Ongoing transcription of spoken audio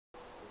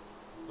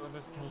¿Dónde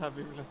está la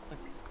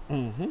biblioteca?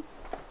 Mm-hmm.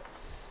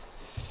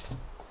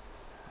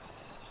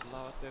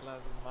 Lávate las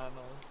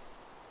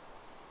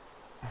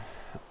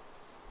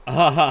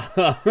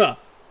manos.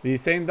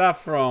 He's saying that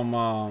from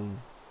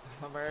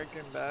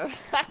American Dad.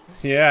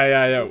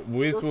 yeah.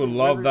 We would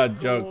love that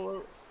joke.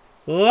 Cool.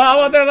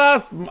 Lávate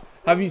las.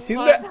 Have you seen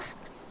What? that?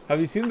 Have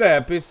you seen the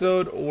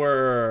episode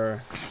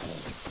where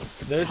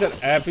there's an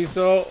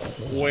episode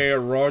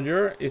where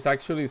Roger is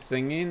actually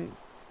singing?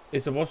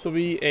 It's supposed to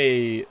be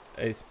a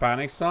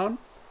Spanish song,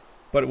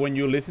 but when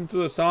you listen to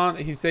the song,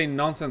 he's saying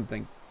nonsense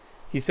things.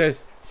 He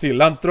says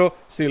cilantro,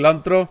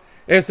 cilantro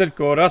es el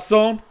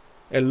corazón,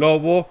 el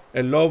lobo,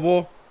 el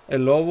lobo,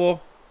 el lobo.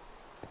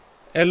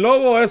 El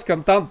lobo es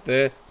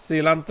cantante,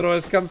 cilantro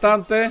es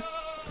cantante.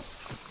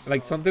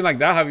 Like something like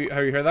that. Have you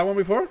heard that one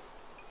before?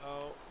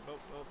 Oh, nope.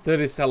 That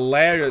is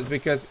hilarious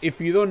because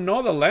if you don't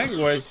know the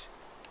language,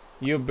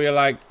 you'll be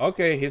like,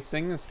 okay, he's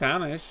singing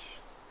Spanish.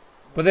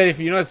 But then if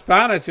you know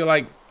Spanish, you're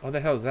like, what the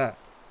hell is that?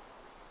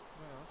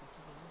 What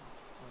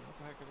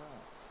the heck is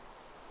that?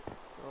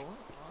 Bro, what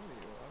are you?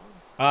 I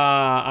don't see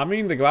I'm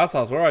in the glass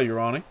house. Where are you,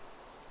 Ronnie?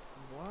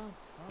 glass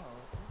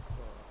house.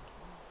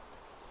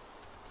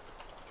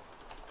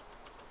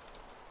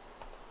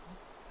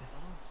 I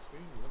don't see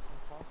you. That's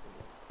impossible.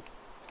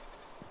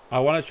 I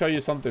want to show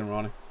you something,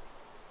 Ronnie.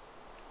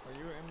 Are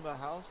you in the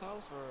house or?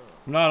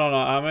 No.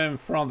 I'm in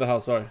front of the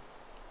house. Sorry.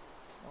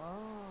 Wow.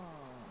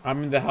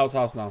 I'm in the house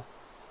now.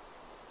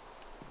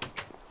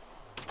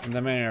 In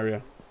the main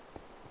area.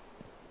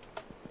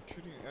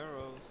 Shooting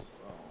arrows.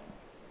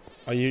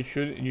 Are you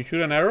shoot? You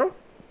shoot an arrow?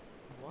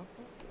 What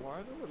the? Why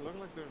does it look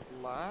like there's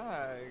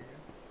lag?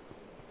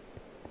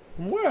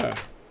 Where?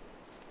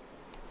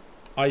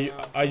 Are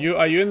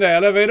you in the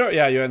elevator?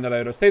 Yeah, you're in the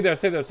elevator. Stay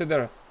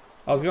there.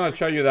 I was gonna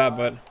show you that,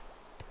 but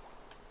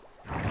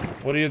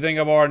what do you think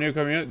about our new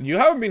community? You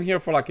haven't been here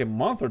for like a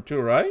month or two,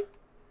 right?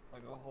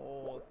 Like a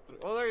whole.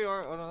 Oh, there you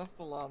are. Oh no, that's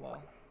the llama.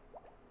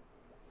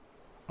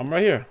 I'm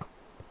right here.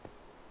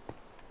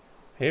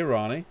 Hey,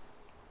 Ronnie.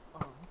 Oh,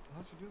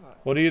 how'd you do that?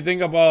 What do you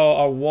think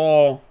about a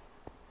wall?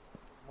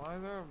 Why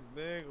is there a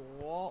big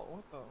wall?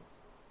 What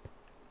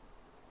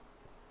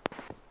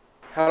the?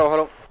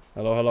 Hello.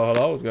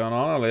 Hello. What's going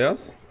on,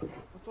 Elias?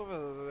 What's over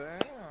there?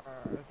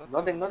 Is that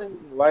Nothing. What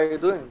are you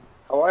doing?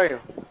 How are you?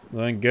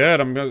 Doing good.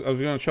 I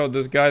was gonna show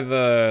this guy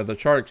the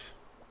sharks.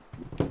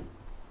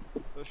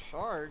 the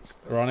sharks?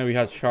 Ronnie, we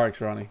had sharks,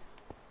 Ronnie.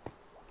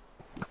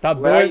 Stop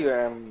Where doing.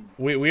 are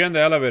you? We're in the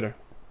elevator.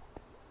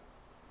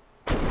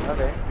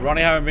 Okay.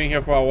 Ronnie haven't been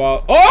here for a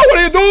while. Oh, what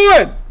are you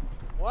doing?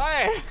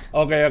 Why?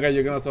 Okay,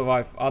 you're gonna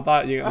survive. I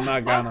thought you're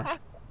not gonna.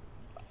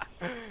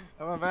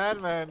 I'm a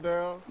madman,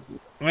 Daryl.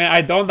 I mean,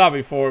 I done that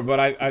before, but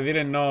I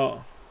didn't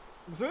know.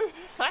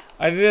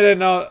 I didn't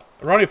know.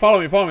 Ronnie,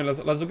 follow me.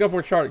 Let's go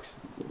for sharks.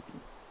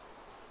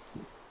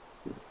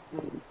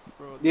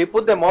 You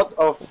put the mod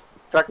of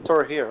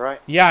tractor here, right?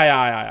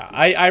 Yeah.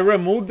 I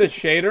removed the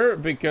shader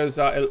because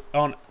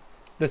on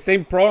the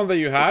same problem that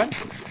you had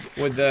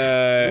with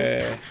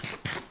the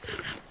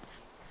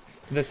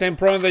same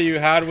problem that you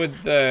had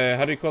with the,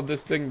 how do you call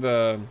this thing,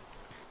 the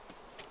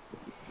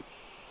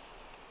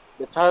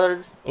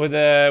tires. with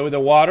the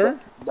water.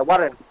 The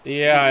water.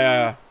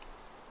 Yeah.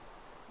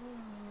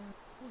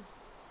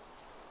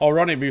 Oh,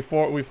 Ronnie,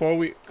 before we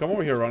come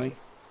over here, Ronnie.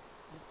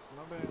 It's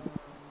my bad.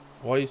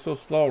 Why are you so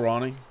slow,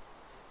 Ronnie?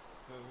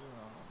 'Cause,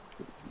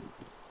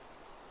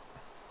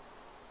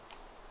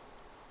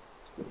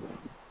 you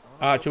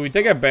know. Should we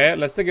take a bet?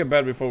 Let's take a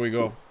bet before we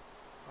go.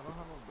 I don't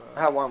have a bed. I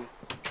have one.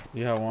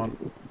 You have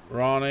one.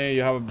 Ronnie,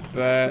 you have a bet. I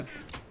don't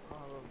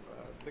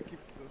have a bed.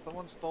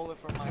 Someone stole it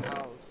from my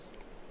house.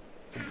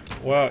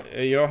 Well,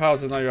 your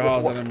house is not your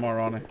house anymore,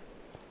 Ronnie.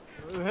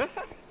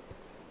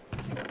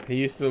 He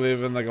used to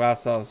live in the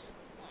glass house.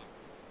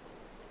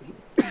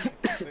 They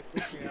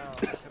kicked me out. I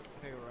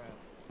couldn't pay rent.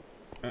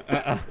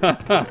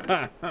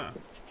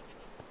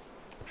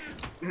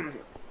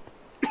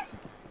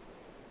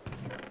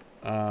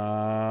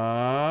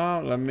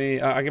 Let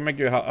me. I can make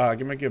you. I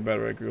can make you a bet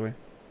right quickly.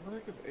 What the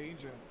heck is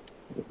agent?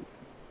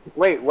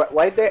 Wait,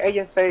 why the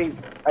agent say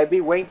I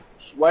be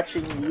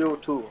watching you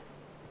too?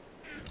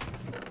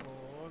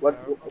 Oh,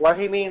 What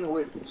he mean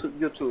with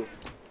you too?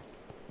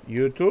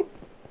 YouTube?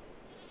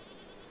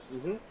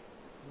 Mm-hmm.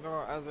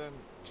 No, as in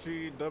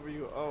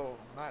TWO,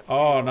 not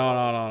Oh TO.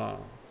 no.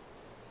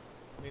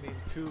 Meaning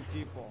two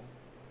people.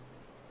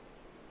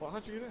 Well,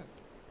 how'd you get in?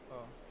 Oh,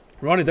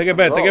 Ronnie, take a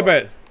bet. Take a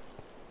bet.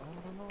 I don't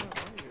know.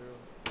 Where are you?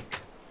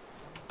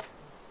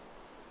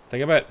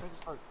 Take a bet. I'm about to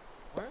start.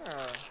 Where?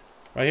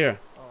 Right here.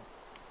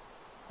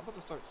 I'm about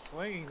to start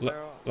swinging,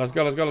 Daryl. Let's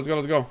go.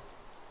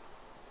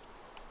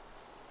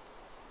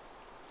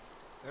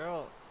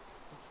 Daryl,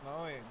 it's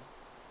snowing.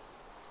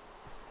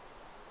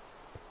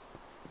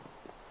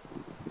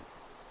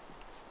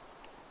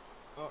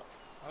 Oh,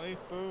 I need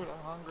food.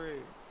 I'm hungry.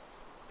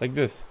 Take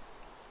this.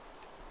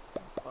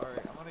 Sorry,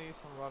 I'm gonna eat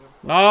some rotten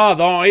food. No,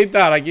 don't eat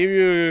that. I give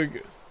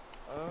you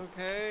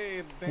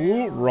Okay,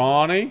 food, damn.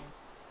 Ronnie.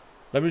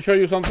 Let me show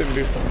you something.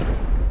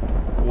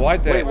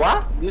 What the? Wait,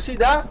 what? You see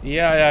that?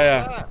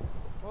 Yeah.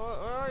 Where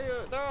are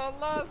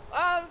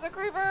the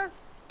creeper!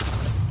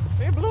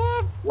 He blew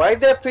up! Why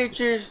the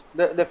fishes?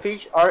 The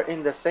fish are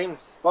in the same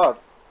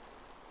spot.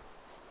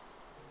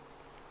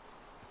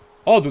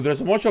 Oh, dude,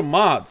 there's a bunch of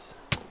mods.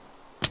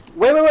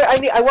 Wait.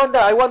 I want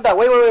that.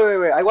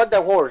 Wait. I want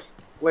that horse.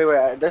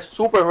 Wait. That's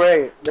super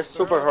rare. That's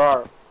super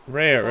rare.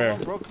 Rare.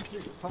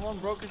 Someone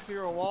broke into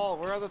your wall.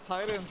 Where are the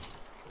titans?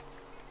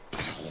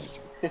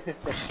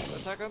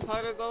 Attack on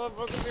Titan, someone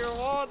broke into your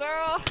wall,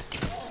 Daryl!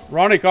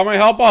 Ronnie, come and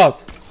help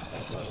us.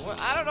 What?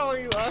 I don't know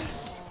where you are.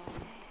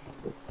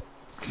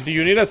 Do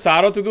you need a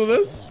saddle to do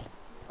this?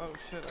 Oh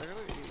shit, I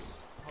gotta eat.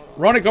 Hold on.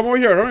 Ronnie, come over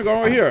here. Ronnie, come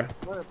over here.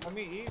 Wait, let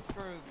me eat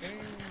for game.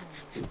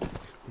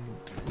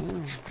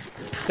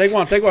 Take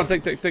one.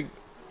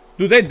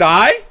 Do they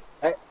die?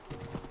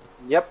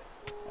 Yep.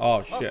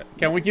 Oh shit.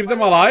 Can we keep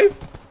them alive?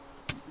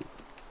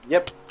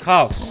 Yep.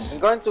 How? I'm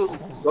going to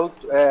go.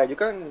 You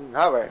can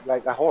have it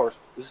like a horse.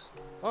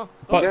 Oh,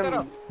 But- pick that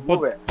up.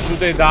 Move it. Do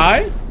they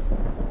die?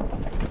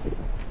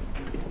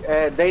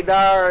 They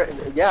are.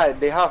 Yeah,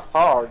 they have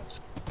hearts.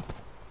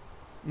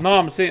 No,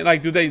 I'm saying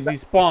like, do they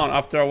despawn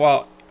after a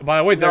while? By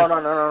the way, they're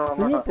No.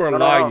 super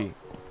laggy.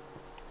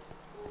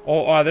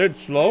 Oh, are they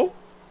slow?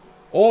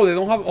 Oh, they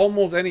don't have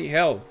almost any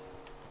health.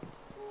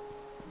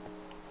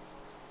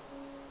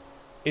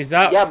 Is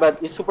that? Yeah, but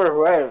it's super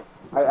rare.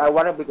 I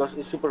want it because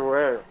it's super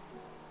rare.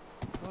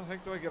 How the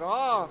heck do I get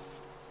off?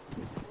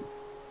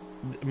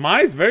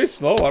 Mine's very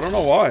slow. I don't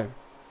know why.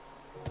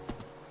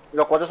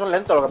 Los cuatro son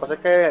lentos. Lo que pasa es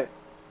que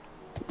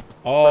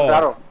son Oh,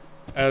 raros.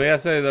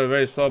 Elias said they're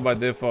very slow by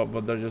default,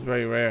 but they're just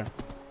very rare.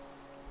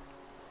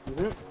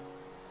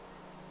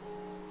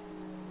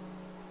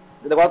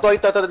 ¿De cuánto has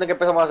visto esto desde que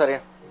empezamos la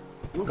serie?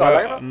 Nunca,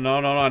 ¿verdad? No,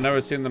 I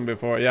never seen them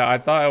before. Yeah, I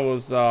thought it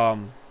was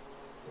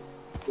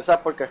 ¿Tú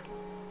sabes por qué?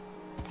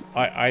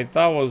 I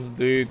thought it was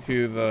due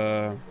to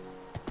the.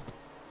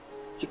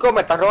 Chicos,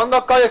 me están robando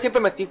los caballos.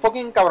 Siempre me estoy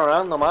fucking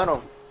encabronando, mano.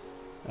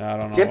 I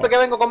don't know. Siempre que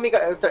vengo con mi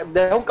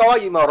dejo un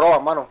caballo y me lo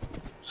roban, mano.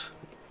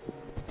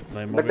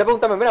 Like, Vete a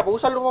preguntarme, mira, ¿puedo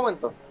usarlo un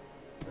momento?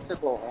 Ese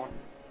cojón.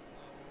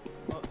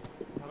 How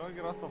do I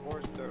get off the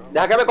horse there?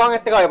 Deja que me cojan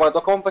este caballo porque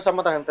todos como empezar a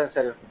matar gente en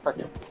serio.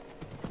 Tacho.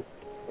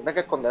 Tienes que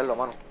esconderlo,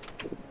 mano.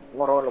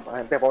 Vamos a robarlo para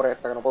la gente pobre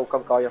esta que no puede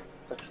buscar un caballo.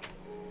 Tacho.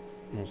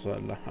 No sé.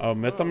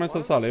 Mí también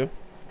se salió.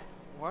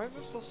 Why is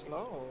it so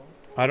slow?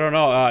 I don't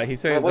know. He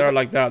said they're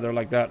like that. They're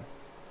like that.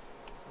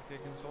 Okay,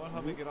 can someone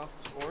help me get off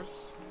this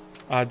horse?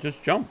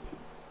 Just jump.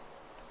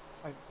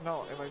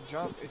 No, if I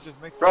jump, it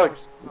just makes Crouch. the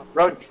horse stop.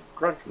 Crunch.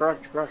 Oh,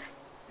 crouch.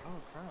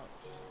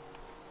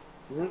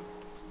 Mm-hmm. Oh,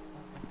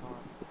 thank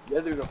God.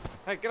 There you go.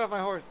 Hey, get off my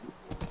horse!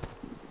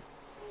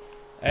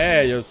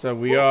 Hey, Joseph,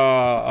 we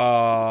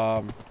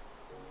are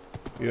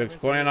we're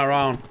exploring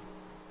around.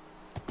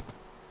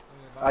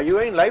 Are you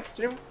in live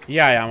stream?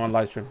 Yeah, I'm on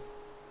live stream.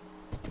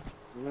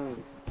 Mm.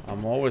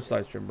 I'm always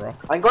live stream, bro.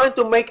 I'm going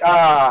to make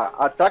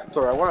a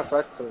tractor. I want a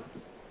tractor.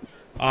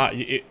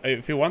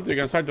 If you want, you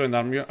can start doing that.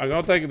 I'm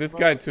gonna take this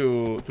guy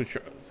to so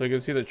you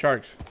can see the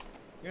sharks.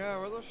 Yeah,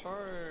 where are those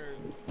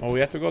sharks? Oh, we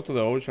have to go to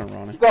the ocean,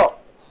 Ronnie. Chico,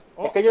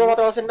 Oh, es que yo no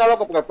te voy a hacer nada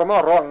loco porque después me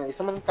lo roban. Y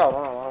somos un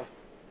cabrón, mano.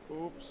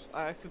 oops,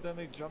 I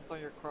accidentally jumped on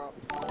your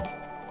crops.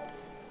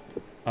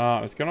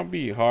 It's gonna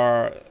be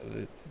hard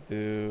to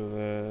do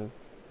this.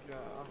 Yeah,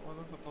 I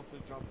wasn't supposed to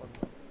jump on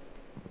them.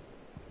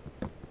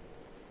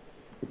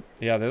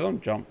 Yeah, they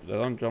don't jump. They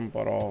don't jump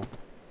at all.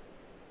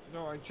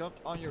 No, I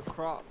jumped on your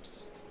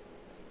crops.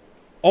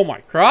 Oh,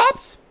 my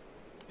crops?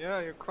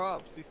 Yeah, your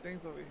crops, these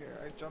things over here.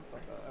 I jumped on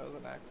that. That was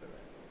an accident.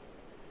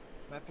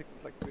 And I picked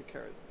up like 3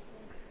 carrots.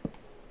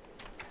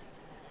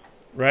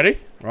 Ready,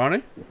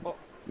 Ronnie? Oh.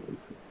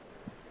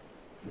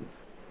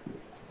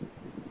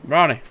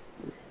 Ronnie.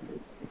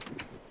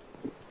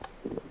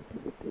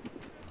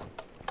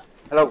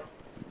 Hello.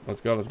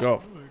 Let's go. Let's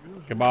go. Oh my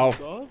God. Come on.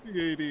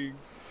 Nauseating.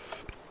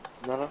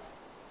 No.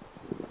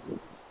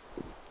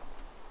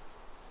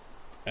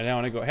 And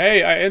now I go.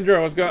 Hey,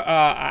 Andrew, what's going?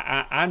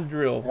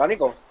 Andrew.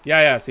 Nico.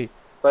 Yeah, sí.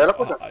 ¿Todavía lo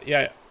escuchas?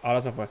 Yeah.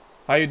 Ahora se fue.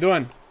 How you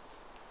doing?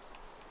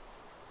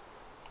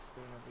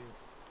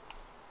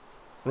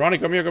 Ronnie,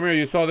 come here.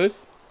 You saw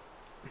this?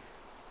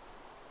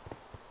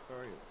 Where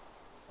are you?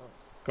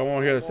 Come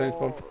over here, the same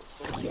spot.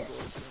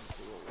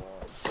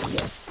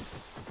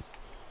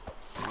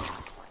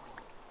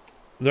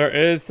 There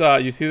is,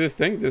 you see this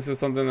thing? This is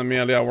something that me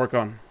and Leah work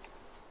on.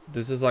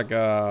 This is like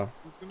a...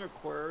 It's an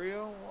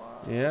aquarium?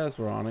 Wow. Yes,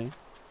 Ronnie.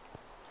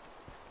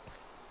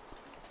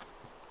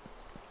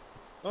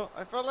 Oh,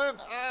 I fell in!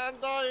 Ah, I'm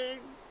dying!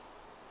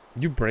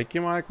 You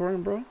breaking my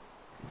aquarium, bro?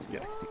 Let's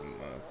get I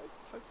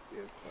touched the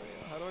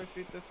aquarium. How do I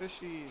feed the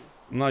fishies?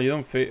 No, you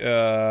don't feed,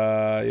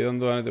 you don't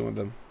do anything with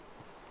them.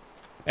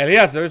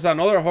 Elias, there's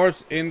another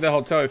horse in the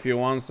hotel if you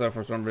want,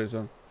 for some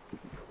reason.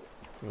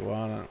 If you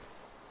wanna.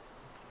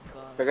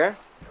 ¿Qué?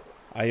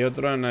 Hay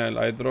otro en el,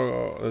 hay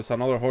otro, there's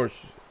another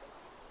horse.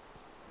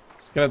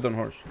 Skeleton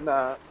horse.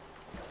 Nah.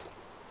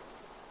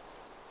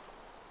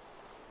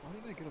 Why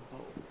did I get a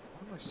boat?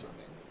 What am I swimming?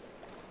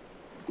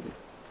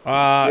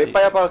 Voy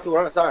para allá para los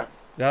tiburones, ¿sabes?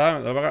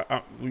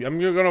 I'm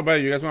gonna go to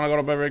bed. You guys wanna go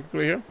to bed very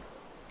quickly here?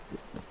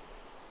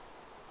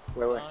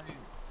 Wait.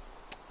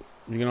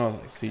 You're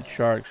gonna see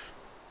sharks.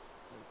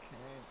 Okay.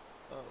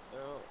 Oh,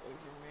 Daryl, wait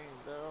for me,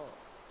 Daryl.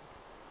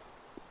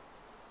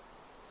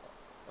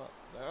 Oh,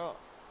 Daryl.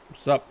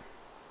 What's up?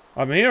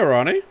 I'm here,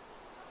 Ronnie.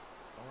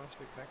 I want to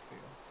speak next to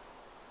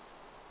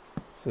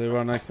you. Sit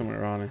right next to me,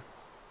 Ronnie.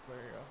 There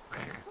you go.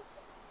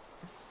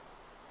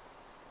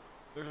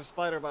 There's a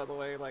spider, by the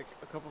way, like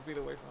a couple feet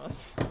away from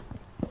us.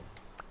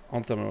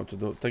 Don't tell me what to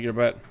do. Take your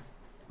bet.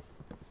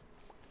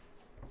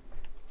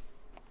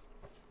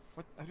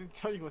 What? I didn't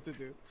tell you what to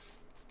do.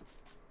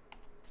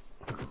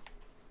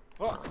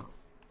 Oh!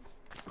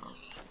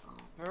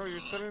 Daryl, you're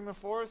setting the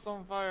forest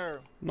on fire.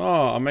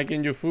 No, I'm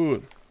making you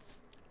food.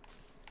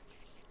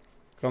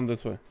 Come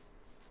this way.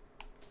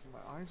 My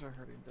eyes are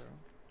hurting,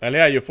 Daryl.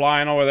 Elia, you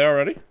flying over there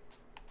already?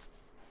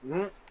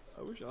 Mm-hmm.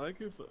 I wish I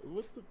could.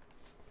 What the?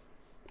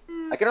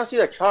 I cannot see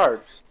the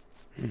charts.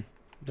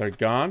 They're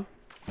gone?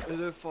 Is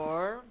it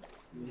far?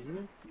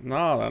 Mm-hmm.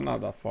 No, they're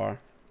not that far.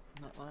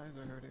 My eyes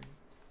are hurting.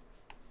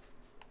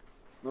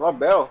 No los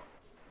veo.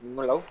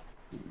 Ningún lado.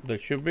 They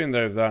should be in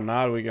there. If they're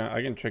not,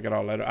 I can check it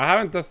out later. I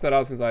haven't tested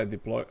out since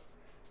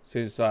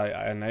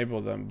I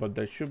enabled them, but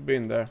they should be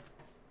in there.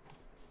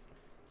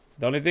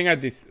 The only thing I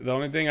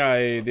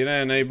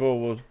didn't enable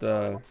was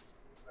the.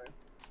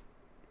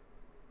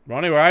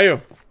 Ronnie, where are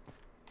you?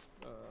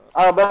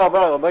 Ah,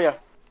 los veo ya.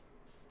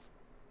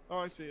 Oh,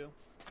 I see you.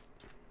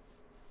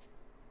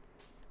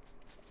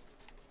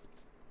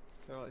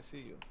 Daryl, I see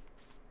you.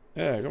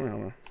 Yeah, come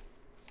here.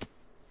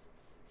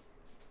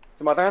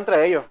 Se matan entre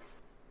ellos.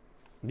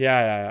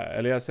 Yeah.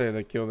 Elias said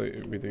they kill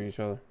between each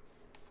other.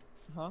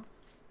 Huh?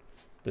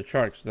 The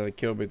sharks that they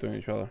kill between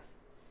each other.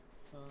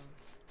 Uh,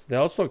 They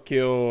also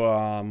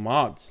kill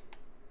mods.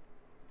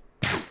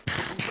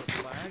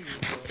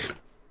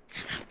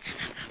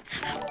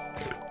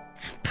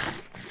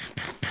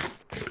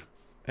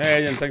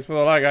 Hey, Agent, thanks for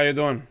the like. How you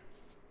doing?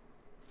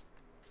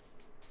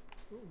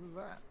 Ooh, who's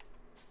that?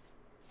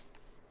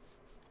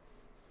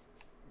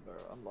 There,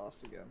 I'm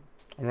lost again.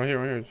 I'm right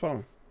here. Just follow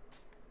me.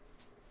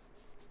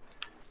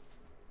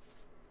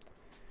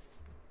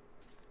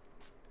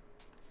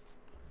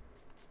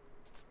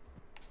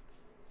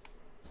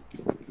 Just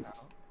kill the cow.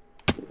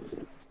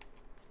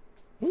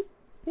 Boop,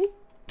 boop,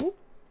 boop,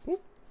 boop.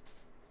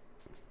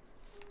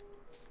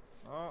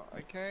 Oh,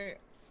 okay.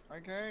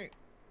 Okay.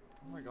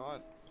 Oh my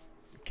god.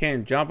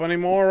 Can't jump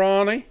anymore,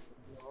 Ronnie.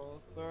 No,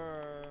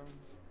 sir.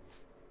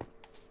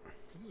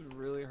 This is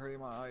really hurting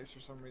my eyes for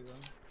some reason.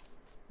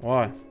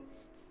 Why?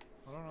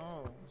 I don't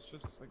know. It's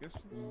just, I guess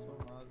it's so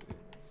nauseating.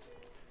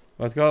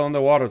 Let's go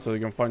underwater so you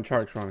can find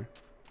sharks, Ronnie.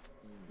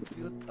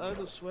 I have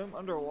to swim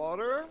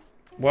underwater?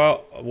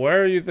 Well,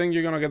 where do you think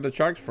you're gonna get the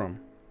sharks from?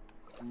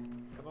 I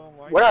don't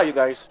like Where are you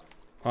guys?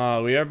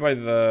 We are by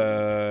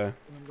the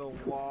in the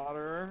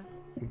water.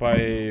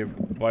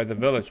 by the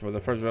village, by the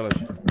first village.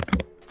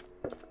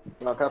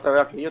 No, que no te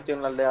veo aquí. Yo estoy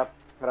en la aldea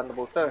esperando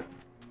por ustedes.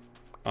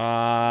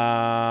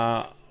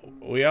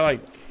 We are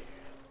like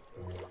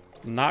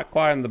not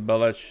quite in the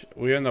village.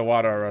 We're in the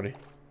water already.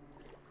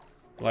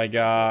 Like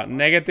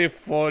negative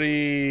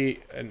 40,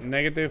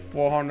 negative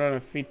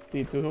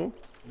 452,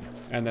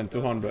 and then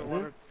 200.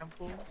 Water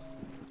temples.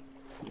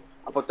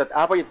 Pues te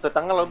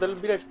están al lado del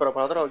village, pero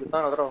para otro, yo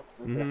estaba en otro.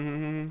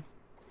 Mm-hmm.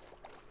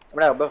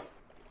 Mira, los veo.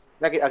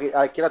 Mira aquí, a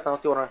la izquierda están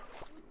los tiburones.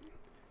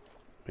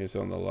 He's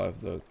on the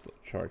left. There's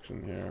sharks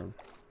in here.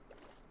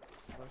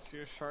 I see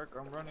a shark.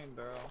 I'm running,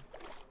 Daryl.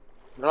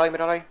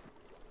 Míralo ahí.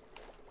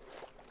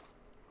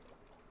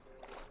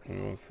 Give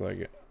me 1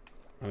 second.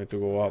 I need to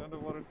go up.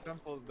 Underwater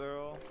temples,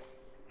 Daryl.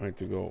 I need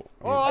to go.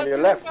 Oh, I see a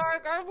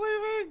shark! I'm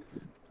leaving!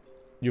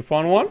 You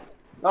found one?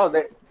 No,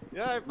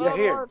 Yeah, I they're found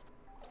here. one!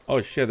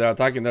 Oh shit! They're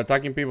attacking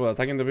people. They're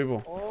attacking the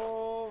people.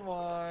 Oh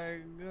my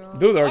god.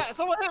 Dude, they're... Ah,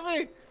 someone hit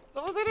me!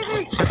 Someone's hitting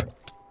me!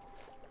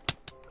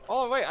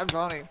 Oh wait, I'm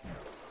drowning.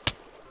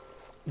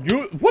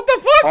 You... What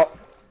the fuck?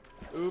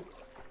 Oh,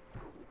 Oops.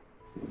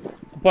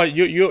 But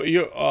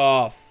you...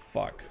 Oh,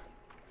 fuck.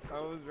 I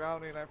was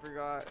drowning, I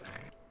forgot.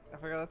 I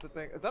forgot that's the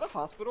thing. Is that a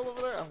hospital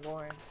over there? I'm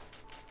going.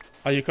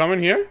 Are you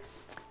coming here?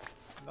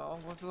 No,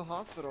 I'm going to the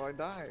hospital. I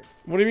died.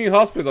 What do you mean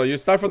hospital? You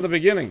start from the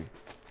beginning.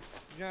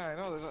 Yeah, I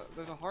know.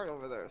 There's a heart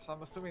over there, so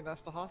I'm assuming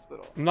that's the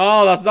hospital.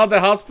 No, that's not the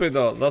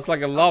hospital. That's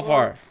like a love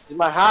heart. this is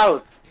my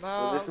house.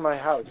 No, This is my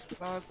house.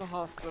 no, it's the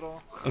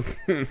hospital.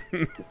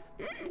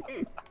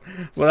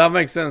 Well, that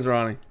makes sense,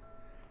 Ronnie.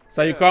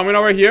 So you coming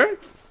over here?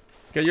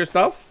 Get your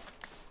stuff?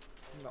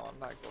 No, I'm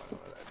not going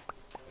over there.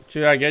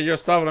 Should I get your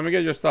stuff? Let me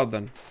get your stuff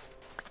then.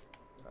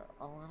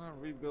 I'm gonna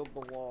rebuild the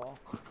wall.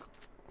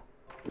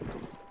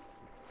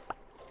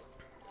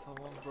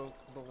 Someone broke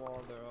the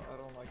wall there. I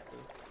don't like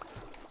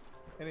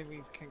this.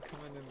 Enemies can come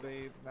and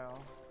invade now.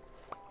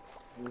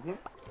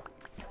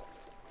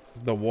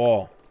 The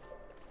wall.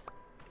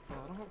 Oh,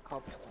 I don't have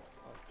cobblestone.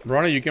 Fuck.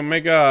 Ronnie, you can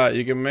make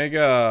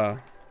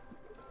a...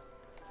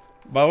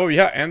 By the way, we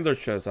had ender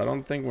chests. I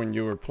don't think when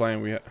you were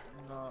playing we had...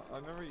 No, I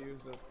never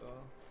used it though.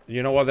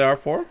 You know what they are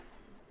for?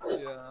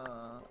 Yeah.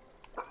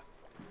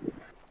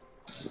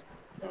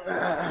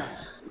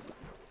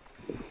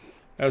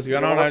 What's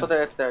Yo going on?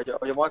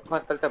 me voy a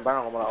conectar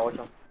temprano, como a las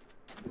 8.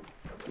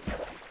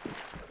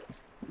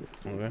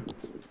 Ok.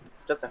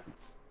 Ya está.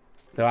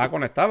 ¿Te vas a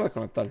conectar o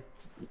desconectar?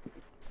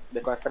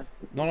 Desconectar.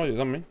 No, no, yo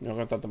también. Yo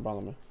voy a conectar temprano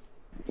también.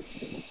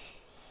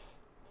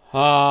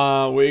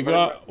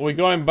 We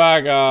going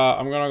back.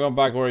 I'm gonna go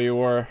back where you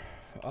were.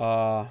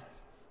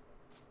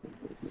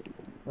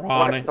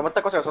 Ronnie. Toma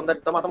estas cosas que son de...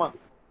 Toma, toma.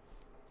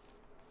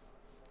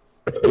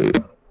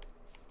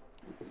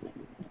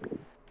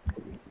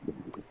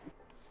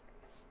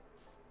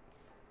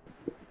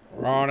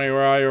 Ronnie,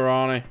 where are you,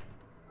 Ronnie?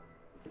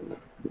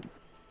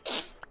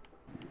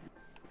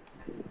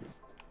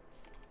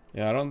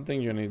 Yeah, I don't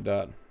think you need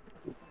that.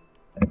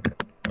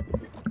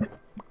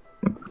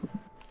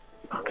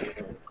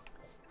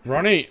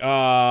 Ronnie,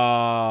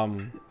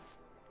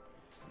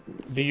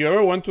 did you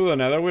ever went to the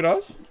Nether with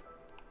us?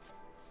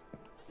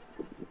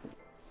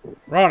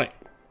 Ronnie.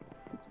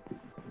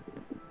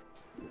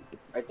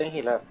 I think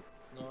he left.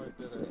 No, I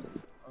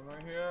didn't. I'm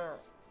right here.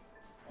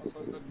 I'm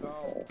supposed to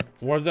know.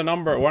 Where's the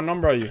number? What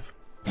number are you?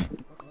 What do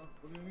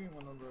you mean,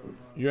 what number am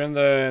I? You in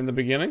the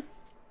beginning?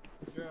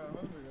 Yeah, I'm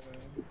in the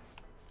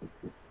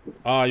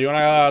beginning. You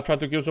wanna try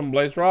to kill some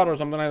blaze rod or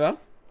something like that?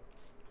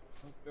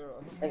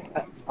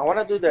 I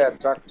wanna do the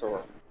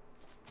tractor.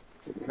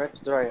 Let's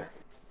try it.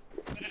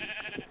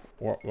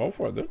 Go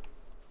for it, dude.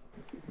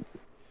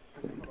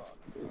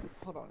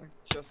 Hold on, I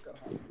just got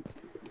home.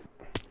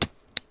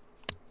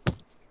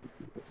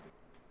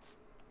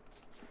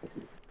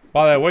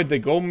 By the way, the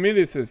gold meat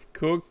is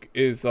cook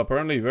is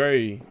apparently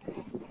very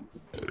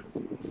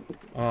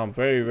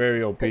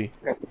very OP.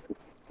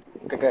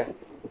 ¿Qué?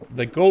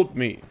 The goat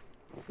meat.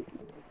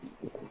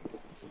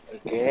 ¿El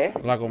qué?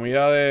 La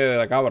comida de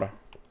la cabra.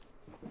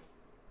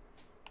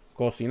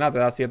 Cocina te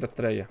da 7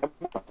 estrellas.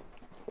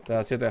 Te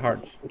da 7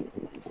 hearts.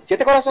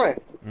 ¿7 corazones?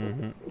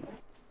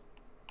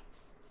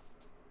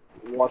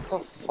 What the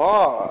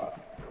fuck?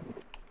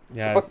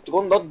 Yeah. Pues tú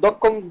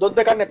con dos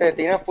de carne te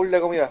tienes full de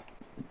comida.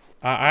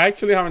 I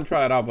actually haven't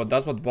tried it out, but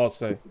that's what Boss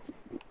said.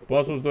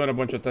 Boss was doing a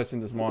bunch of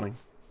testing this morning.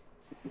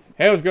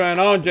 Hey, what's going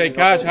on, Jay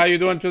Cash? How you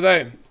doing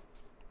today?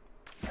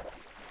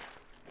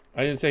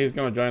 I didn't say he's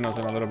gonna join us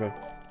in a little bit.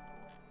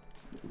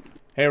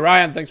 Hey,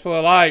 Ryan, thanks for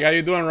the like. How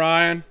you doing,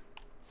 Ryan?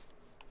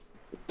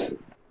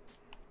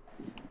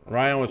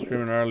 Ryan was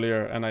streaming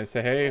earlier, and I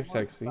said, hey,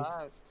 sexy.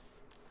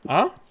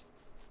 ¿Ah?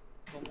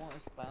 ¿Cómo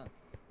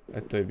estás?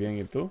 Estoy bien,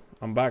 ¿y tú?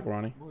 I'm back,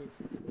 Ronnie. Muy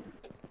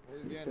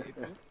bien, ¿y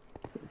tú?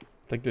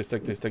 Take this,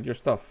 take your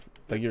stuff.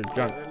 Take your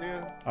junk.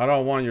 Elias, I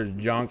don't want your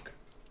junk.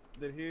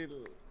 did he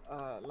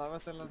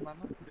lávate las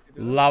manos? Did he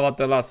do that?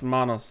 Lávate las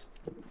manos.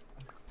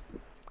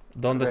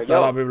 ¿Dónde Okay, está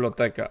yo. la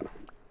biblioteca?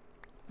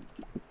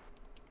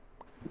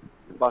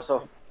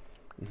 Pasó.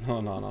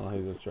 No,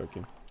 he's just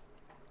joking.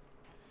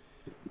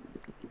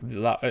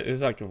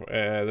 It's like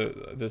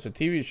there's a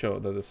TV show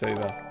that they say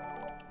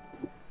that.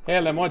 Hey,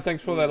 Lemoy,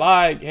 thanks for the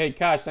like. Hey,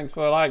 Cash, thanks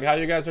for the like. How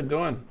you guys are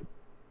doing?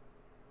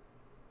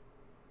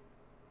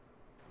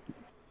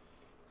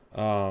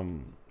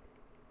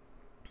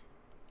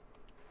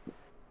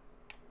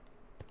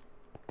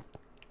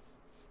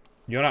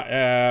 You're not.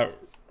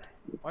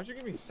 Why'd you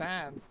give me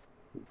sand?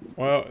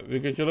 Well,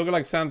 because you look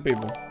like sand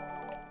people.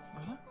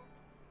 Huh?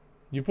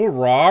 You put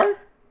RAR?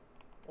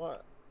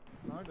 What?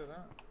 No, I didn't.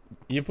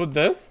 You put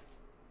this?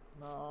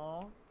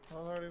 No, I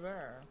was already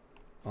there.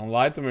 Don't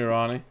lie to me,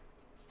 Ronnie.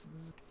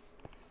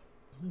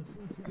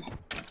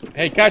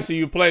 Hey, Cash, do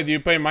you play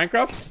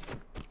Minecraft?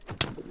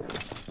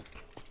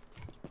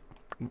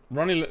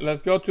 Ronnie,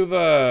 let's go to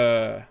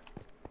the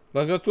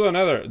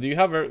Nether. Do you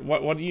have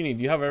what do you need?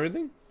 Do you have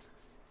everything?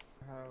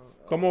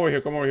 Come over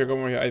here.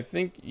 I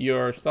think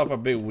your stuff a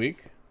bit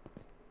weak.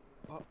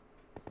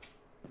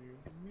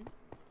 Excuse me?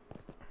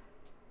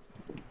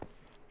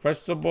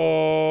 First of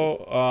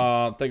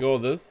all, take all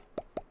this.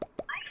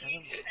 I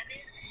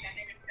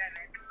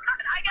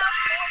got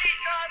 40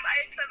 jobs. I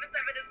had 7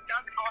 is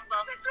junk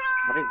awesome.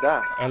 What is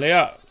that?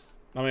 Elia.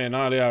 I mean,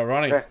 not Elia,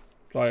 Ronnie. Okay.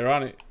 Sorry,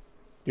 Ronnie.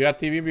 Do you have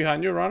TV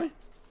behind you, Ronnie?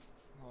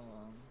 Hold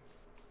on.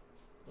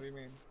 What do you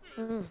mean?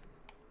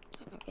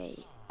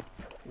 Okay.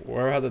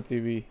 Where had the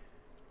TV?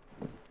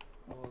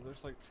 Well,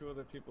 there's like 2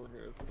 other people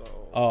here, so...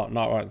 Oh,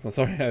 not right. So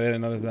sorry, I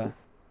didn't notice that.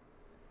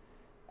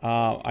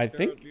 I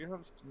think... Do you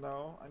have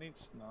snow? I need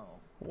snow.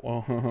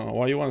 Well,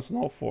 what do you want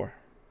snow for?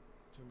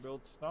 To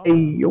build snow?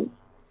 Yo.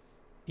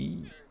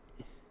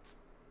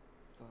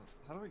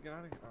 How do we get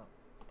out of here?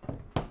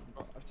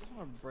 Oh, I just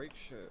want to break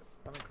shit.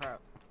 I mean,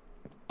 crap.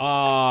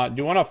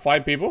 Do you want to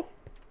fight people?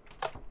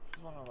 I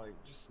just want to, like,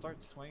 just start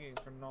swinging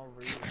for no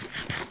reason.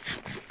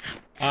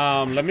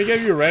 Let me get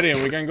you ready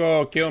and we can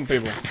go killing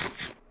people.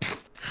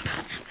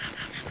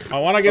 I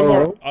want to get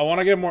more. I want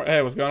to get more.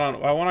 Hey, what's going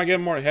on? I want to get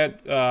more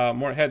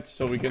heads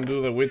so we can do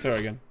the wither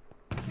again.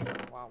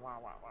 Wow.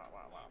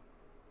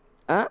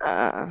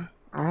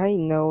 I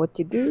know what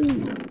to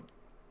do.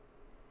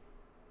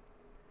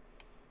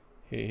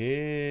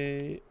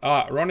 Hey.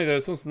 Ronnie,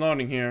 there's some snow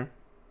in here.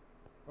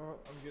 Oh,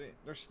 I'm getting...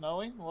 They're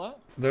snowing? What?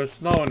 There's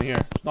snow in here.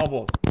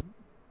 Snowballs.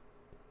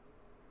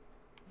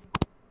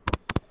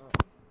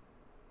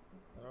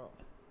 Oh.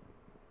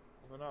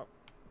 Open up.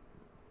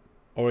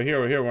 Over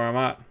here, where I'm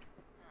at.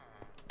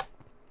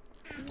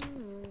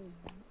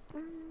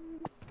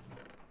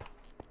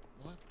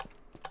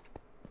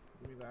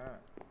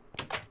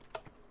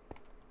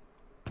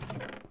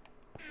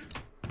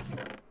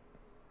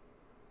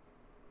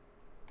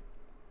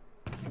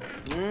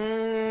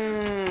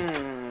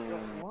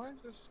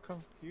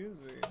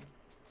 confusing.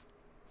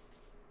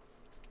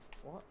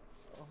 What?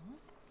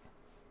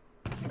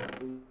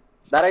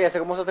 Dale, ya sé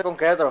cómo se hace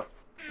concreto.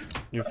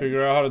 You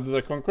figure out how to do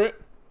the concrete?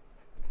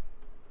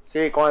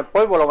 Sí, con el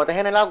polvo lo metes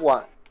en el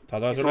agua.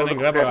 Trata de Y hacerlo en sube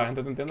inglés para que la concreto.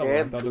 gente te entienda, Qué porque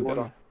la gente no te duro.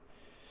 entiende.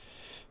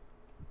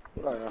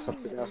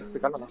 No sé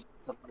explicarlo, no.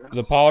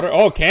 The powder.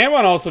 Oh,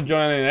 Cameron also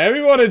joining.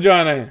 Everybody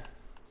joining.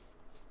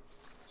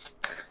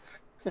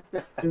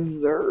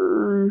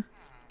 Sir.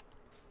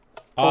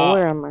 Oh,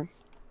 where am I?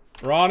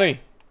 Ronnie,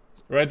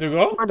 ready to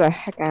go? Where the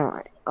heck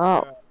am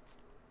I?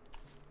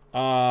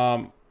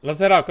 Oh. Let's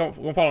head out. Come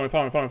follow me.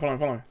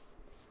 Follow me.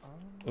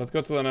 Let's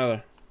go to the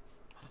nether.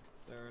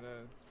 There it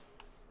is.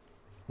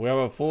 We have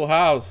a full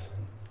house.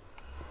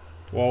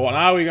 Well,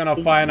 now we're gonna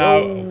find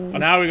out.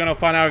 Now we're gonna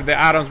find out if the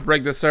Addons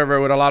break the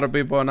server with a lot of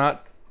people or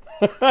not.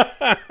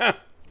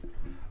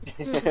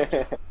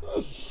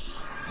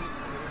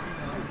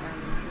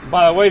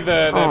 By the way,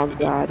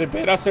 the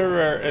beta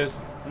server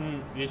is.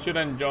 You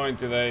shouldn't join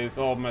today. It's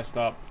all messed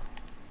up.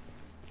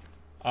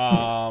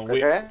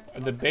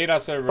 The beta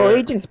server. Oh,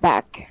 Agent's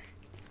back.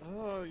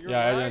 Oh, you're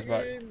Agent's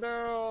lagging,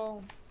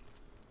 Daryl.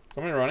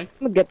 Come here, Ronnie.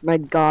 I'm gonna get my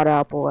god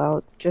apple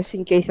out, just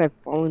in case I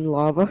fall in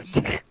lava.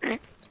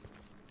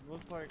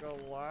 Look like a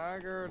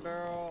lagger,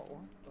 Daryl.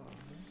 What the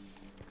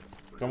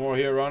heck? Come over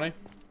here, Ronnie.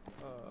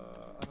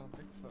 I don't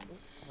think so.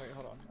 Ooh, wait,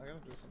 hold on. I gotta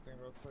do something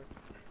real quick.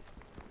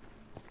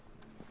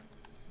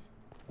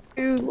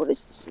 Dude, what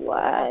is this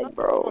lag,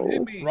 bro?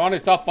 Hit me. Ronnie,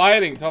 stop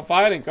fighting.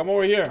 Come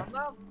over here. I'm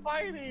not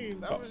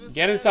fighting. I was just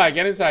Get inside.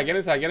 Get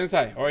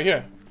inside. Over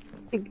here.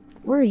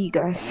 Where are you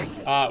guys?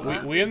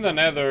 We in the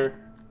nether.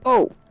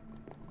 Oh.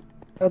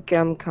 Okay,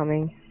 I'm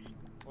coming.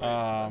 Wait,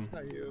 that's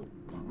not you.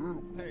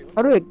 Hey,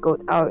 How do I go?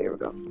 Oh, here we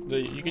go.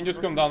 You can just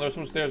come down. There's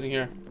some stairs in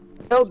here.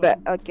 No bed.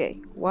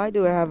 Okay. Why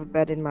do I have a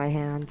bed in my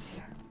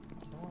hands?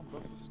 someone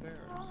booked the stairs.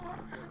 Okay,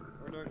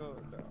 where do I go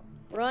now?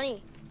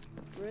 Ronnie,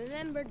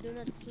 remember, do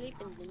not sleep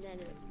in the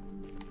nether.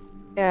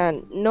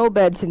 And no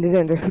beds in the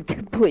nether,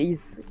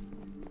 please.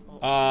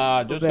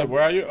 Joseph,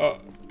 where are you?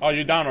 Oh,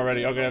 you're down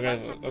already. Okay.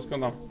 Let's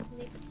come down.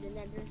 Sleep in the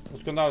nether.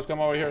 Let's come down. Let's come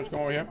over here.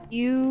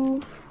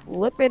 You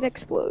flip and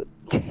explode.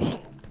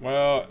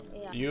 Well,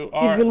 Yeah. you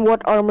are. Even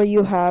what armor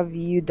you have,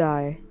 you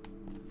die.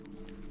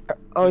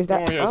 Oh, is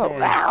that? Come over here, Oh, come over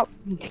here. wow.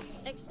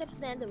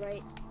 Except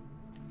netherite.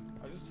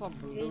 I just saw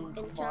blue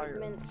Great fire.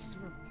 enchantments. Is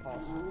it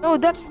possible? No,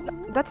 that's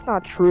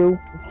not true.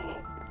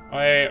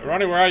 Hey,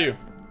 Ronnie, where are you?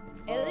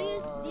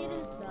 Elias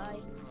didn't die.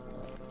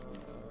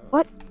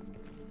 What?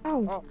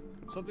 Oh. Oh,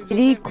 something Did just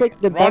he hit me. click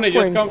the Ronnie,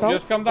 button for himself?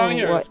 just come down or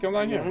here. what? Just come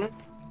down here.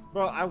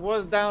 Bro, I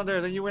was down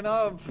there, then you went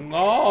up. No,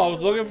 I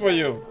was looking for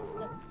you.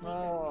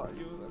 No,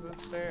 you was on the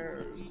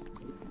stairs.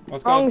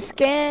 Let's go. Wrong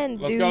skin,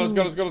 dude. Let's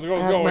go. I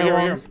have Over my here.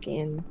 wrong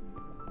skin.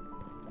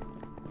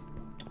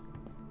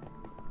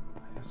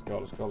 Let's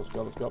go.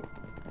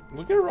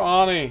 Look at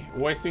Ronnie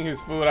wasting his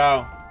food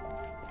out.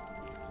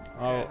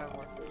 Yeah, I have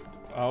more food.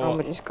 I'm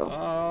gonna just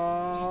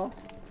go.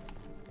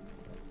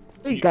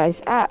 Where you you-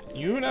 guys at?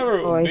 You never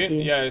Oh, I been.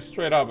 see. Yeah, it's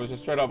straight up. It's a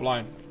straight up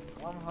line.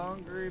 I'm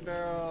hungry,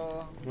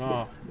 Daryl.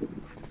 No.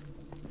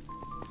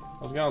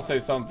 I was gonna say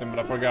something, but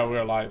I forgot we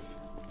were live.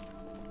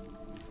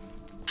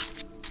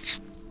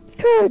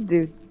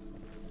 Dude,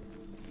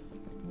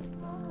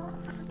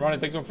 Ronnie,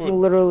 take some I'm food.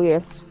 literally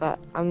as fat.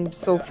 I'm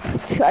so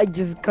fast. I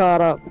just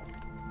caught up.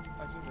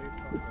 I just ate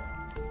something.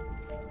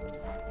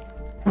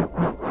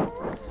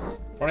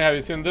 Ronnie, have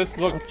you seen this?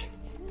 Look,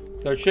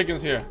 there are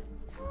chickens here.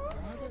 Why are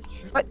there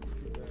chickens What?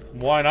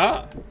 here? Why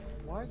not?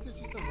 Why is it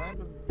just a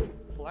random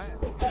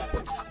plant?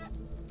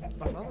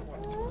 Another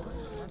one too.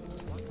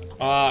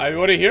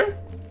 Everybody here?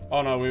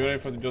 Oh no, we're waiting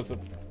for the Joseph.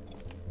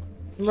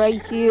 I'm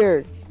right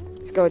here.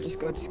 Just go. What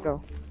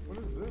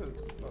is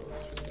this? Oh,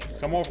 it's just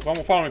Come on,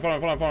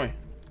 follow me.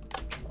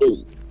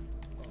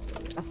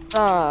 I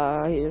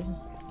saw here.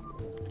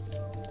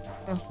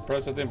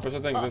 Press the thing. There's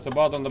a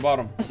button on the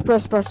bottom.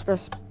 Press.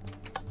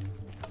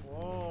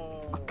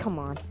 Whoa. Come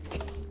on.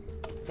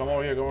 Come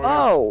over here.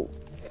 Oh.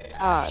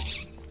 I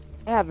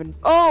haven't.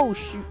 Oh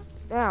shoot.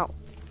 Now.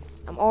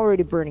 I'm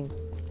already burning.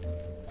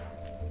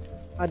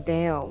 Oh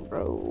damn,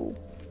 bro.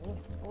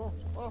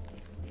 Oh.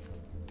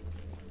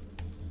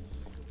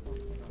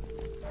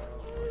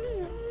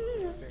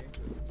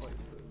 Dangerous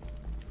places.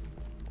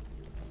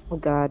 Oh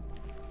god.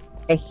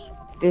 Hey,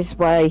 this is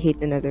why I hate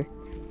the nether.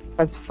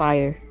 That's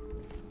fire.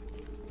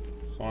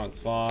 It's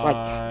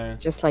fine.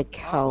 Just like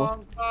I'm hell.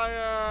 on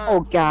fire! Oh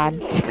god.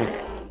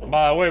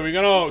 By the way, we're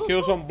gonna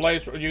kill some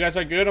blaze. You guys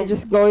are good? I'm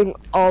just going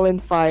all in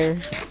fire.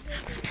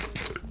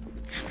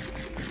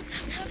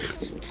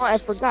 Oh, I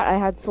forgot I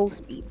had soul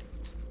speed.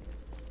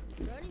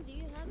 Ronnie, do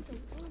you have some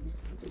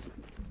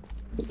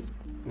food?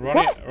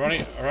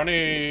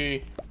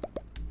 Ronnie.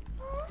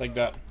 Take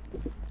that.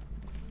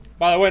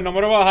 By the way, no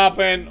matter what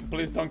happened,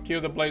 please don't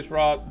kill the blaze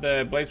rod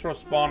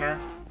spawner.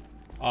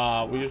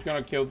 We're just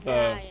gonna kill the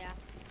Yeah.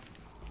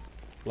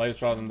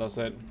 blaze rod and that's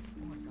it.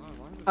 Oh my god,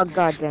 why is this Oh so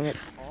god damn it.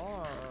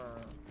 far?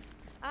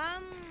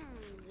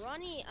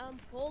 Ronnie,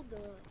 hold the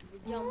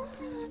jump.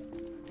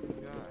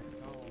 Yeah, I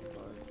know,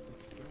 but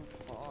it's still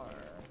far.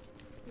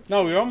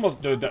 No, we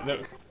almost do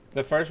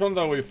the first one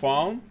that we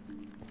found.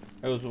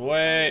 It was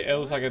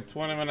like a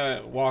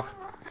 20-minute walk.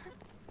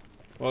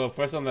 Well, the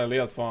first one that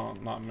Elias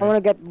found, not me. I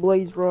wanna get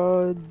blaze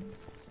rods.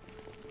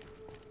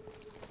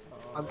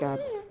 Oh god.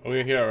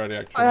 We're here already,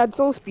 actually. I had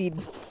soul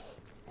speed.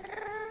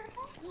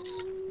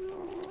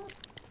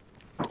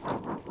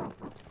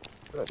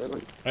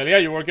 Elia,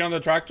 you working on the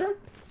tractor?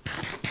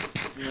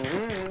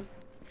 Mm-hmm.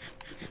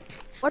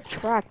 What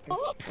tractor?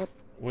 Oh. What?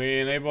 We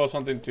enable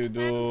something to do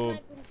My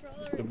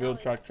controller, to build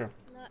no, tractor.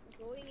 it's not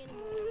going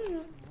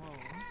anymore.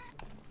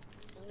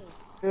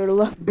 You're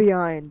left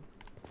behind.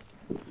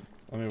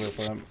 Let me wait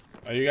for them.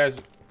 Are you guys?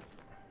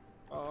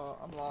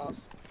 I'm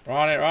lost.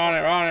 Ronnie, we're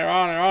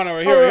Oh,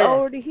 here, we're here.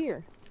 already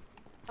here.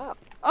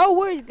 Oh,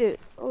 where is it?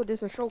 Oh,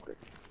 there's a shulker.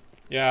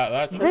 Yeah,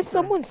 that's. Is this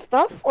someone's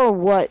stuff or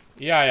what?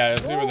 Yeah,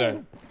 let's leave it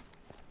there.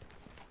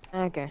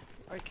 Okay.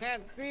 I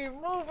can't see.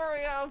 Move,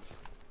 hurry up.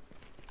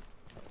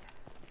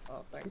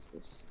 Oh, thanks.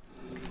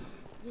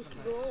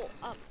 Just go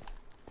up.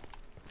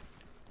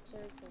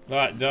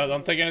 Circle.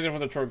 Don't take anything from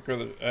the truck,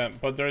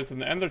 but there is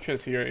an ender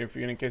chest here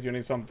in case you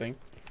need something.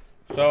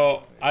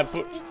 So I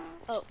put.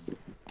 Oh.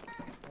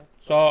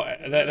 So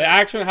the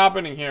action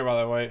happening here,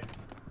 by the way.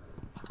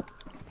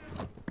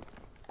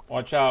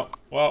 Watch out.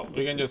 Well,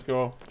 we can just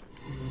go.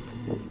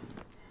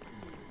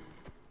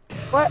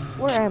 What?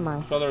 Where am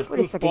I? So there's Wait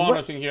two a second,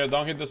 spawners in here.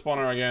 Don't hit the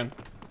spawner again.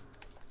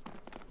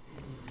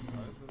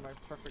 Oh, this is my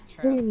perfect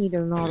chance. What do you need a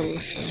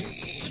Nautilus?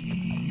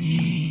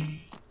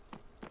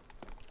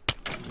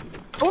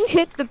 Don't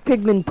hit the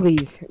pigmen,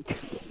 please.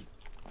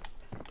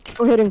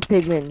 Go hitting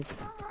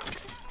pigments.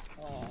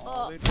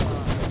 Oh, they died.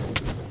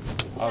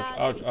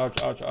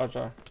 Ouch.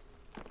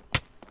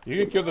 You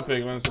can kill the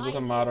pigments, it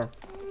doesn't matter.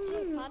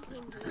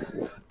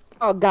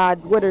 Oh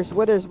god, withers.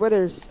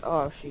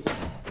 Oh shoot.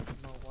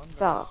 No wonder.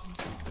 Stop.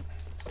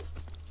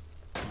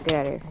 Get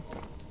out of here.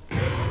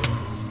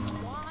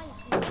 Why?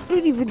 You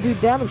didn't even do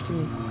damage to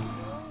me.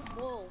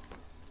 Balls.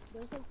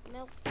 Doesn't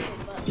melt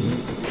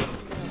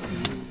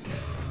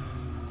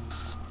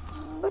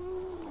but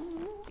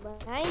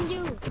behind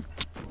you.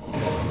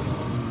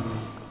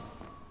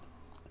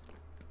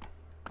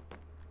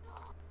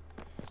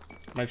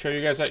 Make sure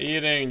you guys are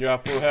eating, you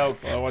have full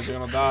health, otherwise you're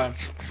gonna die.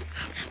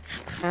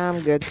 I'm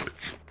good.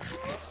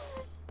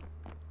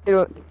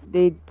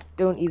 They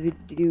don't even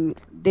do.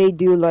 They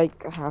do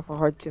like half a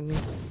heart to me.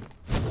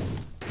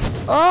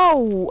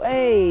 Oh,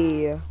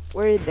 hey,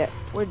 where'd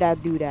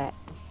that do that?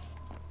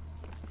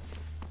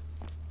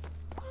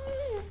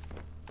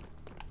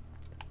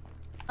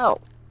 Oh,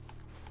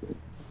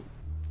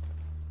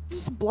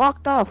 this is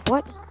blocked off.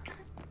 What?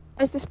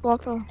 Why is this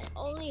blocked off? I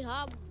only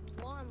have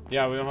one.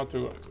 Yeah, we don't have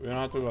to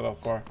go that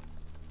far.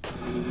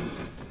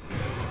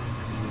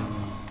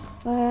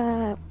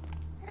 Oh,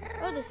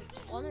 this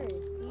spawner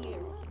is here.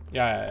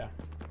 Yeah.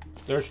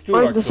 There's two.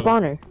 Where's the actually.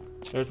 spawner?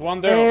 There's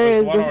one there.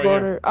 There's There's one the over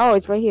spawner. here. Oh,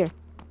 it's right here.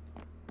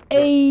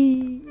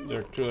 Hey. There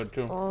are two.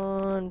 Come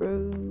on,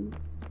 bro.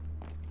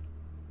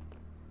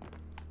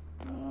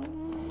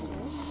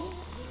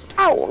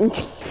 Ow!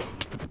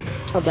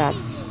 Oh, bad.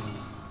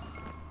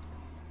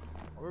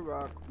 We're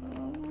back.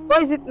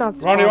 Why is it not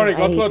spawning? Ronnie, I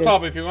go hate to the this.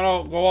 top. If you're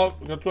gonna go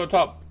up, go to the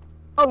top.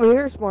 Over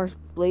here, smart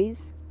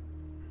blaze.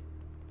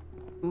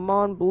 Come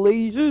on,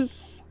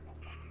 blazes.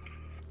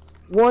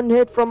 One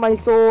hit from my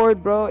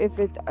sword, bro.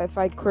 If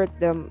I crit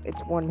them, it's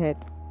one hit.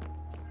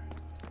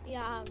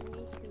 Yeah,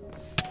 me too.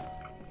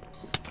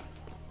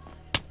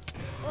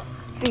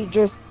 They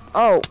just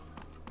oh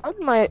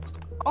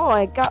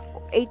I got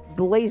 8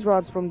 blaze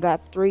rods from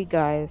that 3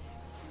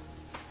 guys.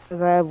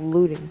 Cause I have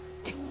looting.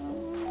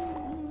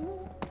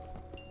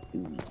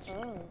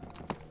 Oh.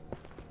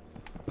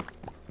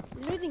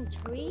 Looting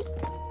 3?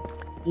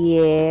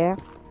 Yeah.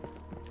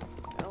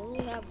 I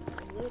only have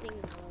looting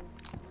 1.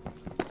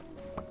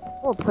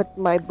 I'll put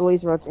my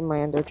blaze rods in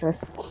my ender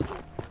chest.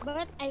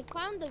 But I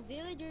found a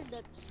villager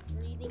that's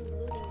trading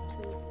looting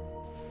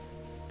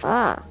 3.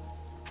 Ah,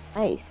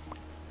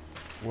 nice.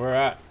 Where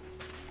at?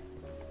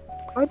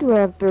 Why do I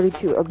have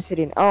 32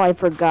 obsidian? Oh, I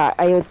forgot.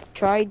 I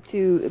tried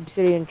to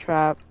obsidian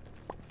trap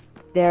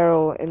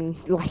Daryl in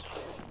like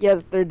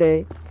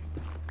yesterday.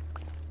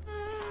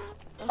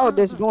 Oh,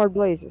 there's more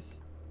blazes.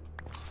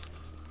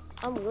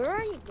 Where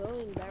are you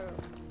going, Daryl?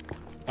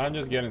 I'm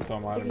just getting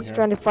some I'm items just here.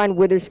 trying to find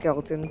wither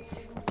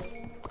skeletons.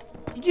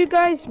 Did you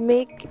guys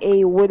make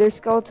a wither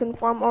skeleton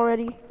farm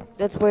already?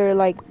 That's where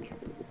like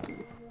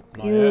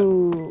Not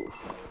you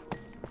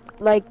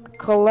like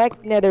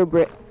collect nether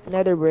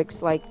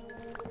bricks like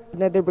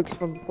nether bricks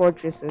from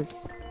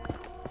fortresses.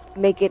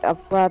 Make it a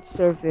flat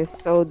surface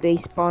so they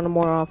spawn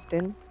more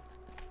often.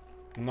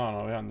 yet.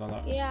 No, we haven't done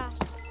that. Yeah.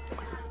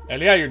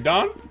 Elia, you're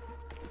done?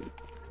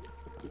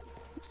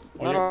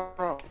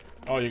 No.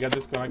 Oh, you got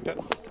disconnected?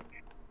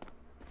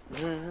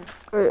 Mhm.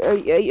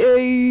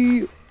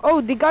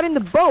 Oh, they got in the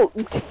boat.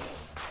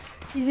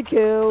 Easy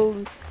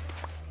kills.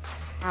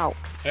 Ow.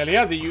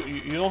 Elia,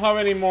 you don't have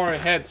any more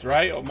heads,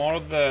 right? Or more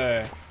of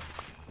the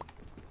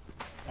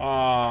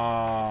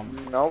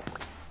Nope.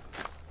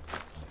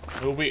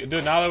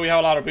 dude, now that we have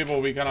a lot of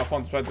people, we kind of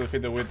fun to try to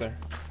defeat the wither.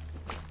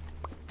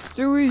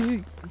 too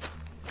easy.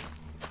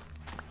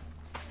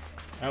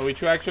 And we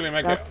should actually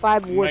make Got it.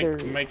 5 wither.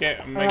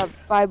 I have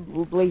 5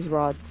 blaze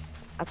rods.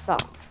 I saw.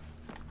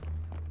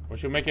 We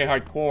should make it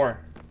hardcore.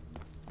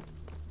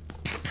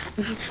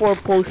 This is 4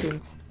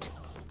 potions.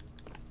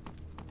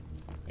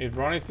 Is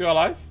Ronnie still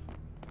alive?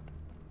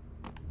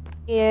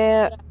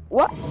 Yeah.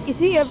 What? Is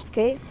he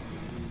AFK?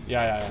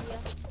 Yeah.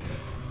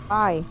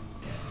 Hi.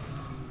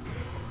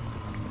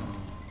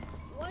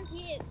 One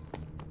hit.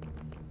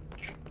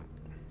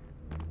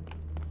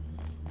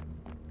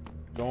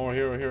 Come over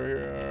here.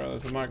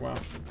 There's a magma.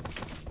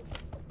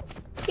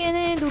 Can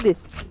I do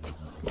this?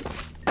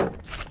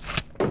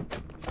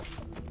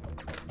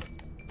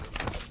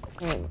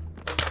 Okay.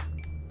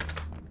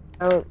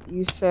 Oh,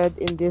 you said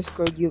in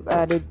Discord you've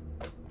added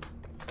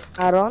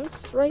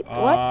add-ons, right?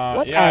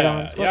 What Yeah,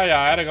 add-ons? yeah,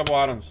 I had a couple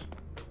add-ons.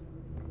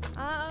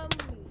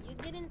 You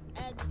didn't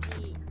add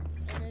the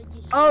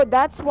energy. Oh,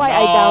 that's why I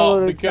No,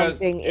 downloaded because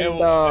something in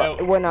the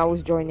when I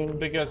was joining.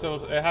 Because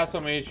it has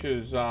some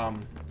issues. Oh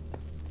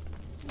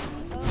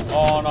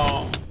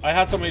no, I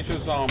had some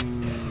issues on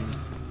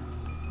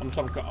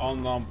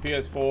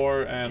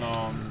PS4 and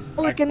Oh,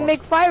 we can Xbox.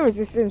 make fire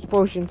resistance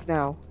potions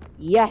now.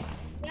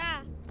 Yes.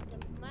 Yeah, the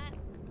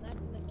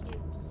magma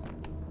cubes.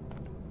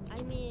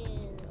 I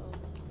mean,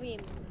 cream.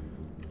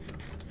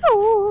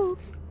 Oh.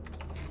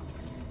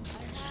 I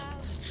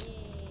have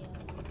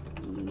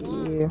a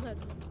Yeah.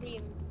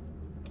 cream.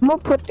 I'm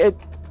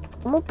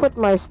gonna put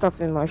my stuff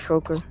in my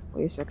shulker.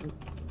 Wait a second.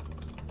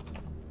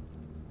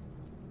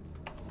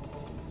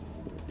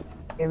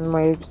 In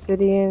my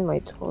obsidian, my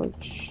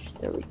torch.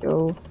 There we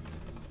go.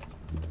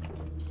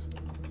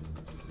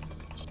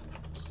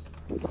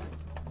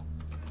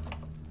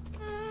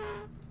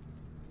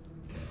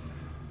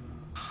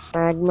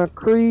 Magma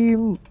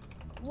cream.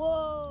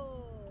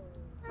 Whoa!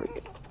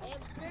 I have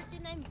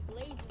 39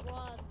 blaze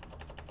rods.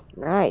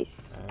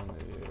 Nice.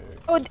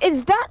 Oh,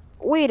 is that?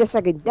 Wait a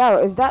second,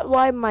 Daryl. Is that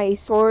why my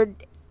sword,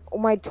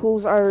 my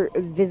tools are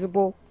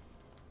invisible?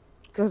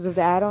 Because of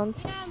the add-ons?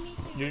 Yeah, me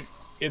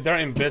too. They're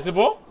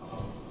invisible?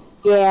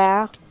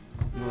 Yeah.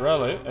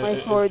 Really? My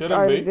It swords shouldn't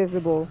are be.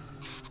 invisible.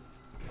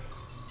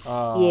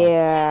 Uh,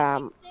 Yeah.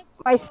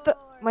 My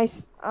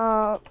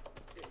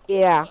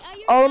yeah.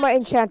 All of my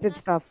enchanted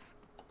stuff.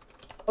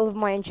 All of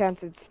my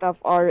enchanted stuff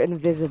are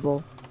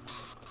invisible.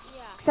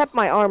 Yeah. Except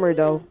my armor,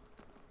 though.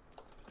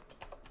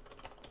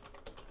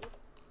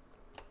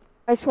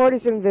 My sword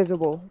is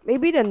invisible.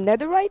 Maybe the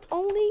netherite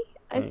only?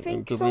 I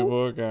think to so. be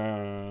book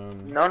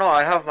and No,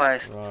 I have my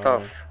Right.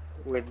 stuff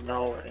with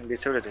no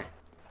invisibility.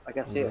 I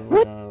can see it.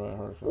 What?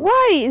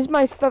 Why is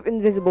my stuff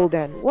invisible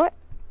then? What?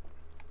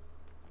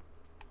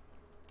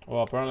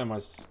 Well, apparently my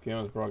skin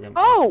is broken.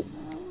 Oh!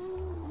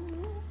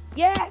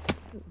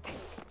 Yes!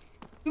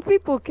 Two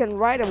people can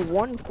ride on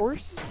one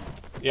horse?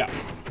 Yeah.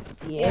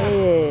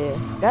 Yeah.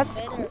 That's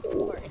Better cool.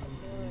 for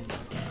exploring.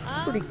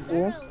 Pretty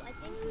cool. Daryl, I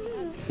think we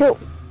have Yo, to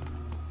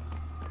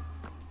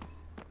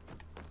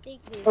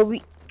take this. are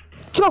we...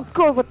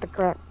 Go, what the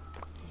crap?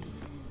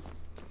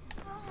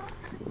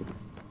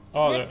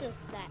 Oh, That's a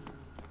stack.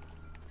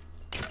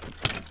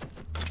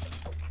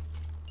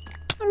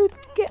 I don't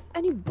get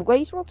any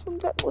blaze rods from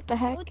that. What the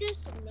heck? Oh,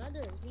 there's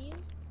another here.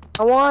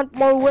 I want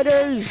more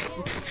withers.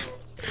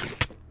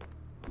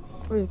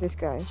 Where's this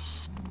guy?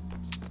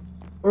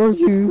 Where are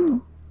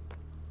you?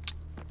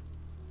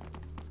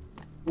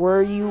 Where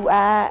are you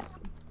at?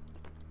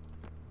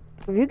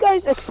 Have you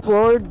guys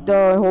explored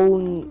the whole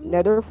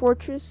Nether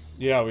Fortress?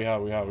 yeah, we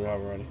have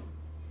already.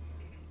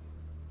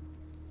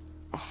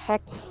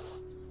 Heck,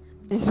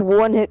 just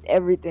one hit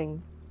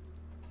everything.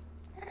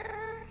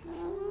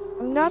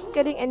 I'm not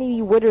getting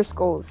any wither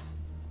skulls.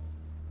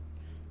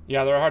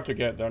 Yeah, they're hard to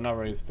get. They're not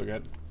very easy to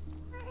get.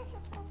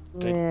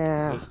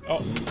 Yeah.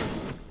 Oh,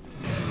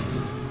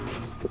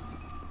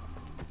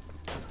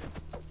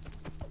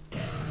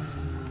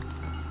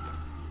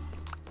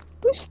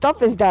 Whose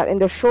stuff is that in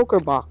the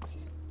shulker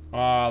box?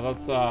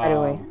 that's By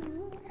the way.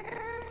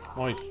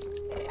 moist.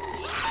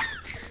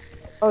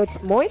 Oh,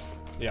 it's moist?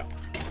 Yeah.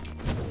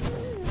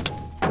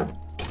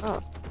 Oh.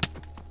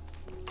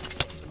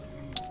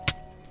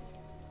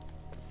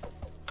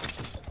 Oh,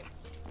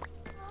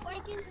 I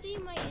can see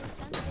my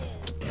enchanted.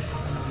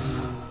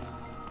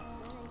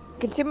 You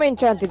can see my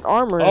enchanted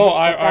armor. Oh,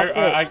 but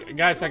that's it.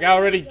 guys, I got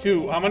already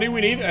 2. How many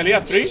we need?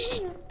 Elia,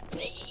 3?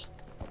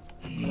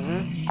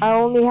 I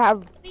only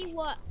have See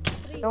what?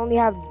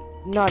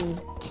 none.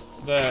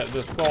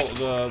 The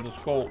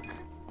skull.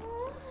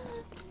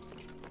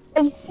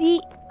 I see.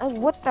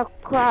 What the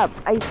crap?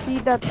 I see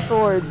that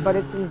sword, but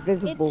it's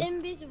invisible. It's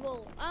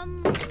invisible.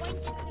 Wait,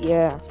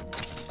 Yeah.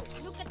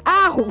 look at.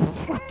 Ow!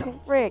 What the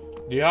frick?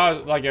 Do you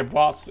have like a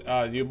boss?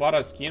 You bought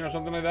a skin or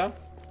something like that?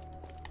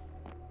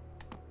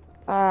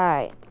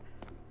 Alright.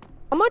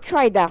 I'm gonna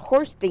try that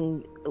horse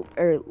thing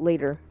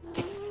later.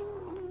 I'm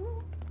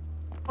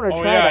gonna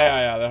Oh try yeah,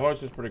 that. yeah. The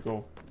horse is pretty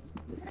cool.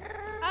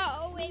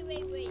 Oh, wait.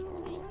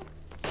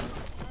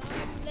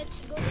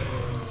 Let's go.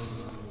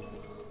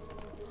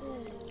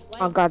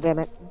 Oh god damn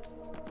it.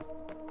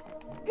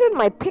 Even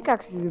my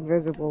pickaxe is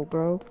invisible,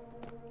 bro.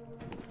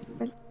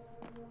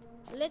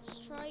 let's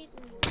try it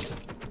in this one.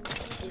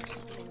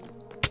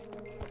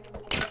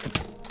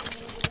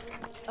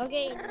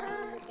 Okay, now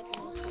look at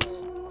my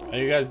sword. Are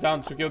you guys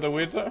down to kill the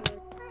wither?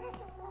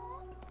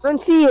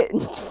 Don't see it.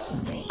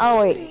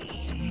 Oh wait.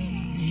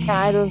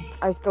 Yeah,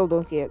 I still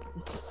don't see it.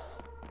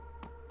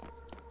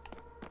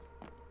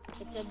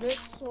 It's a brick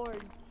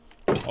sword.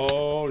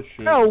 Oh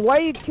shit. No, why are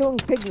you killing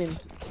pigmen?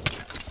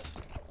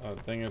 The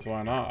thing is,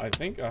 why not? I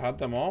think I had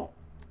them all.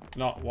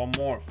 No, one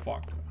more.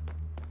 Fuck.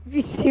 If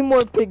you see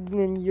more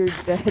pigmen, you're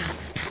dead. I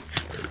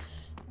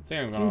think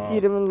I'm You gonna. see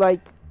them in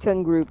like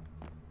 10 group.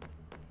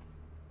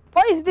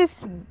 Why is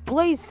this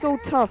blaze so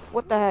tough?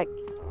 What the heck? It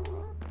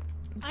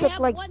I took have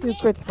like one 2 hit.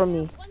 crits from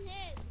me. One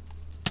hit.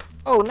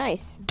 Oh,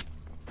 nice.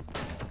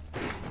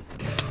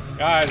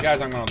 Guys,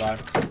 I'm gonna die.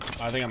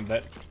 I think I'm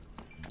dead.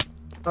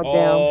 Oh,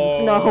 Oh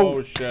damn.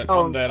 No. shit.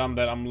 Oh. I'm dead. I'm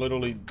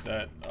literally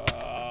dead.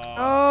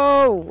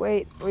 Oh,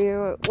 wait,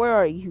 where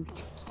are you?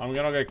 I'm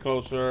gonna get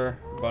closer,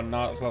 but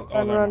not close.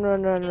 Oh,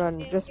 Run.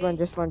 Just run.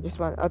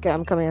 Okay,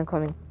 I'm coming. I'm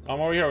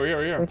over here.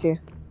 Where to?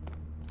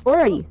 Where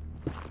are you?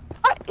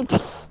 Ah,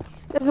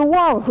 there's a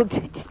wall.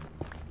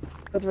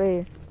 That's right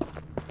here.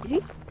 Is he?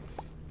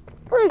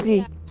 Where is he?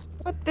 Yeah.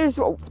 What? There's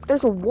a Oh,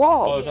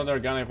 wall. it's under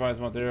organic finds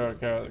material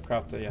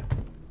crafted, yeah.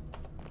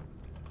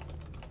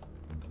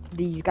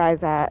 These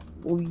guys at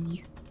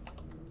we.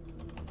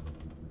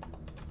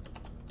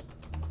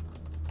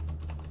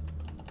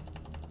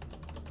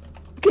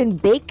 You can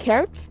bake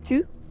carrots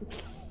too.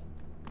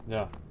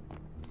 Yeah.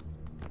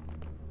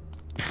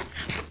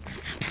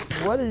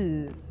 What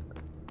is?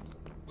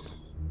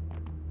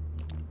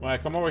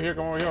 Wait, come over here.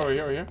 Where?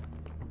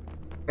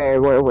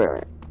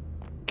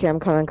 Okay, I'm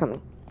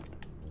coming.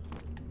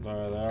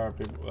 There are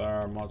people. There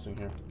are mods in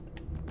here.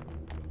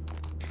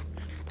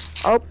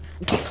 Oh,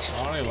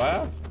 Ronnie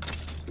left?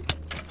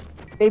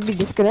 maybe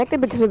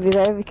disconnected because of his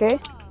AFK.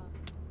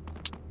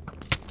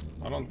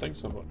 I don't think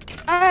so, but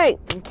Hey!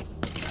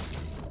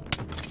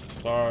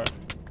 sorry.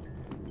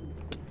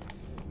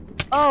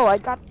 Oh, I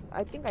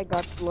think I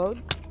got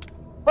slowed.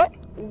 What?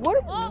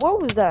 What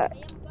was that? I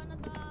am gonna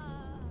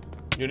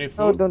die. You need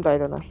Oh, food? don't die.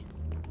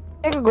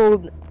 Take a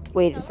gold.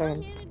 Wait a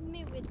Someone second. hit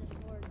me with the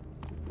sword.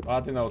 I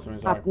think that was me,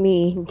 sorry. Not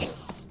me.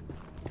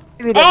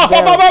 Maybe Oh,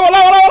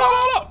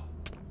 that's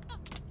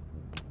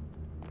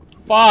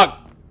fuck! Fuck!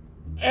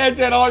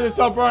 Engine oil just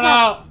don't burn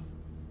out!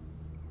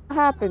 What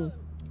happened?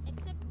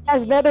 Except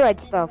That's the netherite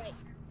stuff.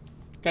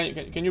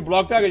 Can you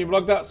block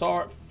that?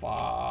 Sorry.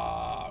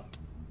 Fuck.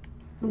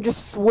 I'm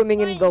just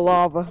swimming in the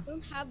lava. I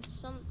don't have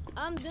some.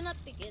 Do not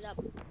pick it up.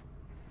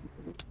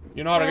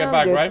 You know how to Yeah, get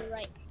back, I'm good. right?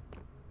 Right.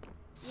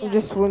 I'm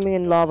just swimming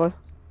in lava.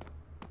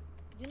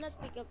 Do not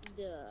pick up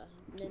the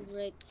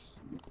netherite,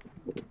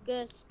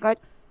 because Right.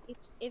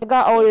 if I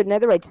got all your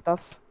netherite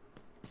stuff.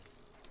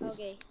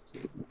 Okay.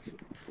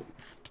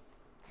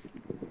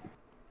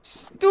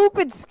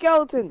 Stupid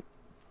skeleton!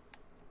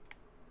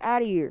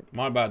 Out of here.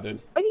 My bad,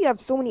 dude. Why do you have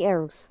so many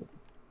arrows?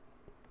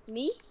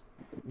 Me?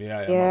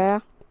 Yeah. Yeah.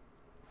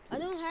 I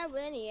don't have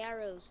any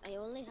arrows. I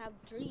only have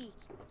 3.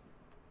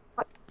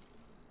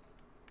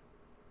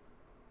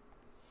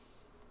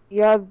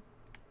 You have.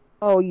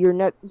 Oh, you're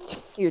not.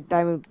 Your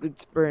diamond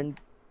boots burned.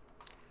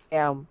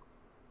 Damn.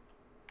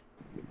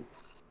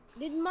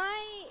 Did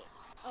my?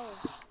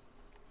 Oh,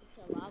 it's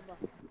a lava.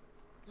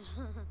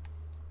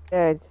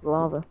 Yeah, it's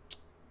lava.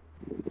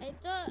 I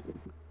thought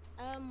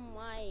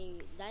my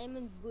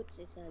diamond boots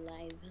is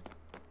alive.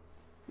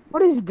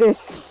 What is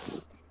this?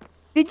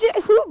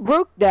 Who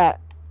broke that?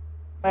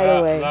 By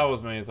the way. That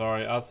was me,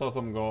 sorry. I saw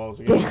some goals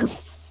Damn. again.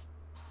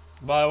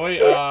 By the way,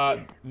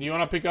 do you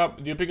wanna pick up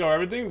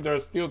everything?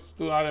 There's still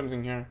 2 items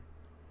in here.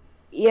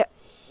 Yeah.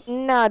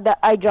 Nah,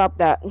 I dropped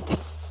that.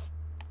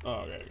 Oh,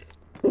 okay.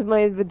 Because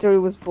my inventory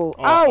was full.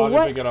 Oh, Oh, I what?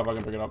 can pick it up. I'll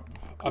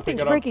pick Something's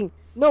it up. breaking.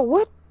 No,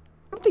 what?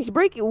 Something's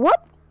breaking.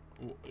 What?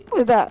 What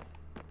was that?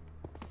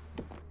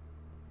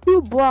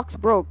 2 blocks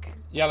broke.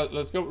 Yeah,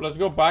 let's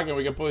go back and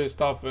we can put his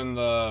stuff in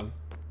the.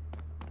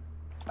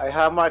 I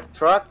have my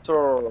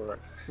tractor.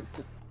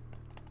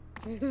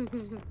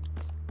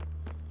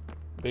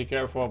 Be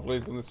careful,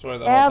 please don't destroy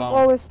the I have whole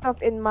all town. this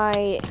stuff in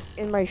my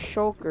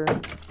shulker.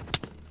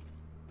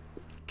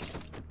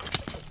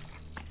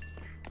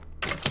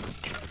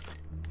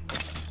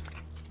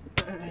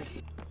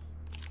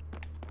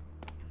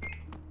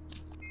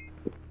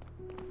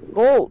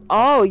 Gold.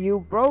 Oh,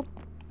 you broke.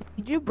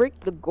 Did you break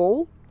the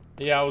gold?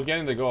 Yeah, I was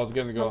getting the goal.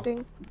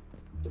 Something?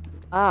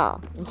 Ah.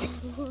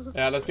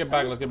 Yeah, let's get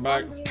back. That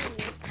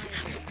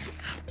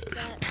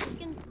you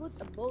can put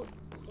a boat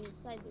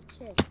inside the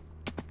chest,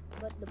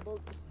 but the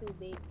boat is too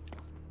big.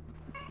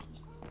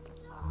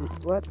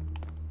 What?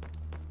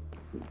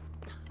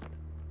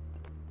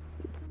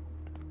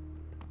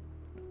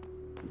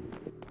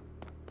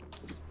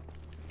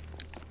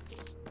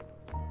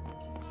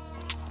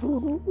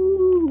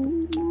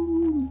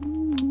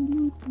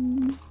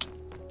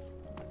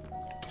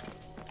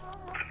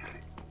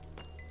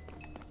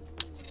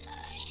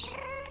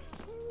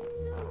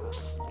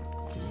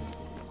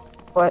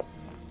 What?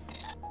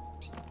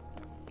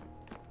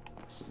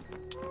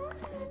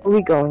 Where are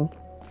we going?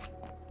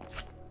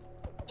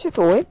 Is it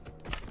the way?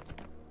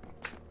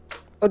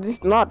 Oh, this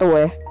is not the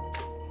way.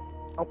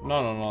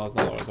 No, that's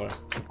not the way, sorry.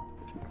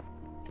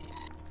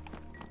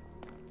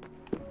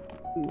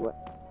 What?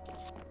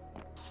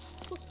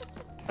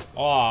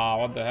 Oh,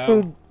 what the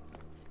hell? Dude,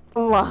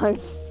 come on.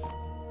 Okay,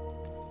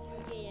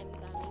 I'm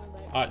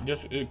coming, but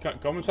Just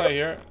come inside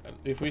here.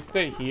 If we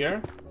stay here,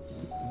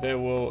 they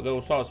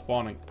will start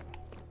spawning.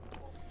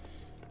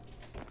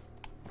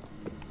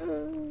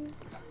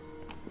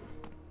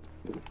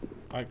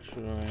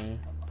 Actually,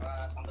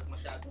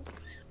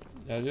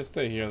 yeah, just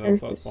stay here. They'll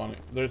start spawning.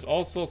 There's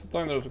also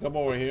something. There's a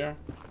couple over here,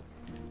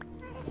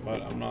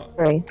 but I'm not.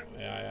 Right.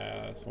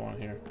 Yeah, there's one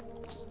here.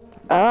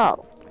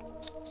 Oh.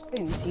 I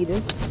didn't see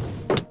this.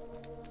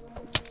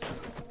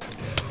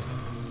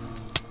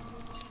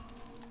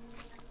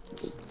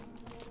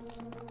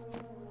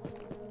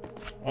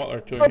 Oh, there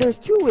are two. Oh, there's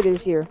two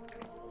withers here.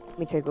 Let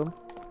me take them.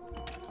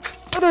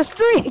 Oh, there's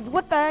three!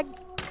 What the heck?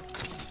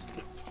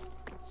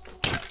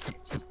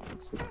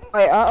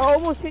 I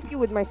almost hit you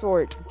with my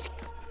sword.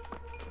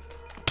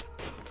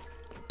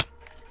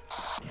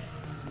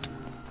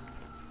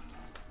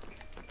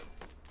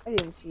 I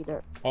didn't see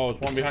that. Oh,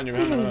 there's one behind you. I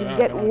didn't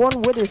get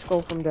one wither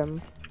skull from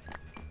them.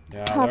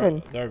 Yeah,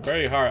 they're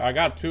very hard. I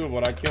got two,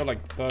 but I killed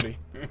like 30.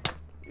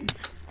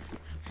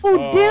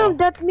 Oh, damn!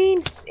 That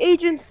means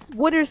Agent's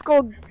wither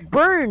skull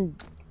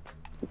burned.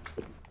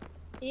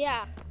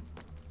 yeah.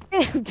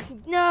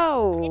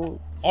 No.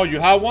 Oh, you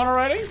have one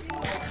already?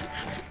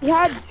 He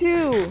had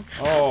two.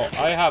 Oh,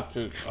 I have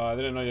two. I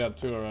didn't know you had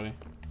two already.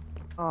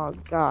 Oh,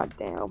 god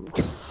damn.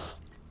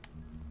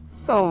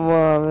 Come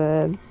on,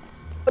 man.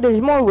 But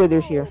there's more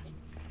withers here.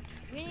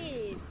 We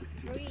need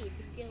 3 to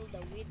kill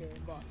the wither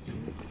boss.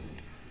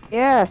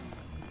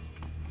 Yes.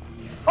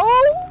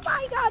 Oh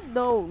my god,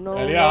 no.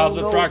 Elia, how's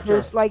the tractor?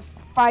 There's like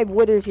 5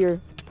 withers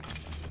here.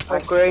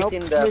 I'm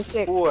creating Nope, the there's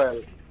 6.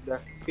 fuel. The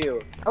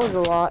fuel. That was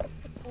a lot.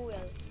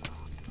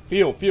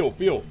 Fuel.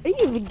 Fuel. I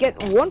didn't even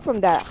get one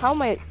from that. How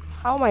am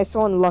I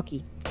so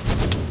unlucky?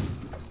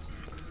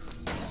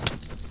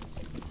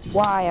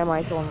 Why am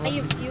I so Are unlucky?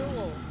 you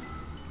fuel?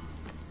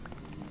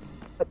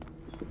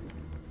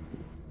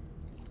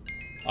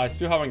 I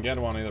still haven't get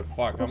one either.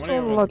 Fuck. How I'm many so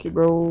of us? unlucky,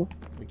 bro.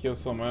 We killed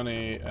so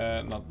many.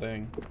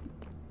 Nothing.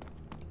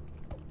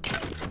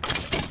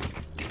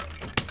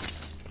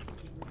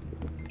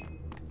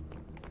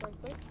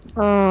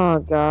 Oh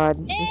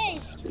god. Hey!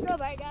 Oh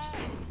my god!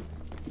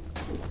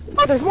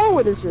 Oh, there's more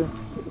withers here.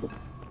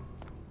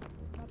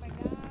 Oh my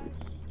gosh!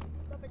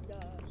 Stop it,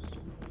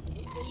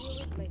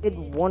 gosh! Did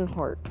 1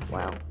 heart.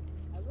 Wow.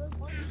 I will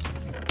want you.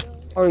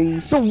 Are you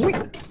so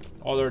weird?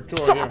 Oh, there are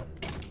two over here.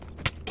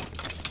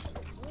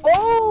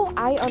 Oh,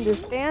 I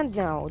understand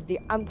now.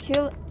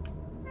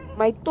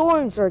 My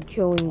thorns are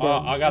killing them.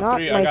 I got not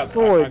 3. My I got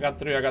sword. I got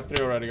 3. I got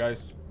 3 already,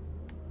 guys.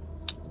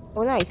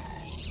 Oh, nice.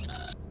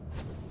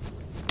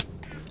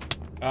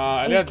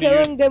 Elia, I'm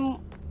killing them.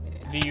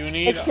 do you I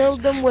need?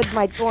 killed them with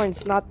my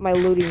thorns, not my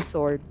looting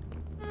sword.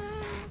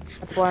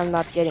 That's why I'm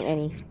not getting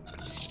any.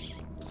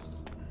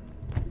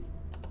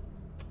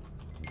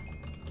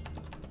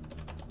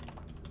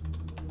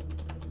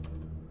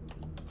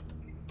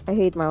 I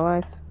hate my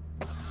life.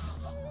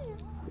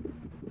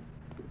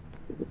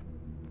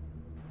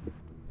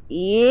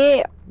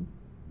 Yeah.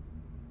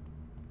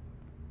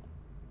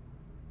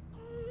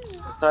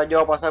 Esta yo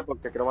voy a pasar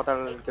porque quiero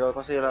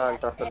conseguir el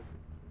tractor.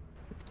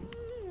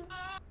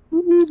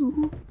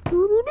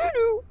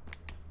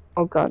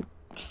 Oh god.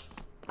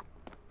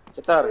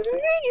 ¿Qué tal?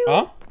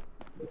 ¿Ah?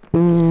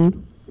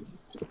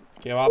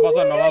 ¿Qué va a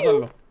pasar? No va a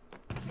hacerlo.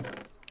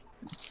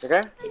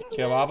 ¿Qué?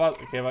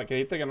 ¿Qué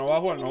dijiste que no va a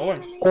jugar? No va a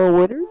jugar. Or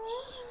withers?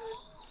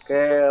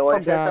 Que voy a Oh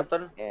hacer el god.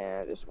 tractor.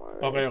 Yeah, this one.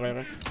 Ok.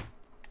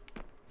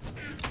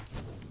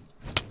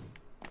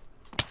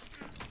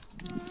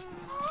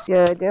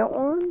 Yeah, that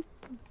one.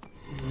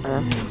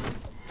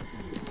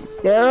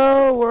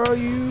 Daryl, where are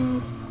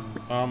you?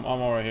 I'm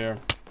over here.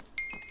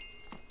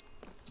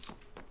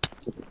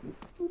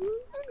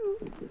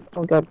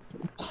 Oh god.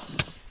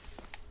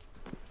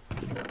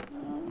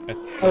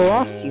 I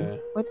lost you.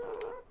 What?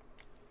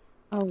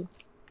 Oh.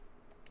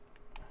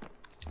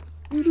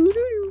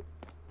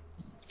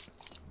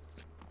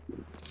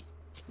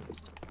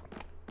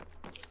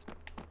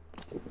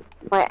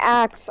 My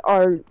axe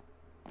are.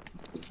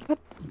 What?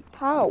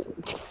 How?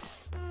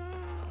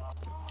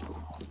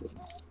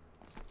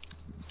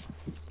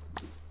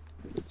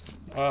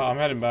 I'm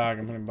heading back.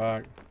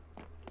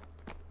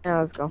 Yeah,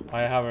 let's go.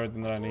 I have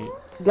everything that I need.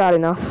 Got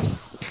enough.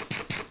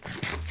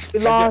 We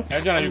lost.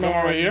 Hey, Jenna, you come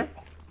over here?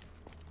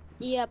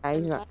 Yep.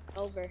 I'm not-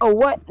 Over. Oh,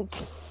 what?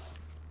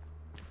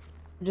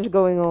 Just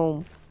going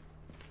home.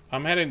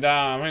 I'm heading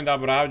down,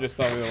 but I have just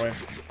stuff either way.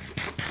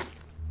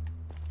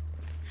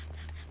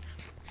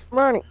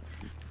 Ronnie.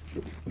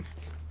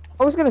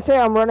 I was gonna say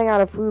I'm running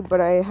out of food,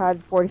 but I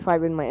had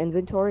 45 in my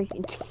inventory.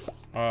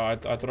 I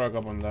throw a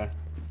couple in there.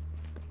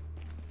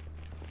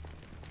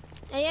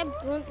 I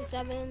have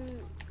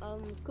 27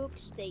 cooked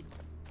steak.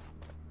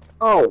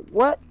 Oh,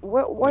 what?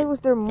 Why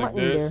was there Take mutton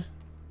this. there?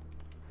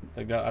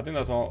 Take that. I think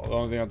that's the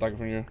only thing I'm taking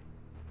from you.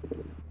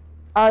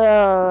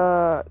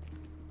 Uh,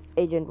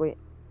 Agent, wait.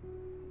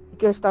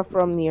 Take your stuff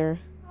from here.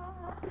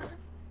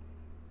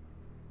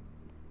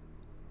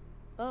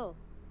 Oh.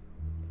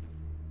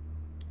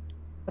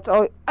 That's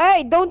all.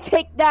 Hey, don't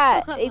take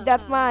that! Hey,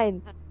 that's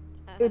mine.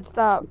 Dude,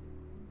 stop.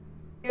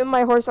 Give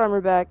my horse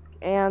armor back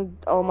and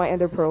all my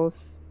ender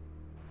pearls.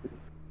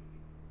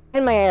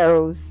 And my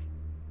arrows.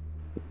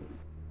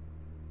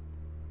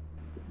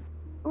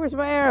 Where's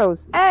my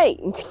arrows? Hey!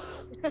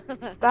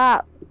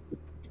 Stop.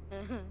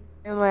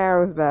 Give my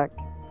arrows back.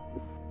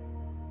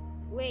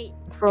 Wait.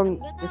 It's from I'm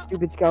the gonna,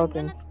 stupid I'm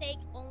skeletons. gonna take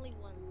only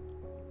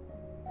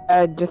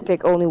one. Just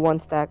take only one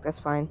stack, that's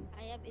fine.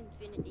 I have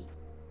infinity.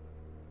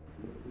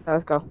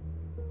 Let's go.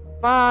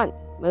 Come on!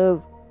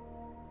 Move.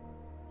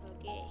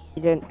 Okay.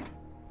 Agent.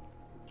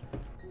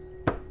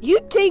 You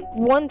take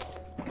one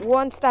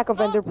stack of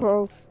Oh! ender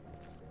pearls.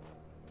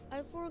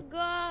 I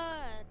forgot.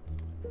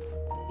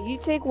 You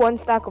take one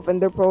stack of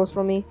ender pearls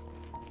from me.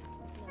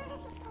 No.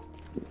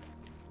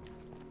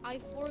 I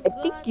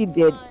forgot. think you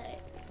did.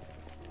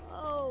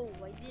 Oh,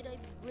 why did I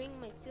bring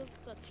my silk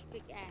touch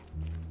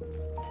pickaxe?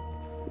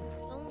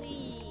 It's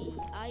only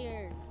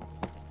iron.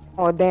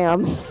 Oh,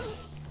 damn.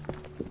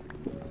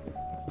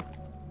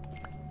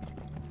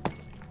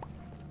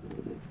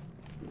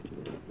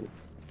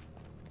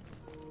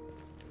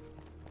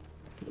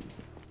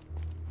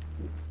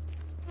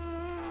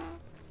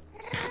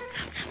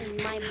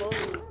 And my bow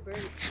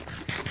burnt.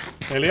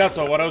 Elias,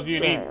 so what else do you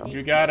need?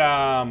 You got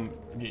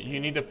you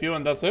need the fuel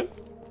and that's it?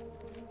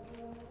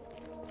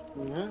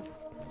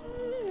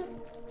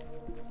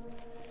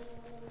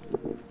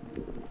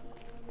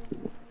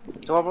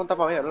 Tú me preguntas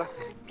para mí, ¿verdad?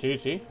 Sí,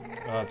 sí.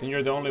 I think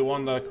you're the only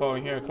one that called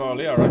here called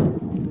Leah, right?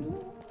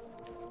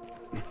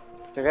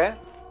 ¿Qué?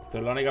 Tú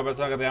eres la única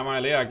persona que te llama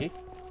Leah aquí.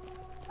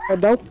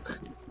 No.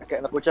 Es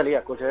que no escuché Lía,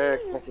 escuché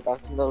que necesitas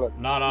haciéndolo.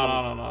 No,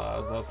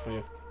 that's for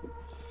you.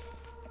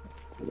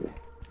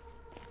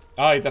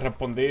 Ah, y te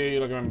respondí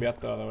lo que me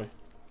enviaste de hoy.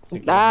 Si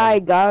quieres, Die,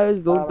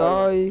 guys, don't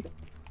vale. die.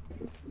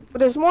 But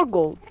there's more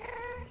gold.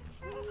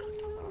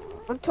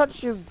 Don't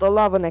touch the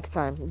lava next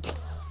time.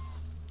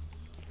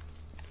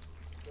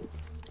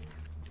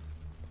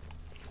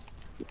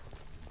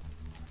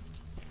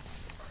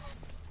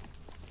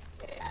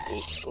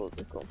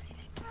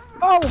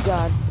 Oh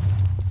god.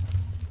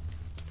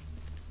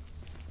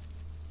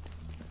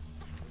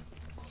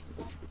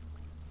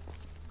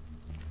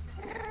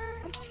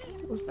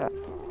 What's that?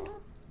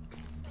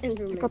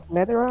 Enderman. Pick up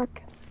netherrack.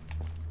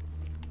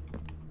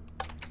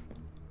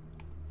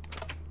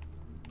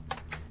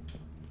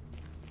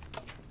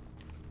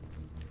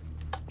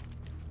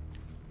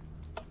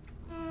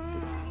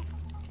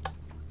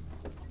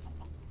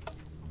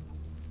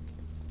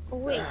 Oh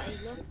wait,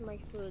 I lost my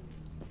food.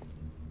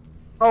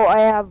 Oh, I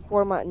have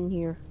 4 mutton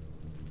here.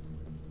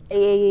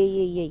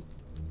 Hey.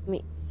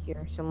 Me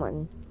here, some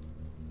mutton.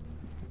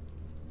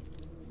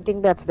 I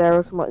think that's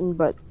Darrow's mutton,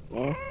 but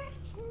eh.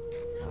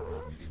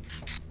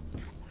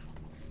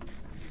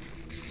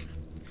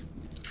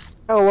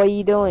 Oh, what are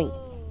you doing?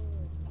 Oh.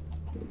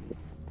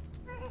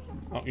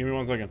 Oh, give me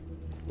 1 second.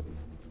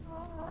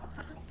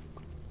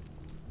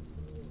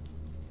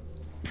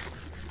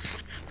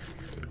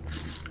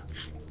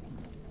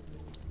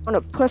 I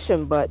want to push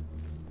him, but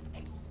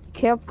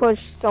can't push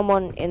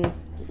someone in Let's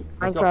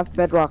go. Minecraft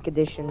Bedrock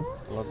Edition.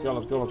 Let's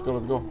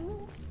go.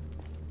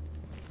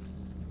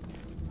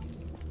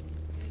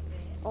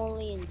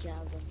 Only in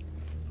Java.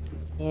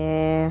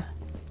 Yeah.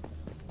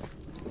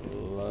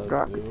 Let's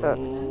Rock do suck.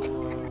 it.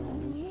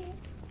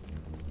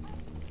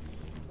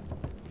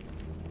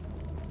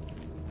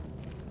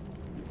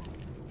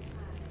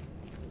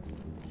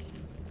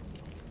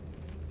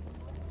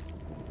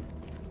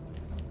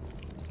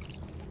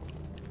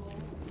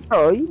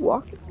 Oh, are you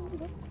walking?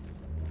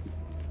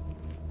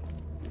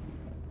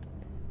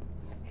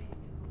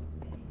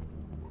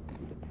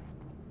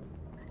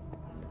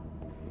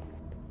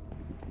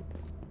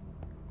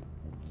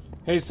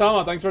 Hey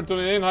Sama, thanks for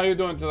tuning in. How you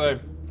doing today?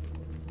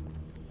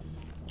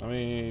 Let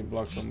me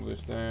block some of these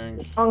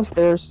things.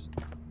 Downstairs.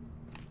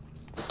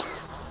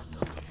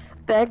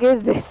 The heck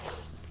is this?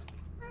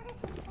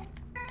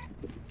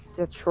 It's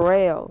a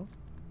trail.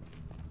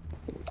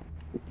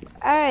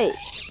 Hey!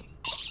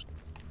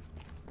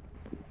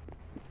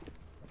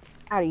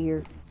 Out of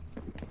here.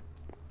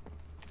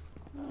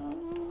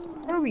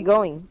 Where are we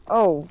going?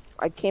 Oh,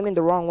 I came in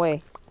the wrong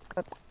way.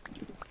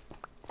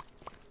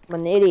 I'm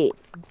an idiot.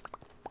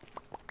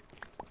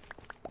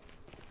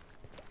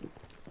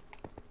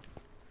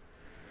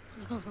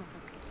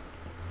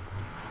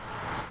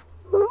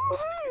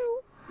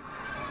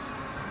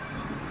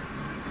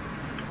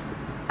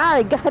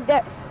 I got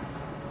that.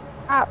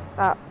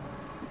 Stop.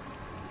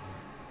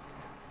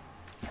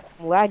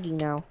 I'm lagging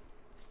now.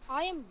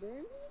 I am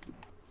burning?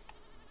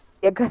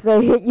 Yeah, because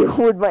I hit you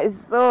with my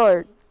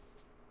sword.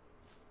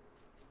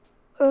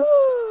 Now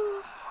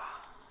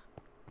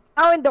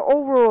in the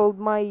overworld,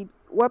 my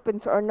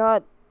weapons are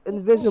not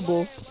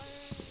invisible.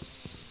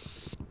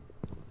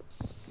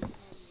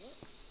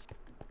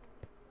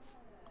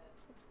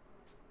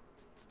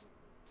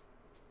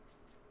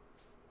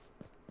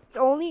 It's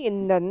only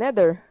in the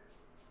nether.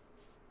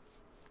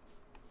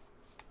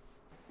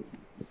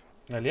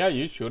 Elia, are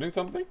you shooting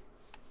something?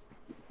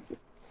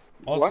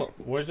 Also, What?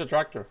 where's the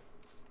tractor?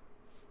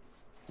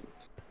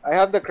 I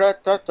have the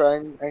tractor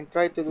and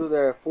try to do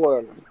the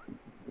fuel.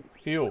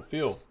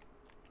 Fuel.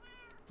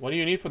 What do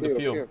you need for the Fuel,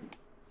 fuel?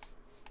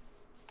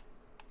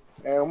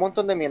 fuel. Un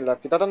montón de mierda.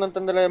 Estoy tratando de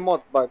entender el mod,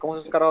 ¿vale? Cómo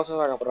se carajo se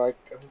saca, pero es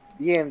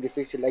bien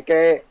difícil. Hay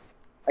que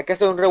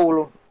hacer un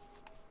revolú.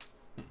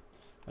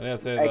 Elia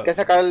said Hay that. que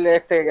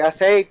sacarle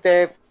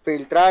aceite,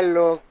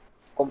 filtrarlo,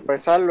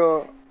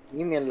 compresarlo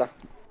y mierda.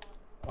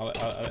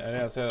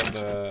 Elia said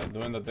that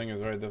doing the thing is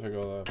very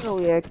difficult. Oh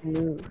yeah, I can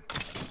move.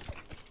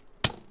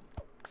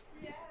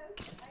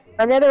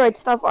 Our netherite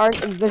stuff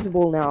aren't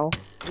invisible now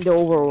in the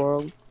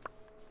overworld.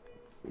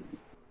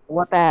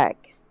 What the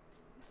heck?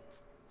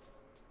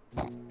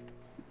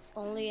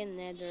 Only in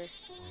nether.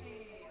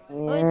 Yeah.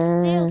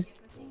 Oh,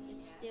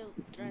 it's still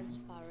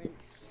transparent.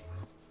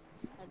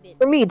 A bit.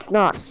 For me, it's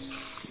not.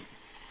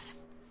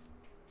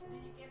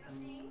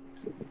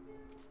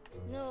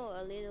 No,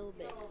 a little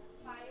bit.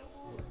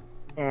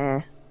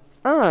 Yeah.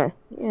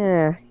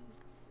 Yeah.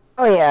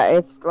 Oh yeah,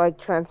 it's like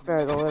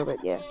transparent a little bit.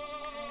 Yeah.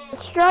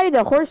 Let's try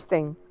the horse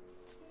thing.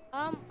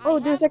 Oh,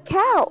 there's a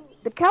cow.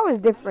 The cow is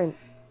different.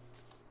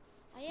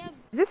 I have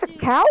Is this a two.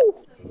 cow?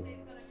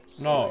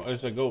 No,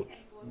 it's a goat.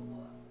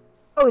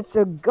 Oh, it's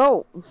a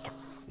goat.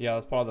 Yeah,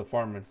 that's part of the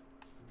farming.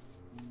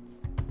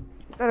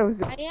 I thought it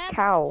was a I have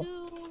cow. 2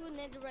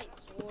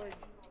 netherite sword.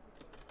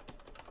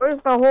 Where's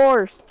the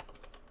horse?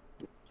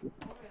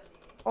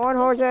 On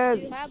Also,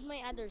 horses. you have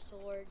my other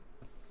sword.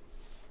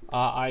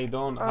 I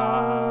don't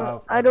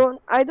have.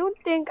 I don't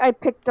think I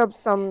picked up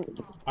some.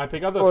 I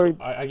pick up the.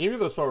 Swords. I give you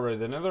the sword already.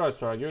 The netherite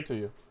sword. I give it to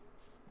you.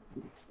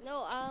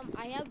 No,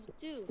 I have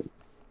 2.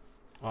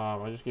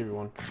 I just give you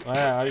one.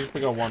 Yeah, I just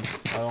pick up one.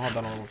 I don't have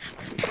that other one.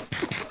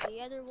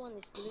 The other one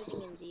is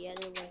looting and the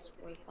other one's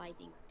for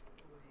fighting.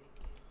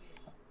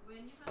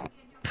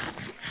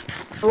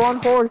 We're on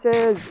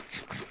horses.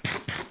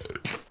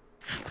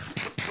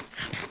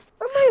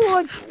 Am I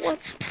like what?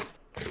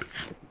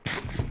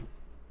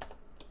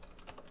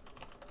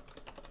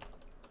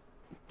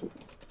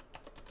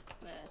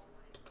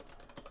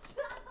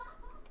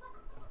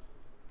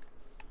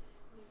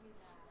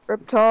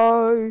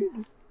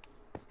 Riptide.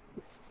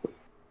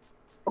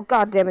 Oh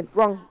god damn it!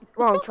 Wrong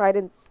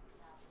trident.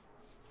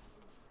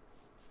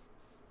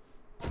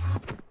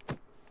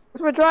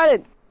 Where's my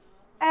trident?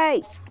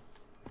 Hey!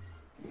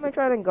 Where's my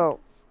trident go?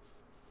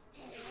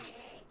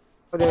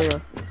 Oh, there we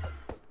go.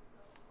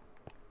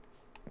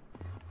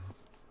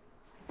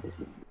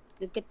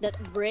 Look at that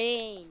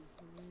brain.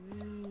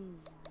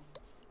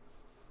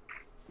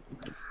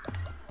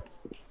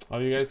 Oh,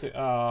 you guys.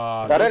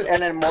 Darrell,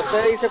 en el mod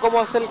te dice cómo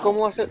hacer.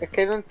 Es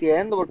que no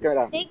entiendo porque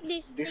verá. Take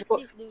this, Dice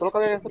take this, dude. todo lo que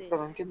había que take hacer,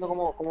 pero no this. entiendo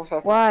cómo se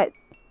hace. What?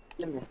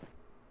 ¿Entiendes?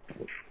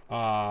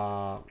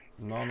 No,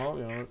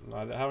 you know,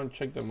 I haven't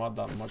checked the mod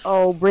that much.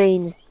 Oh,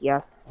 brains.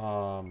 Yes.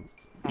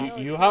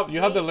 You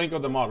have the link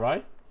of the mod,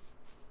 right?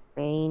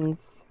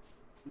 Brains.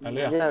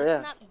 Elia, Yeah.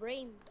 It's not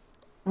brain.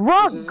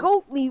 Raw This is-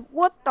 goat meat.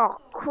 What the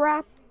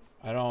crap?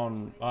 I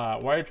don't. Why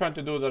are you trying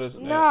to do that?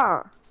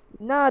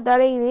 Nah, that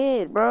ain't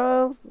it,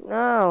 bro.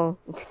 No.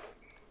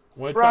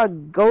 Why you Raw try-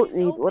 goat It's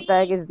meat. What the OP.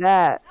 heck is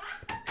that?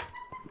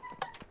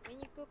 When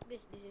you cook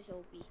this is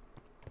OP.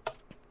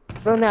 I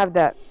don't have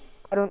that.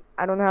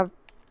 I don't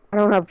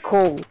have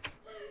coal.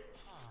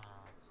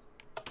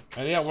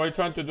 Elia, what are you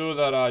trying to do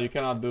that you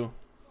cannot do?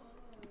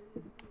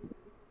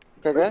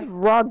 ¿Qué?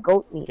 Raw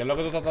goat meat. ¿Qué es lo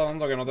que tú estás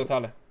dando que no te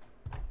sale?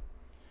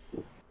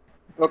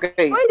 Ok,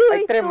 Why do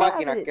hay I 3 still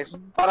máquinas have it? que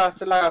son para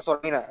hacer la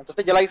gasolina.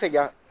 Entonces yo la hice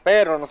ya,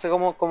 pero no sé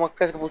cómo es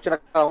que funciona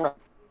cada una.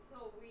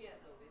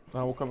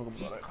 Busca mi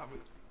computadora.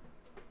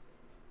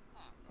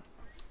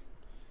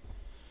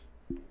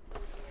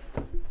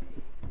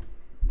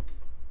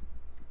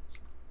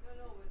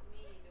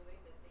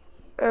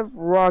 I have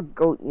raw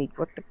goat meat.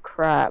 What the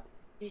crap?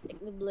 You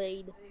take the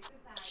blade.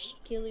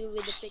 Kill you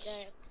with the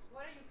pickaxe.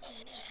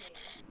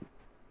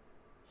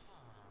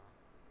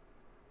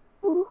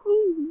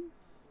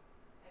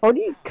 How do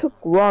you cook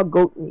raw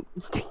goat meat?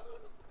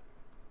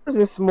 Where's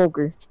the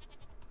smoker?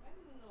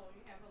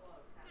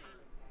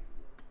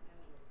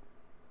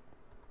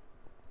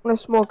 I'm a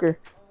smoker.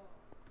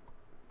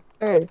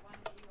 Hey.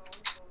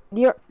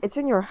 It's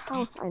in your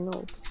house, I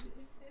know.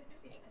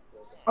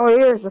 Oh,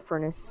 here's the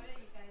furnace.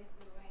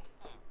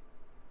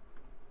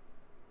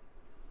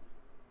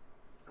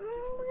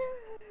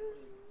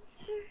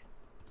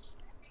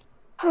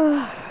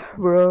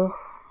 Bro.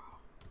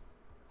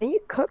 Can you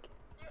cook?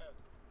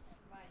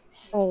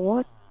 Oh,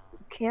 what? You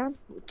can?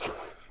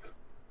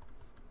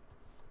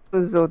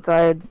 I'm so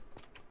tired.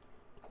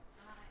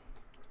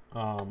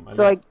 It's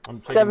like I'm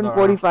checking the-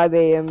 7:45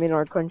 a.m. in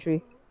our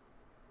country.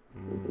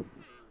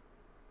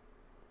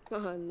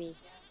 Me.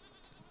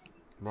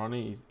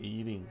 Ronnie is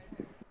eating.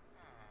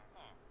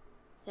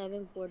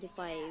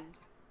 7:45.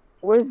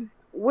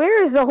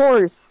 Where is the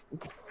horse?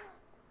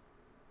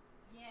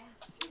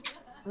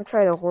 I'm gonna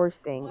try the horse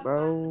thing,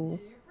 bro.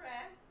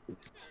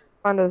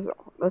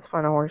 Let's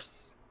find a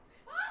horse.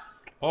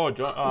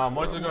 Oh,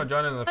 Moise is gonna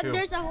join in a But few.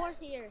 there's a horse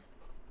here.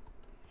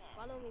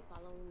 Follow me,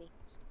 follow me.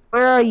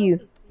 Where are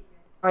you?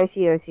 I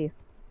see, I see.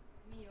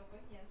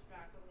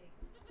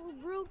 Who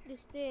broke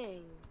this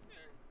thing?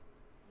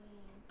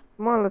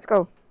 Come on, let's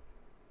go.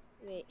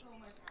 Wait.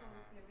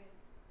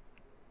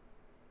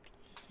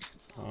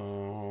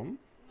 Um.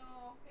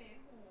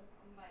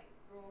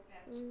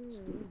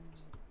 Mm.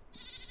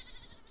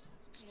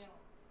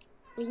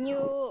 When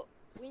you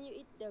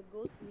eat the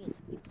goat meat,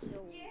 it's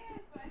so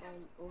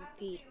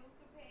OP.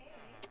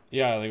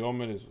 Yeah, the goat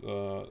meat is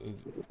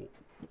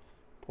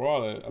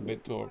probably a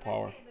bit too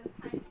overpowered.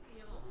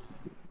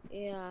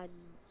 Yeah.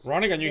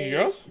 Ronnie, can you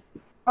hear us?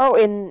 Oh,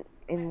 in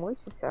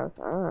Moise's house.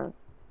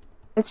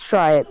 Let's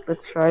try it.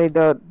 Let's try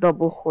the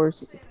double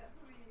horse.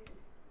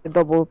 The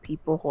double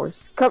people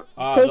horse. Come,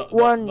 take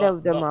one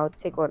of them out.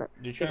 Take one.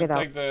 You Take shouldn't it out.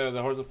 take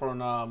the horses from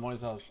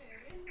Moise's house.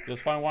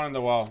 Just find one in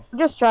the wild. I'm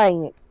just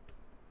trying it.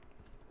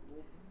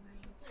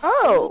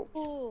 Oh,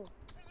 Ooh,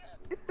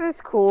 this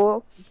is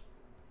cool.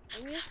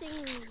 I'm using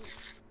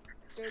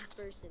third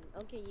person.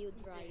 Okay, you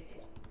drive.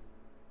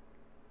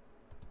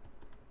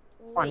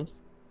 One. Wait.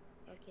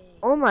 Okay.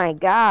 Oh my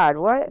god,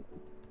 what?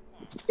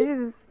 This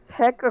is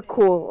hecka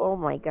cool. Oh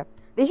my god.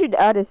 They should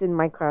add this in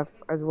Minecraft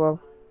as well.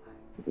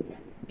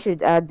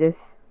 Should add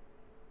this.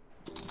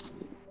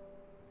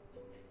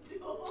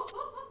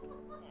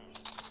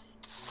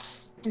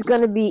 It's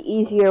gonna be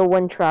easier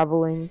when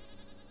traveling.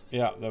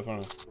 Yeah,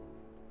 definitely.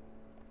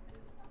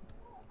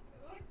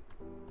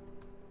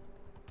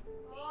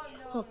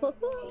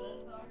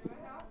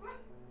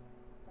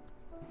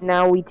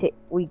 Now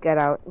we get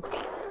out.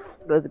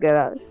 Let's get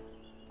out.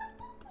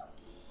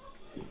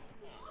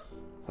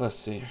 Let's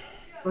see.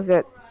 What's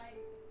that?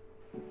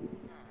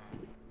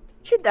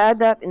 Should add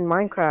that in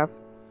Minecraft.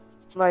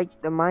 Like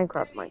the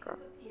Minecraft.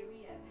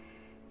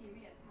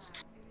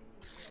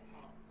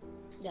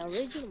 The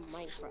original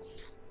Minecraft.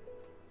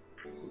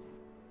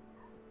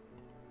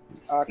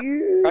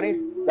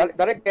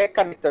 Dale, ¿qué es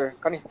canister?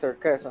 Canister,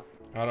 ¿qué es eso?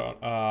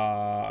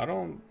 I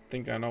don't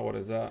think I know what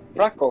is that.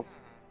 Frasco.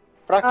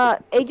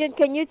 Agent,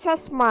 can you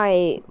test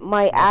my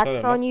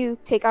axe on you?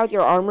 Take out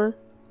your armor.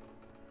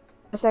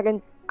 A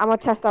second. I'm gonna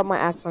test out my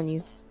axe on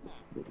you.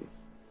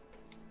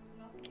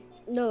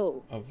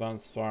 No.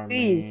 Advanced farming.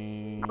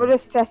 Please. I'll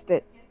just test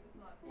it.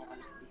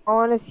 I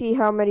wanna see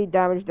how many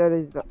damage does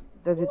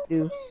it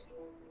do.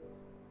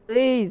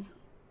 Please.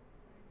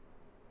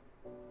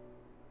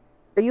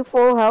 Are you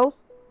full health?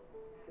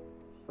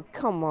 Oh,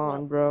 come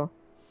on, bro.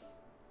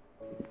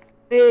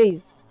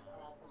 Please.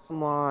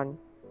 Come on.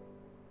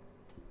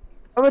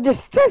 I'm gonna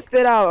just test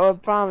it out, I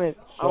promise.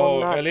 So,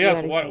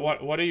 Elias,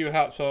 what do you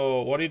have?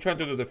 So, what are you trying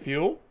to do? The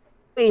fuel?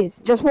 Please,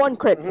 just one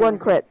crit, one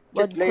crit.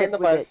 One crit Leyendo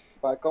with it.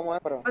 para cómo es,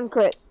 pero... One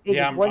crit.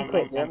 Yeah, Agent, one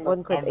crit.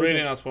 One crit. I'm reading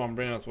Agent. as well. I'm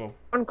reading as well.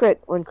 One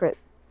crit, one crit.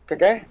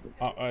 ¿Qué?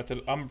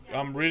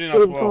 I'm reading as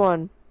Dude, well. come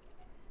on.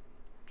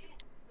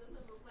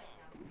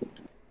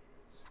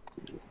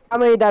 How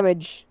many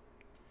damage?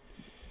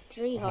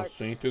 3 Oh, hearts.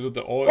 so you need to do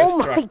the oil Oh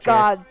extractor. my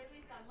god.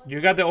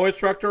 You got the oil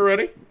extractor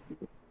already?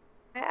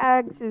 My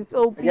axe is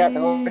OP. Ya,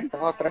 tengo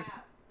 3.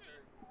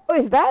 Oh,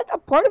 is that a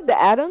part of the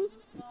Addon?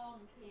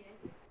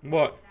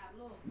 What?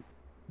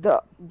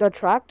 The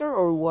tractor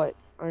or what?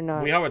 Or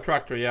not? We have a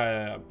tractor,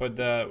 yeah. But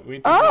we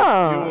need to do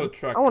a fuel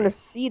tractor. I want to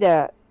see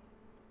that.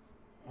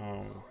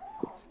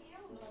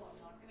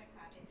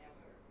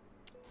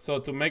 So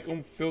to make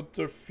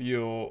filter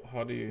fuel,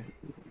 how do you?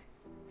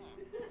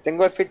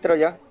 Tengo el filtro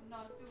ya.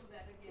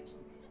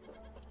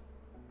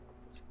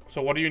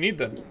 So what do you need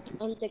then?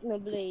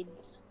 Technoblade.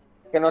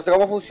 Que no sé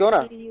cómo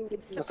funciona.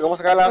 No sé cómo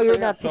sacar la Oh, you're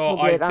gasolina. not So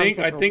I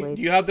think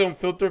you have the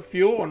unfiltered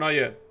fuel or not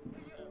yet?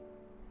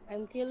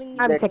 I'm killing you.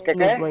 I'm ¿De qué?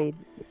 Technoblade.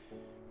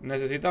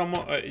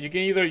 Necesitamos. You can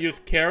either use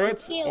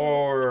carrots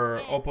or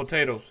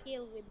potatoes,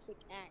 Kill with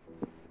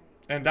pickaxe.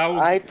 and that will.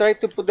 I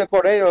tried to put the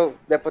potato,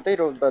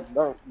 but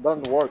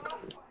don't work.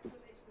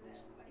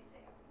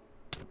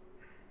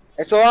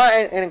 Eso va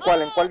en cuál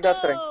de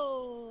las 3.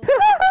 Oh,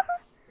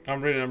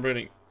 I'm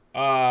reading.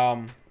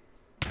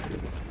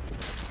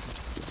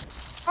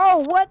 Oh,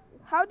 what?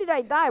 How did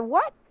I die?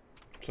 What?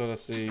 So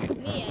let's see.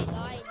 me, I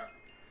died.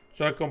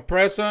 So a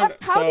compressor.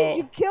 How did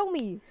you kill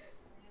me?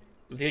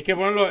 Hay que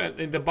ponerlo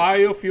in the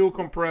biofuel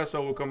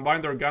compressor. We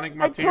combine the organic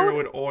material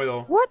with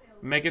oil. What?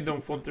 Make it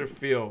unfiltered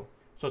fuel.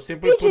 So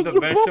simply Agent, put the you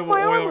broke vegetable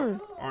my oil armor.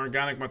 or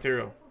organic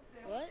material.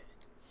 What?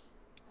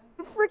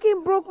 You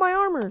freaking broke my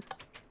armor.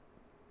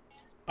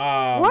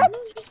 What?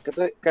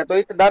 ¿Qué tú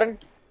dices, Darren?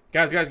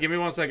 Guys, give me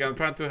 1 second. I'm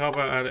trying to help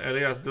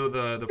Elias do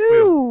the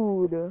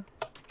fuel. Dude.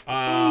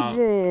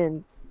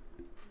 Agent.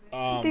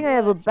 I think I Um,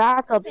 have a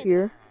backup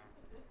here.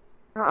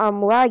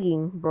 I'm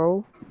lagging,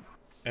 bro.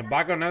 and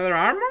back another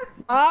armor?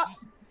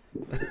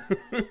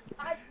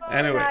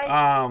 Anyway,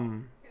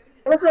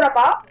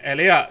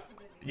 Elia,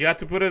 you have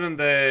to put it in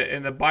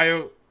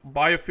the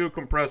biofuel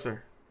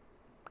compressor.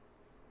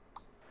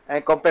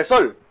 El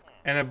compresor.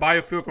 And the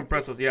biofuel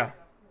compressors, yeah.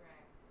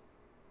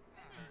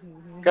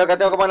 ¿Qué es lo que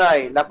tengo que poner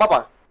ahí? ¿La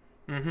papa?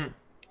 Mm-hmm.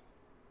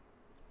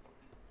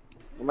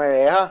 No me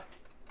deja.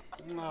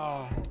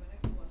 No.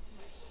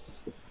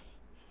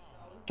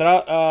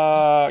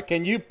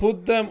 Can you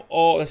put them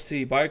all? Let's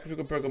see. Biography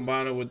compare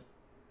combine it with.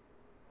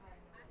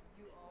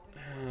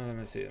 Let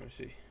me see. Let me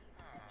see.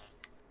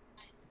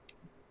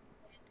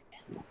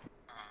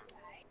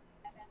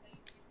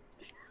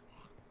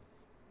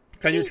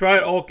 Can you try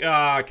all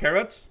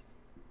carrots?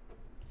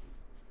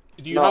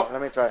 Do you No, have,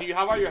 let me try. Do you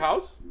have at your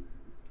house?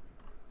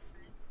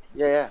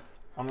 Yeah.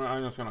 I'm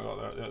just gonna go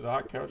there. Do I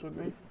have carrots with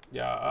me?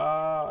 Yeah.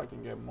 I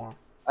can get more.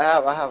 I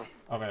have.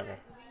 Okay.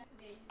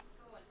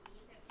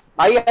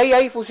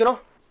 Ahí, funcionó.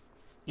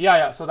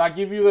 Yeah. So that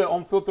give you the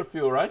unfiltered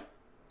fuel, right?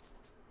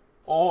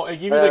 Oh, it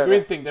give you the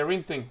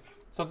green thing,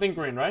 something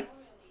green, right?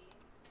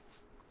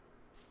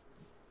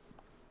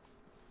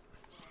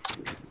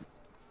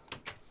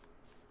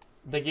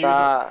 They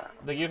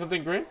give you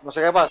something green. No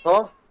sé qué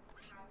pasó.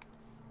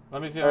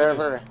 Let me see.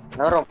 Espérate.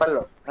 No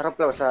romperlo.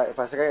 O sea,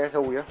 parece que se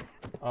huyó.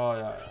 Oh,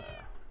 yeah.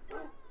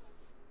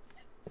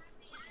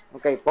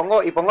 Ok,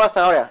 pongo la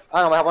zanahoria.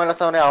 Ah, no me vas a poner la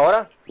zanahoria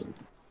ahora.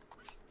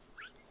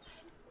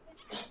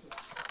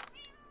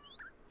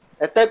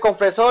 Este es el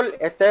compresor,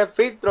 este es el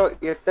filtro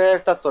y este es el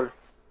extractor.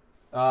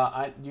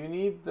 You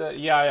need the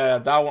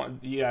that one.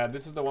 Yeah,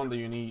 this is the one that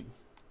you need.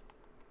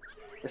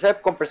 Ese es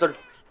el compresor.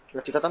 Lo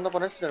estoy tratando de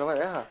poner si no me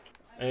deja.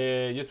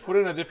 Just put it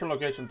in a different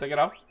location. Take it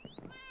out.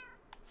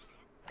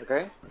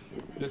 Ok.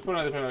 Just put it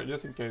in a different,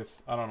 just in case.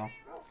 I don't know.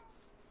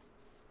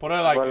 Put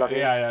it like,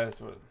 yeah.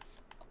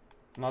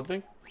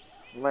 Nothing.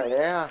 No me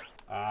deja.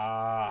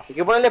 Ah. Hay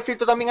que ponerle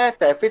filtro también a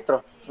este, el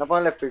filtro. No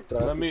ponerle filtro.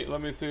 Let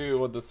me see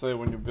what they say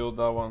when you build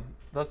that one.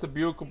 That's the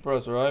build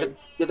compressor, right?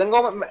 Yo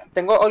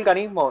tengo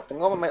organismo,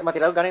 tengo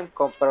material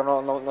orgánico, pero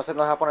no sé,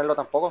 no deja ponerlo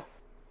tampoco.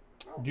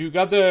 You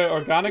got the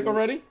organic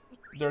already?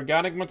 The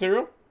organic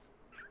material?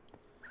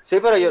 Sí,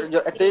 pero yo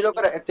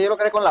lo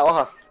creé con la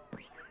hoja.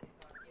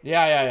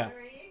 Yeah.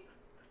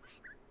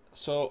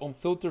 So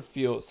unfiltered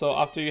fuel. So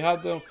after you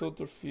have the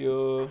unfiltered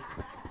fuel,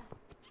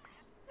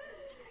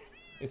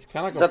 it's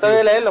kind of confusing. Trato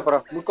de leerlo, pero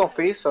es muy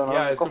confuso, ¿no?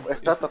 Yeah,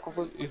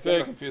 It's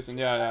very confusing.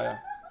 Yeah.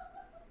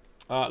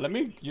 Let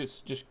me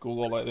just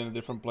Google it in a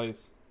different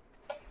place.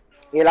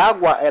 Y el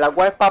agua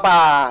es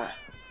para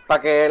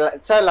que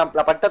 ¿sabes?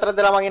 La parte de atrás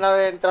de la máquina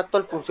del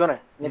tractor funcione.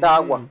 Necesita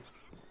agua.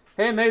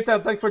 Hey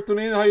Nathan, thanks for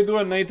tuning in. How you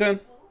doing, Nathan?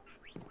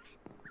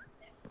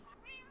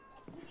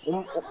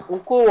 Un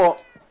cubo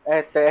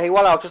es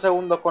igual a 8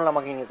 segundos con la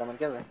maquinita, ¿me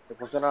entiendes? Que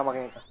funciona la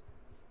maquinita.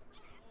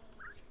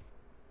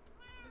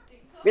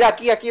 Mira,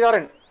 aquí,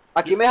 Darren.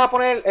 Aquí me deja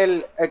poner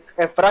el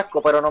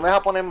frasco, pero no me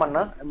deja poner más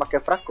nada, más que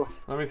el frasco.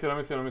 Let me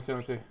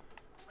see.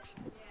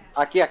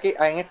 Aquí,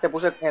 en este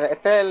puse, este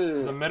es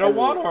el... The middle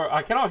one, or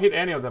I cannot hit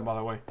any of them, by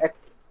the way.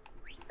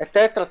 Este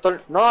es el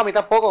tractor. No, a mí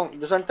tampoco,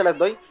 yo solamente les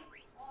doy.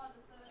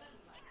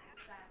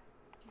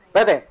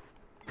 Vete.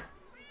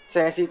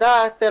 ¿Se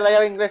necesita la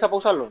llave inglesa para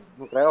usarlo?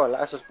 No creo,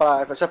 ¿verdad? Eso es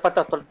para el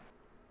tractor.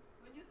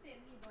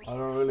 I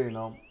don't really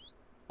know.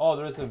 Oh,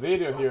 there's a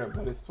video here,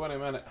 but it's 20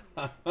 minutes.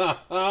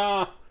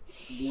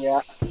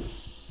 Yeah.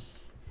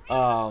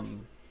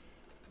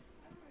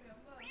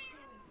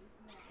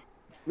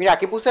 Mira,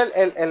 aquí puse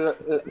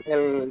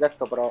el de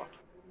esto, pero...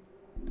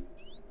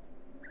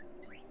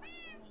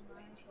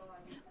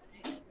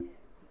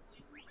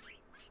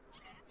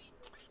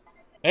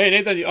 Hey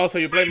Nathan,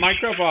 you play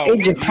Minecraft?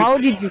 Agent, how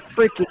did you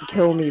freaking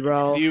kill me,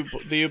 bro? Do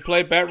you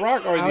play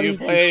Bedrock or do you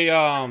play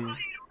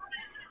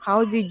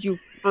How did you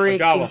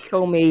freaking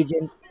kill me,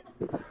 Agent?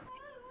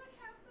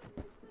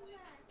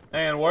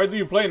 And where do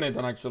you play,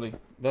 Nathan? Actually,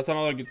 that's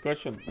another good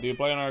question. Do you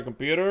play on a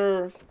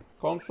computer,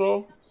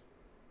 console?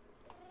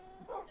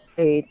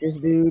 I hate this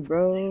dude,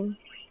 bro.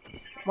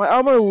 My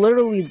armor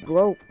literally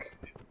broke.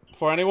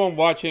 For anyone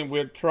watching,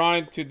 we're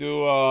trying to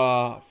do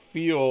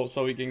fuel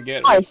so we can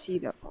get. I see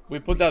that. We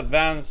put the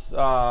advanced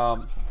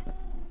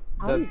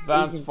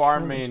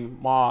farming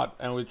mod,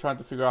 and we're trying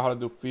to figure out how to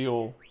do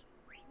fuel.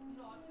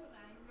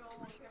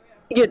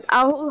 Agent,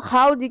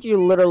 how did you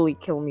literally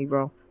kill me,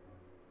 bro?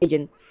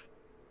 Agent.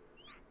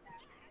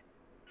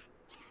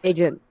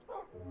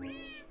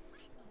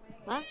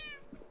 What?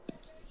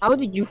 How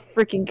did you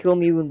freaking kill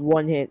me with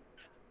one hit?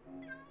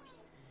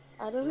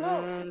 I don't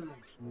know.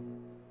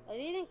 I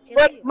didn't kill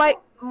But you.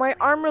 my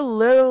armor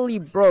literally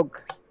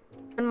broke,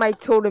 and my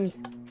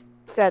totems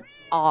set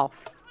off.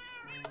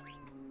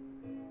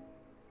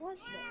 What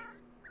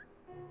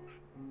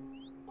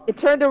It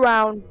turned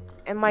around,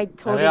 and my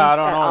totems I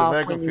don't set know. off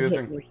It's very when he hit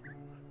confusing. me.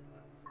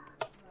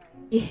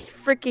 He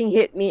freaking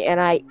hit me,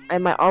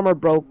 and my armor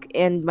broke,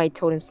 and my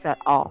totem set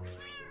off.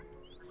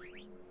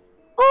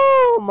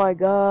 Oh my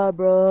god,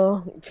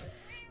 bro!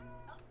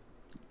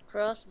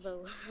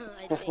 Crossbow,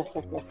 I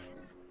think.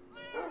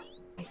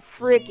 I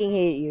freaking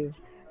hate you.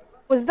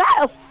 Was that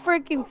a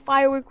freaking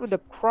firework with a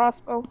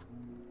crossbow?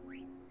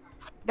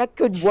 That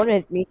could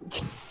one-hit me.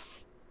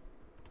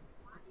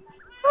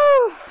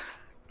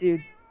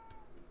 Dude.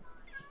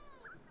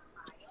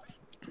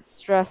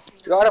 Stress.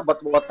 Yo ahora voy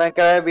a tener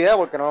que ver el video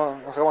porque no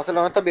sé cómo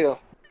hacerlo en este video.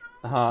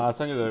 I'll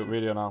send you the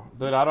video now.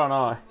 Dude, I don't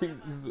know.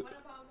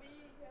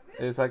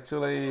 It's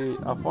actually...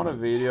 I found a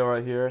video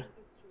right here.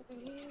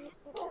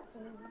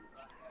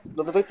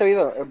 ¿Dónde tuviste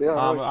video? El video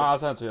no lo viste. I'll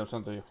send it to you. I'll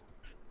send it to you.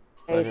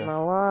 Right Save here. my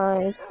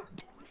life.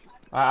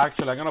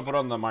 Actually, I'm gonna put it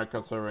on the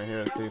Minecraft server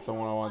here and see if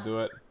someone want to do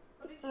it.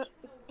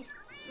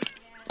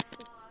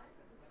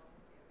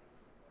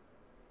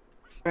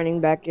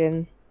 Running back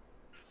in.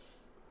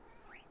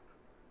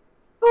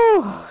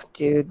 Oh,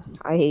 dude,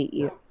 I hate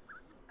you.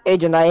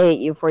 Agent, I hate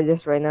you for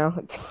this right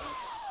now.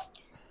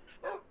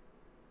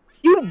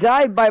 You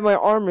died by my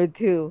armor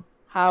too.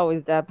 How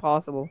is that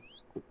possible?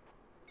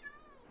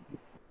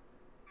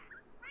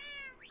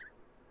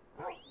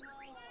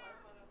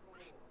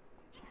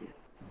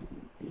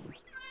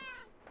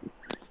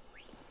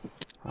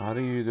 How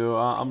do you do?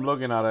 I'm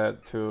looking at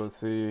it to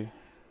see.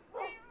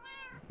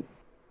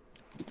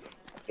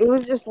 It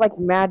was just like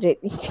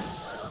magic.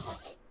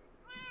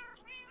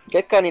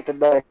 ¿Qué canister,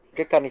 dale?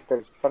 ¿Qué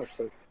canister?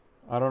 Canister.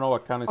 I don't know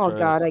what canister Oh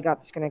god, is. I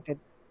got disconnected.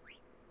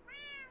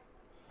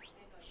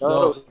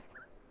 So,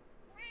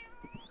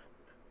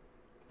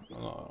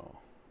 no.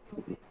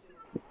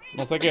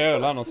 No sé qué,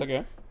 ¿verdad? No sé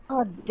qué.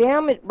 God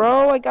damn it,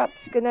 bro! I got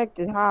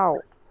disconnected. How?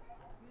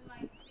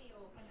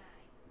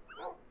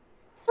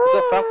 Eso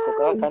es Franco,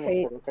 cada I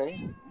hate, canister, ¿ok?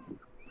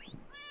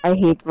 I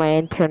hate my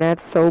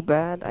internet so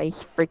bad. I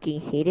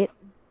freaking hate it.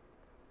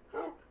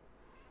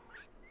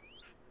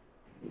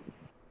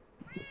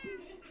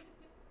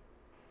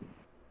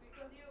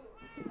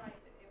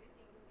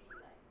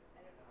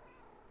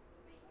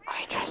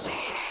 I just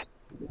hate it.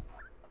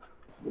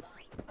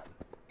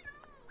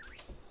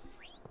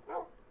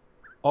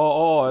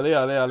 Oh,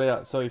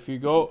 Elia. So if you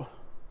go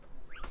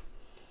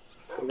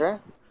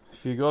 ¿Ok?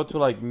 to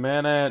like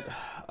minute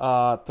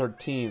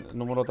 13,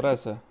 número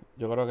 13,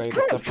 yo creo que ahí te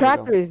What está kind of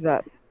tractor explicando. is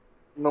that?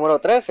 Número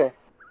 13.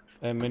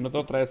 En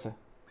minuto 13.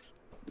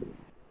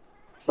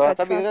 ¿Dónde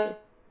está el video?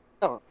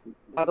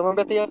 Ah, tú me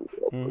enviaste ya.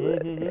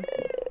 Ujú.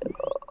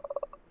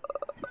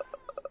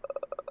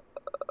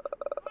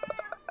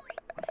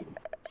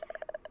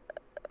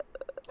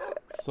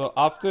 So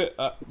after,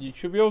 you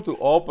should be able to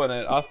open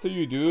it. After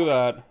you do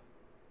that,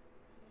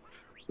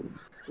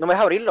 No me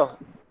deja abrirlo.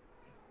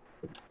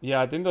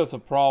 yeah, I think there's a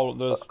problem.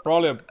 There's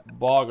probably a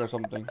bug or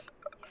something.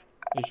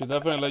 It should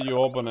definitely let you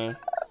open it.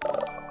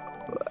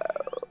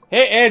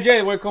 Hey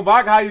AJ, welcome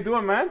back. How you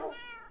doing, man?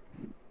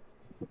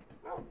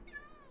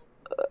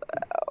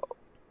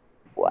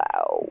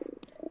 Wow.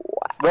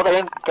 Bro,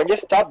 can you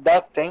stop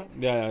that thing?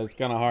 Yeah, it's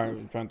kind of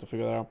hard trying to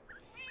figure that out.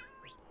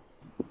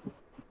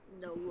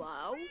 No,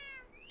 wow.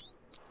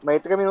 ¿Me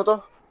diste qué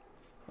minuto?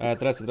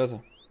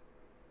 13.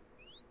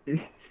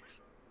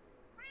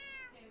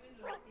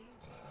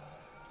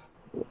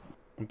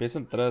 Empieza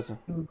en 13.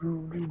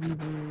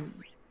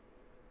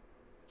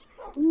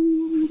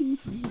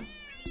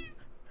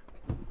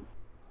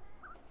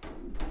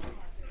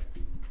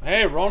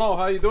 Hey Ronald,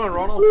 how you doing,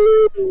 Ronald?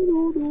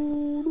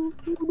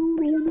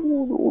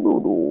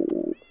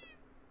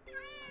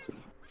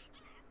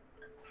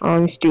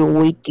 I'm still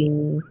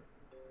waiting.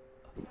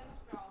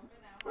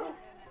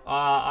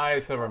 I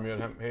silver mute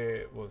him.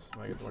 He was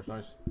making too much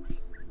noise.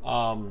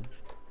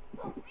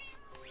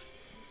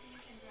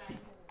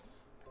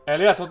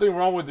 Elias, something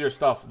wrong with your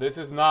stuff. This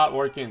is not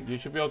working. You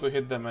should be able to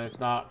hit them, and it's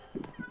not.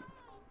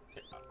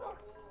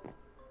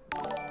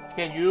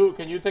 Can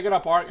you take it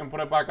apart and put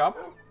it back up?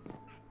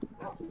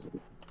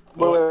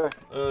 Wait.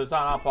 It's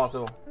not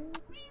possible.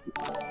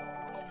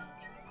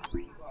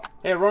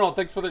 Hey Ronald,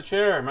 thanks for the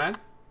chair, man.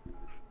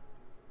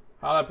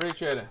 I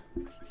appreciate it.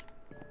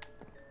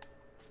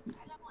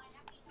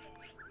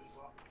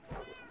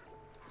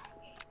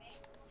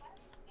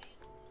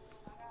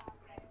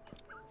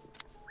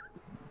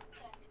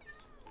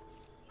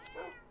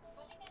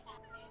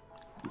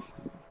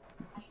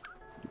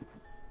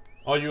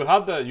 Oh, you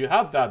have that,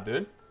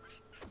 dude.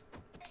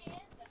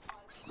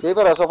 Sí,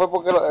 pero eso fue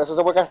porque eso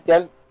se puede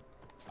castear.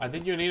 I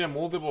think you need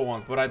multiple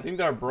ones, but I think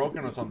they're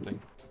broken or something.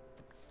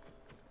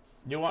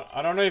 You want?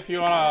 I don't know if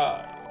you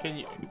wanna. Can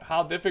you?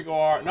 How difficult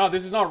are? No,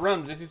 this is not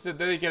RIMS. This is a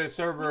dedicated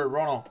server,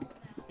 Ronald.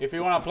 If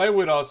you wanna play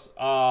with us,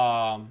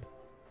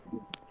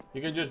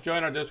 you can just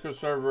join our Discord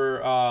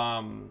server.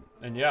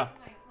 And yeah,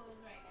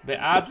 the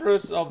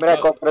address of Mira,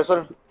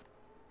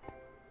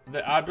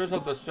 the address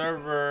of the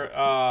server.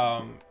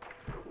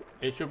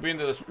 It should be in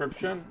the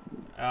description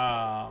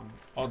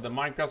of the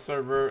Minecraft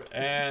server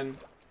and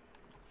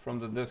from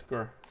the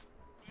Discord.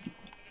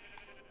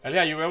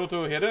 Elia, you able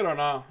to hit it or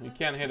not? You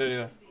can't hit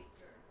it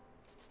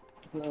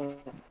either.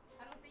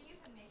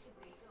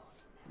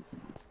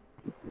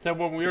 So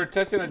when we were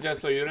testing it, just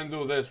so you didn't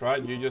do this,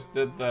 right? You just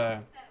did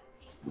the.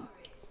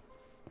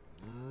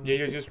 Yeah,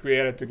 you just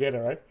created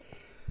together, right?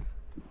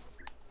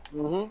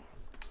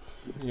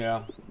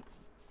 Yeah.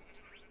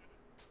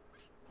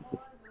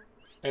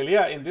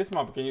 Elia, in this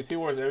map, can you see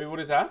where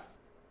everybody's at?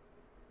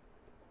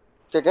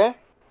 ¿Qué?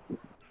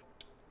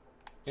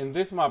 In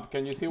this map,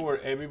 can you see where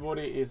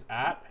everybody is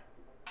at?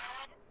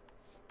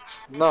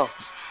 No.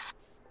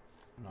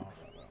 No.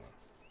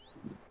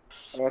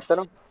 En este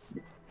no.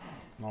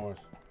 No worries.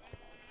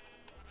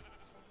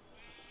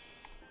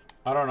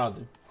 I don't know,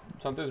 dude.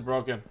 Something's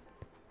broken.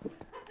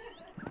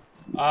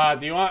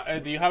 Do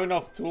you have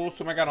enough tools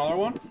to make another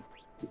one?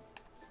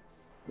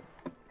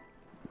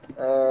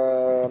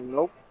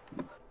 Nope.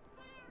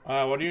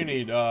 What do you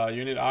need?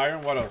 You need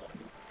iron. What else?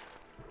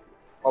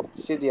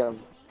 Obsidian.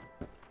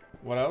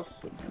 What else?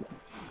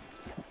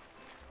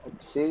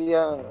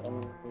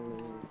 Obsidian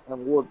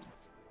and wood.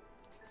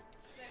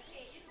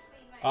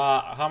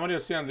 How many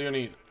obsidian do you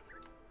need?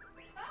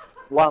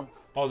 1.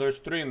 Oh, there's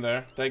 3 in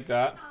there. Take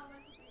that.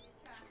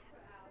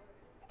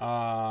 I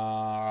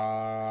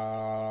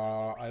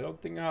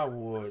don't think I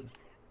would.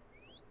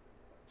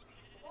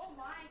 Oh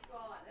my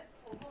god, that's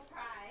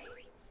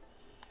overpriced.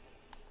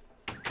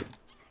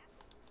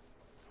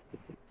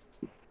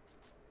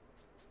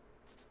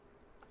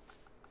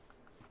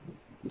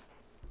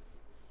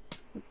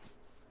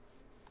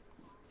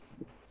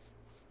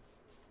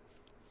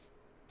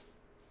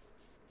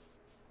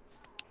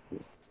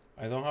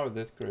 I don't have a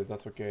Discord.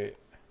 That's okay.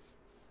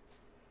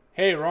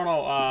 Hey,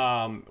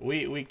 Ronald.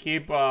 We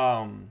keep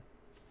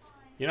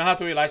you don't have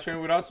to be live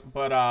streaming with us,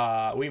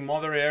 but we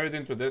moderate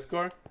everything to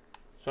Discord.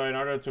 So in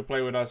order to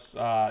play with us,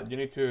 you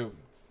need to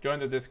join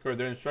the Discord.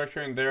 There's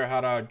instruction there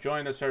how to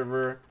join the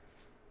server,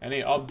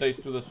 any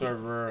updates to the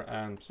server,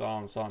 and so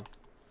on and so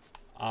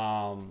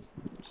on.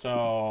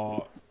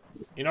 So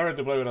in order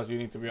to play with us, you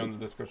need to be on the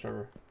Discord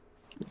server.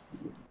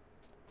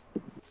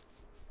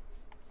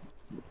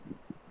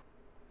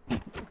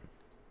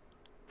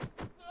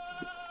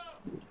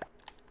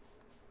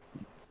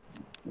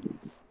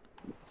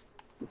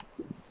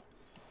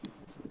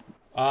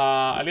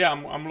 Alia,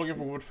 I'm looking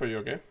for wood for you,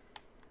 okay?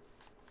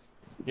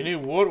 You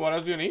need wood? What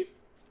else do you need?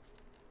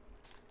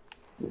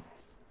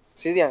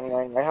 Obsidian,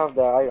 and I have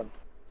the iron.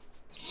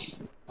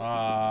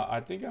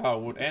 I think I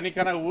have wood. Any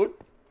kind of wood?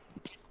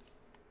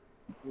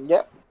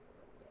 Yep.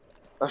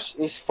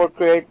 It's for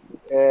create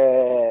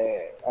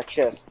a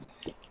chest.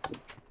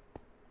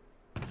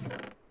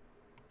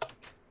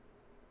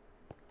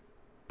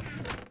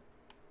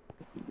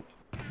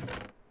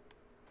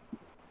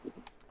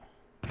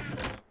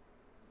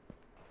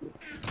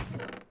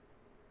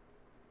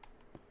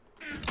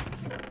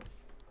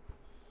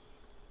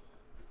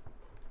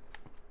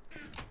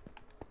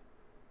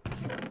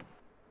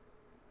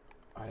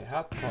 I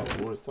had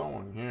probably wood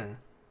somewhere here.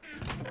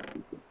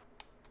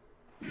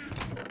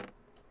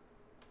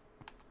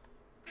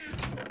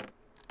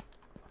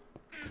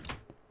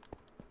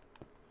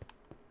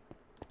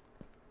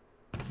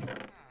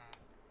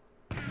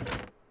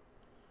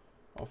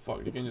 Oh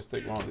fuck, you can just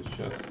take one of these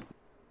chests.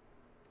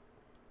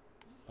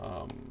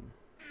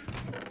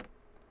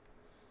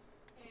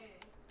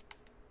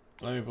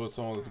 Let me put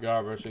some of this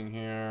garbage in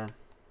here.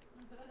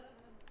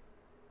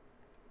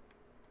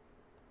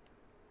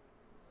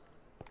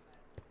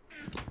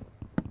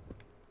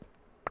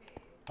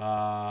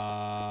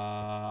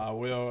 I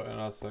will in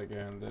a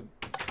second. Look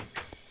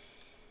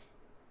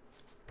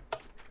at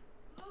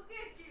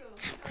you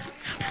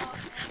showing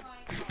off. Oh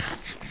my god.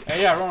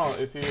 Hey, yeah, Ronald,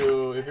 if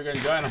you can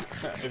join us,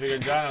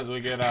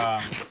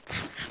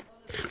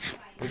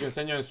 we can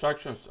send you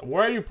instructions.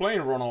 Where are you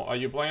playing, Ronald? Are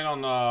you playing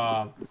on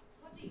What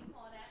do you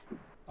call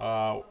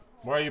that?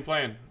 where are you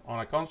playing? On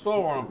a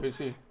console or on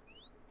PC?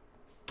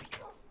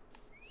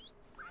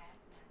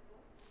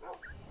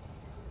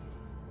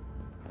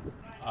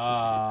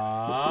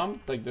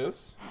 Take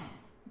this.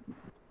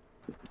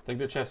 Take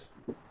the chest.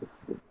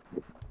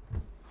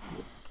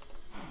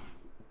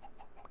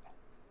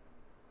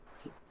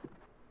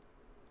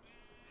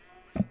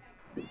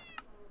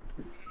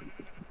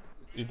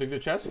 You take the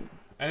chest?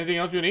 Anything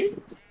else you need?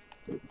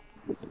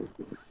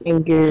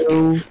 Thank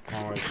you.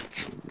 Alright.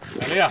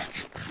 Alia,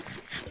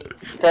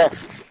 Okay,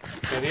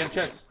 quería el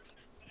chest.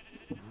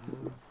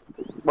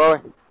 voy.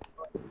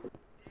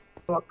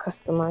 I'll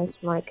customize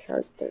my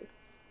character.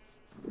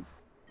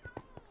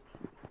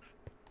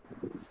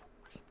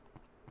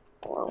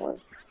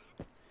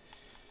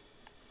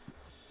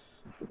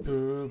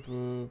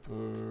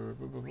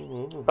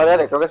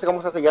 Dale, creo que sé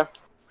cómo se hace ya.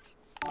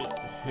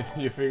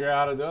 You figure out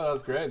how to do it?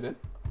 That's great, dude.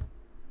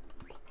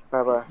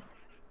 Bye.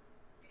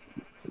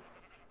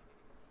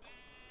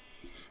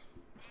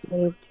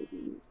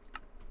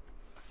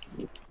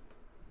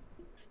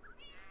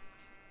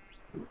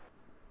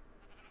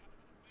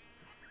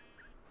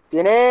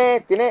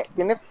 Tiene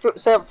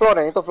flores,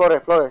 necesito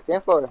flores.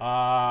 ¿Tienes flores?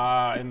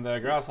 In the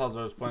grass house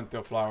there's plenty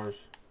of flowers.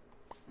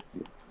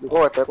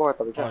 Coge esta, Oh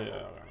picha.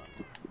 yeah,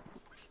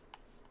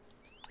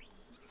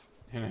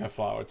 you need a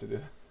flower to do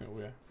it.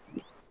 Yeah.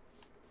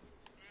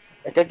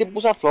 Es que el tipo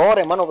usa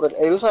flores, mano, pero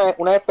él usa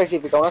una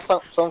específica, unas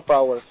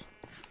sunflowers.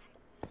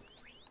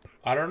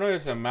 I don't know if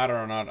it's a matter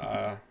or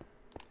not.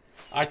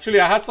 Actually,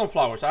 I had some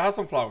flowers. I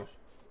don't know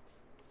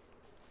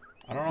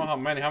how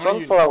many. How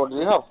many? Sunflowers, do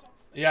you have?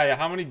 Yeah.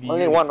 How many do you?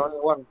 Only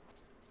one.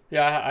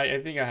 Yeah, I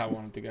think I have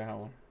one.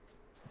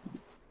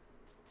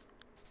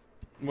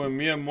 When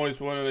me and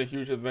Moise went on a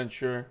huge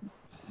adventure.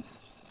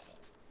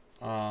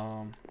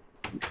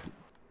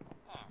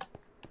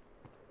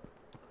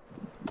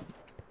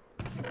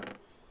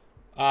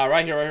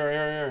 Right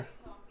here.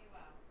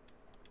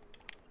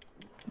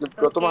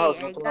 Go to my house,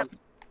 Okay, go to my house.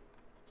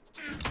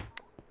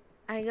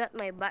 I got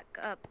my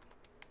backup.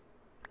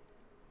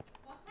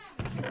 What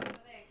time is it over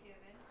there,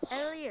 Kevin?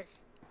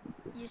 Elias,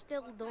 You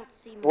still don't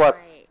see What?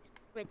 my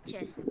secret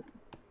chest.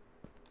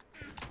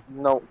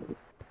 No.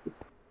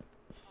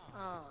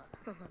 Oh.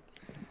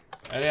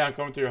 Ellie, I'm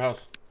coming to your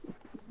house.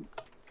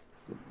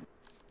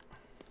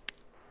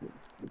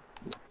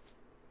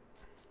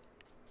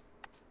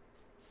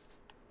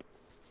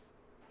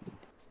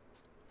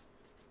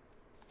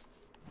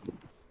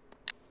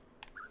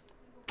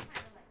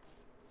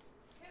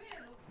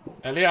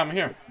 Ellie, I'm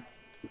here.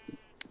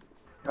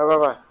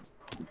 Bye.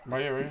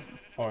 Right here, right here.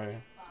 Oh, yeah.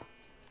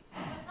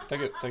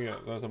 Take it.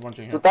 There's a bunch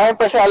in Tú here. estás en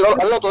PC, hazlo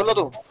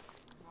tú.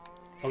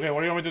 Okay, what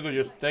do you want me to do?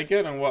 Just take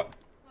it and what?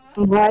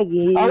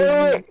 Baggy.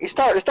 Wait.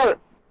 Start. With the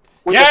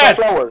Yes!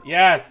 sunflower.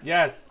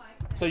 Yes!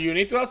 So you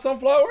need to have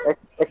sunflower?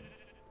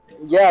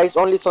 Yeah, it's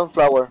only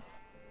sunflower.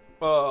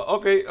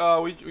 Okay,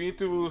 we need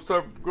to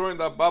start growing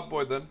that bad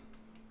boy then.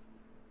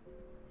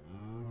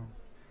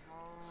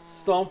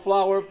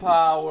 Sunflower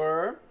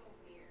power.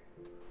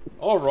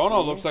 Oh,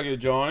 Ronald looks like he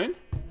joined.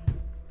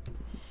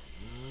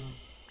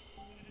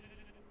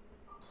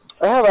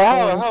 I have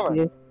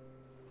Yeah. it.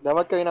 Déjame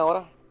ver que viene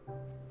ahora.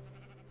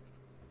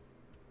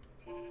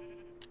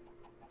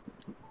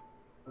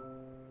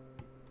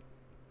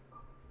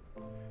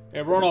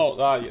 Hey, Ronald,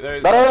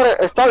 there's...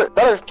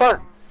 Dale,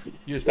 start.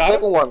 You The start?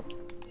 second one.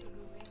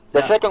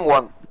 The second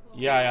one.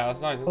 Yeah, that's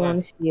nice. I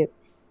want to see it.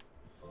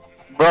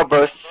 Bro,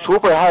 but it's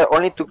super hard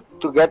only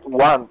to get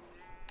one.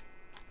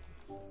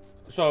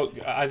 So,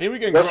 I think we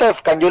can grow...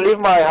 Joseph, can you leave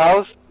my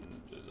house?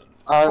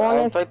 I'll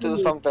Yes, try to do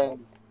please. something.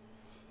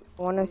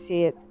 I want to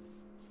see it.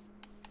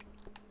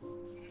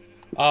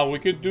 We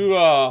could do,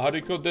 how do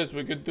you call this?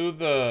 We could do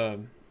the...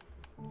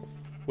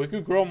 We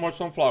could grow more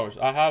sunflowers.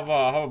 I have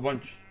a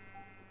bunch.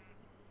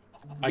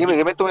 Give me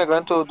to me. I'm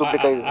going to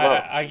duplicate it.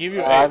 Bro. I give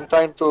you I'm 8.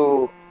 trying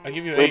to I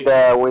give you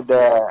with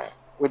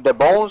 8. the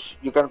bones.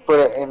 You can put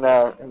it in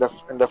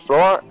the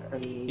floor.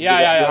 And you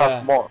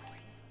have more.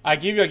 I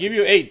give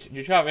you 8.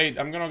 You should have 8.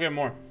 I'm gonna get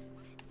more.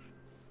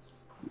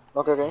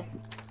 Okay.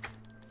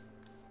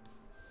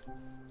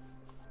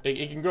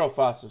 It can grow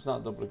fast. It's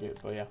not duplicate,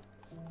 but yeah.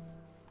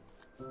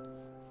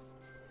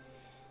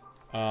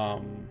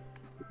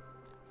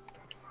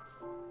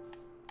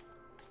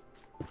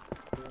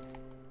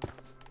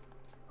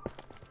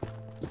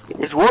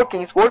 It's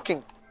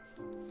working.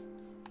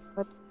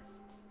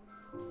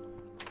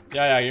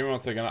 Yeah. Give me 1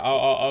 second.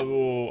 I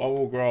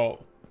will grow.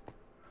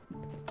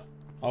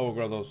 I will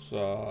grow those.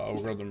 I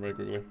will grow them very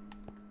quickly.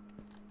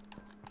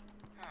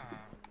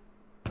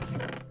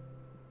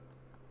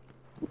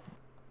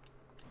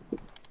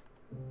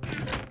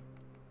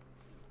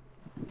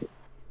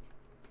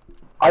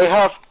 I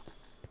have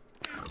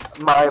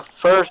my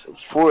first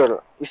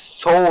fuel. It's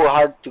so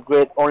hard to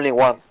get only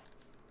one.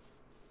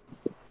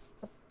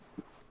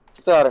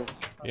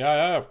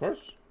 Yeah, of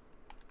course.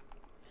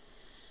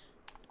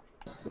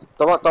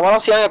 Toma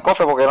los 100 en el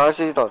cofre porque no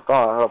necesito.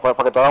 Toma, para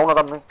que te haga uno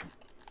también.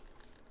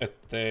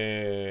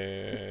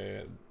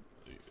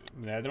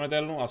 Deja de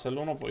meterlo,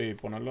 hacerlo uno y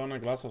ponerlo en el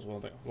glass.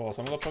 Lo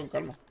hacemos después con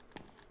calma.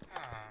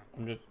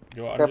 ¿Qué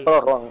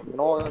pero, Ron?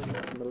 No, en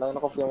verdad yo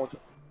no confío mucho.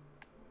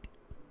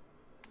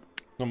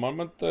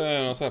 Normalmente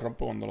no se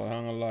rompe cuando lo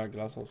dejan en las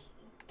glasas.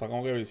 Está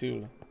como que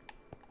visible.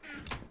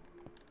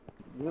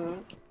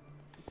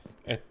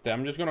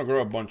 I'm just gonna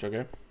grow a bunch,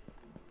 okay?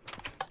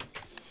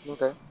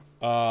 Okay.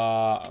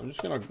 I'm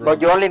just gonna grow.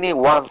 But you only need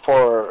one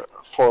for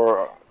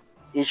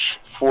each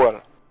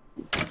fuel.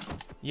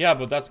 Yeah,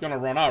 but that's gonna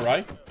run out,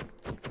 right?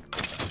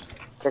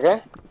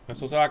 ¿Qué?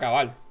 Eso se va a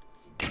acabar.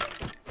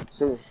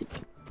 Sí.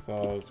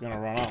 So it's gonna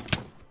run out.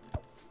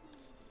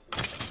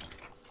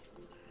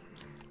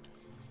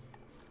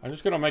 I'm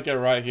just gonna make it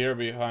right here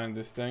behind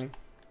this thing.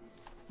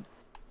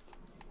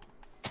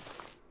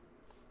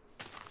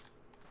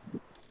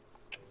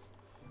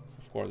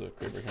 Of course, there's a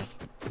creeper here.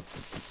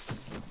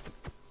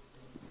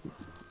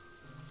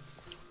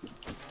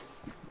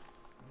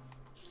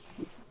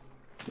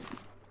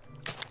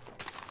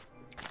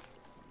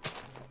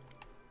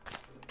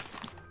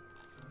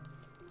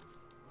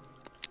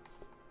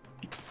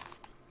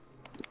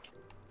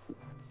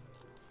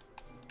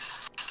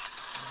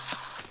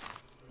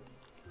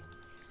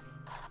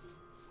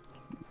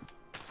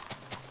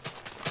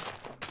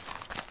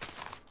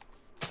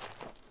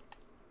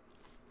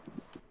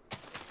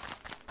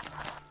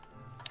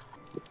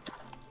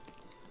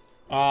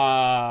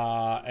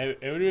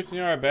 Every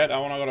time I bed, I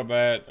wanna go to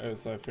bed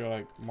because I feel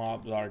like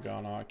mobs are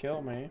gonna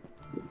kill me.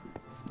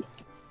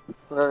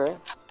 Okay.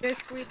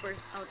 There's creepers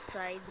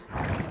outside.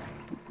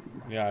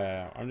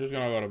 Yeah. I'm just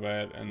gonna go to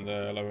bed in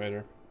the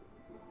elevator.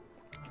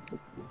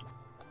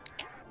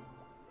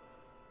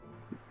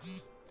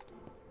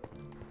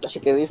 Así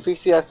que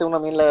difícil hacer una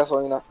mil de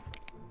gasolina.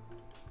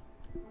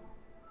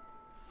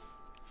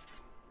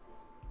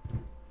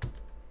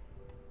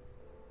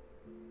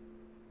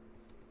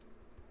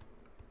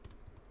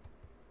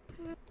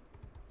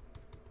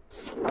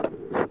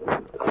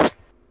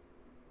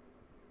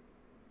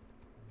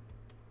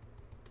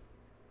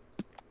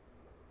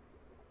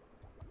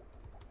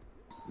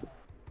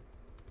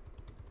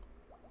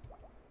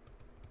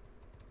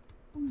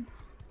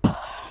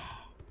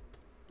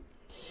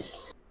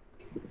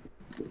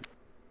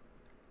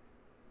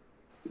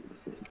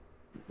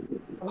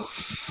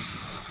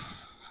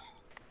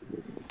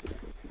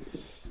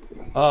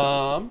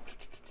 Can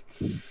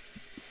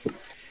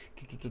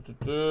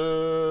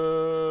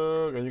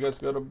you guys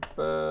go to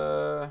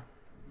bed?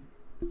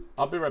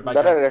 I'll be right back,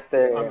 Dale,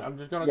 guys. I'm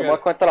just gonna yo me voy a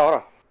get... conectar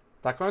ahora.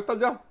 ¿Estás conectado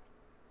ya?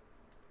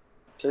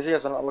 Sí, ya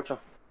son las 8.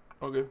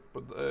 Ok,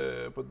 pues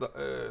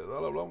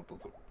dale, hablamos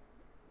entonces.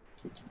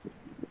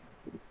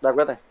 Da,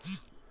 cuídate.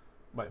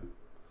 Bye.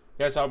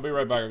 Guys, I'll be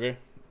right back, okay?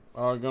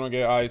 I'm gonna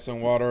get ice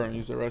and water and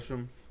use the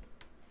restroom.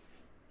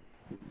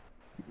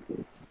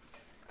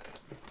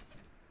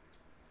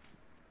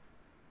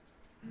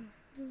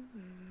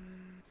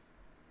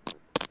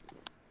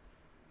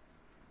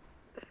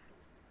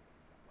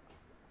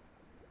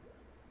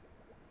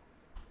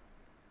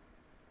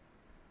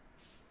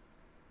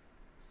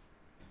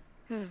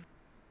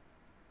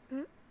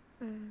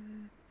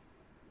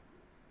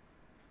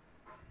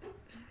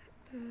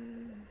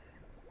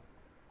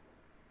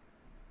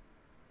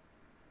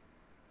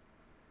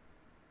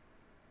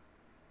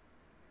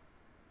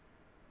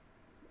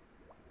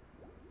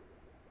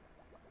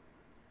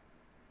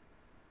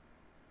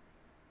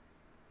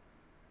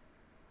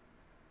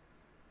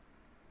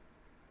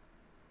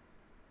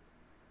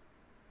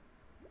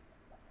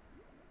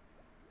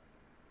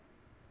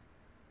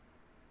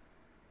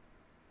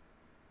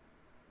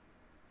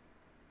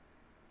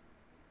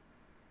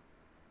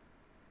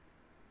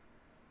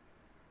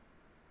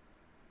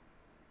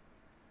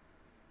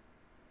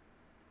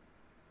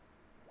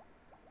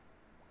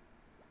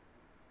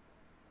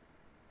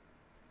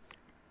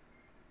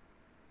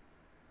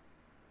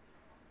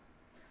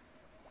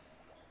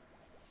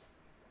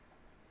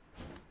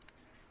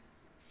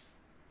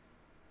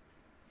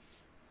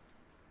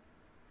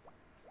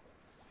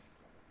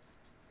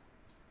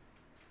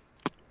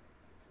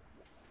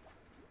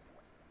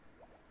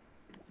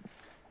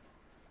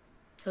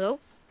 Hello?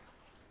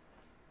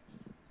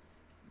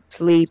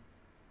 Sleep.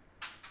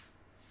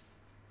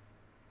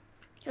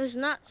 Who's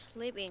not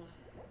sleeping?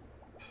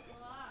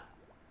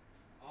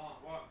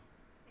 What?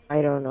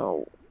 I don't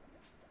know.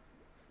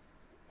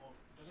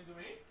 Talking to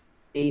me?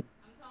 Sleep.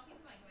 I'm talking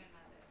to my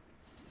grandmother.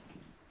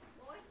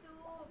 Ôi chú,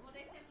 vô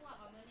đây xem mua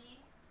ở bên đi.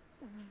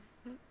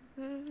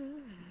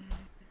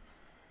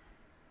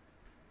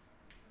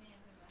 Mẹ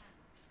mình bảo hả?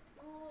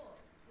 Chú,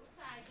 lúc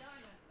xài cho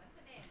mình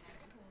sẽ đèn này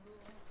cũng thùng luôn.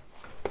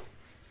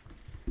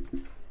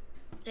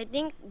 I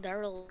think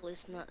Daryl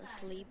is not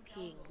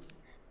sleeping.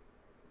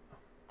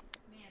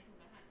 Mẹ thùng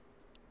hả?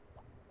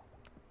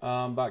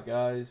 I'm back,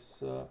 guys.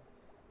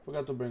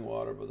 Forgot to bring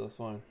water, but that's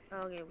fine.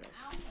 Okay, wait.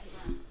 Áo thì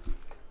vào.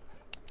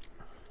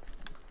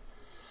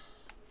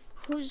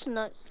 Who's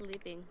not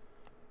sleeping?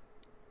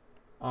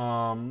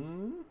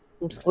 Um,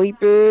 I'm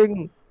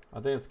sleeping. I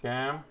think it's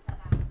Cam.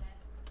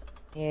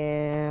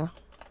 Yeah.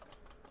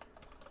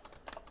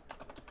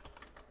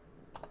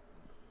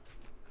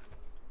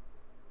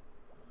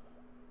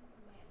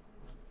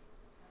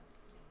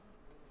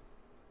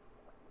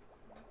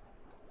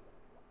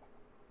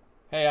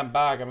 Hey, I'm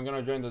back. I'm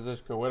gonna join the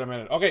Discord. Wait a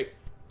minute. Okay,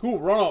 cool.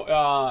 Ronald,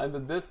 in the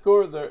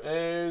Discord there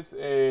is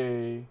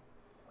a.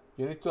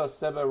 You need to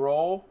accept a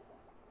role.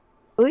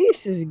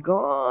 Elise is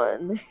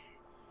gone.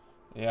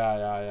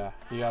 Yeah.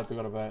 He got to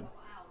go to bed.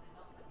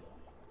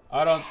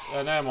 I don't.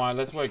 Never mind.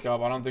 Let's wake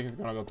up. I don't think he's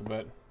gonna go to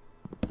bed.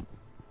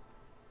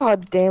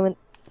 God damn it.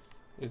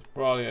 He's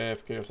probably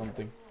AFK or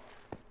something.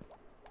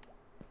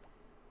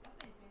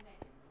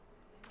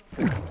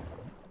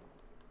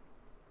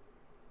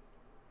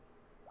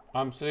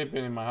 I'm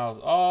sleeping in my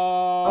house.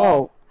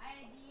 Oh.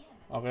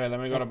 Okay, let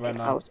me go to bed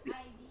now. House.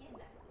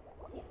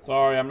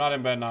 Sorry, I'm not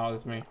in bed now.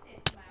 It's me.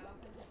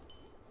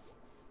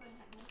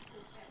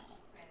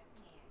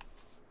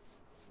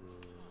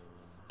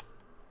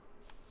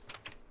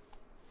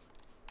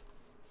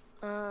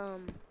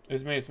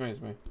 It's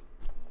me.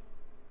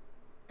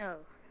 Oh.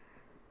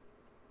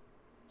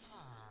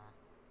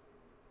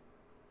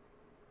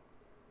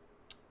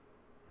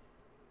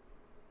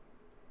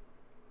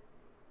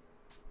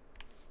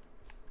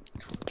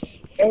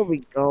 Okay. There we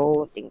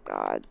go. Thank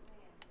God.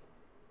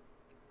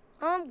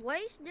 Why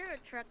is there a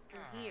tractor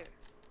here?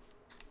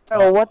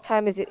 Oh, what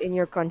time is it in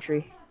your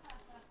country?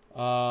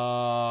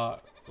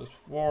 It's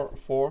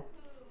four.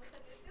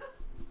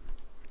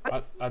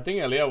 I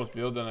think Elia was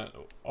building it.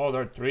 Oh,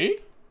 there are 3?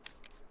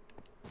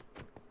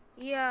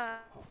 Yeah,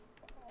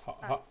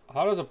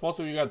 How is it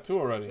possible you got 2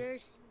 already?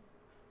 there's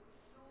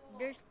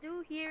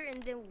 2 here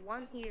and then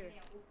 1 here.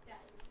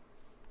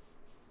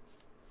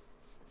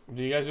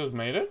 Do you guys just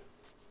made it?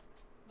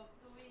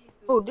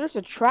 Oh, there's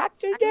a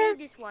tractor I there? made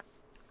this one.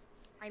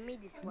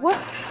 What?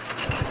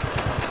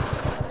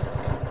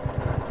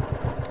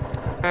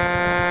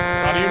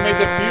 How do you make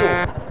the fuel?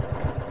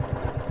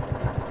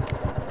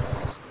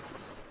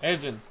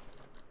 Agent.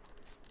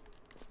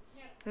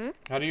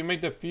 How do you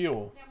make the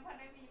fuel?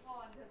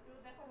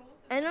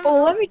 I don't Oh,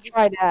 know. let me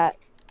try that.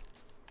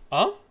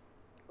 Huh?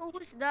 Oh,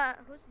 who's that?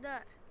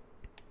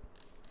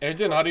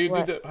 Agent, how do you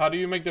What? do the? How do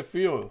you make the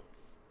fuel?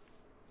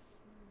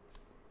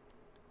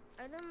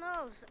 I don't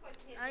know.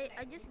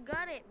 I just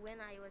got it when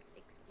I was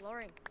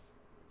exploring.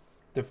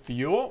 The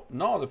fuel?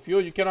 No, the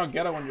fuel you cannot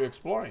get it when you're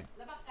exploring.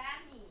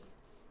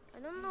 I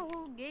don't know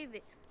who gave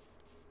it.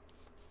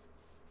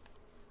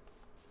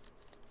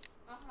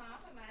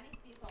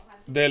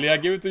 Did I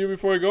give it to you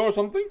before you go or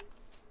something?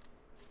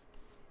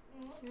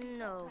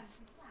 No.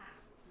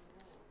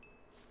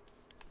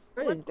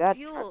 What What is that?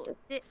 fuel?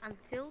 The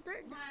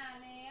unfiltered? มา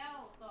แล้ว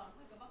ตอน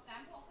คุยกับบักกา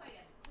รพวกข่อย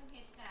อ่ะเพิ่นเห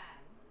ตุการ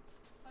ณ์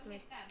My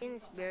skin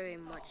is very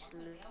much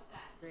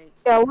like.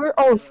 Yeah, we're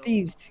oh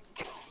Steve's.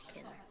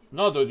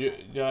 No, dude.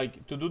 You like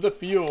to do the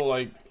fuel.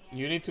 Like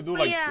you need to do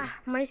Oh like. yeah,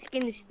 my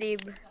skin is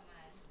Steve.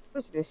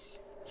 What's this?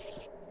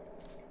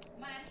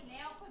 มาที่แ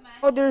ล้วค่อยมา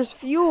Oh, there's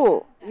fuel.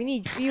 We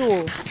need fuel.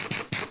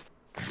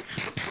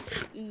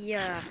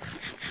 Yeah.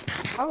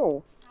 Oh,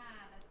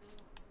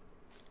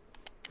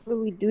 how do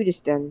we do this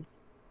then?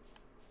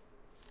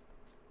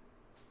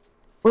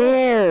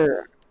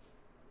 Where?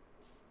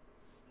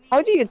 How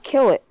do you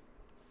kill it?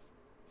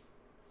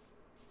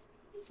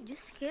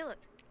 Just kill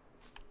it.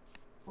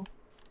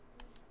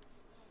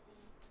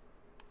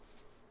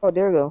 Oh,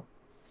 there we go.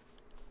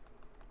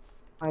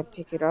 I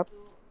pick it up.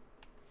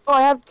 Oh,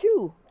 I have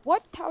two.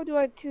 What? How do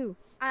I have two?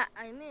 I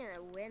mean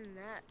when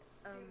not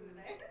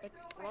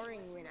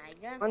exploring when I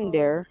got One home,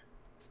 there.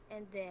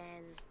 and then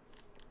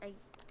I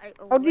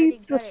How do you already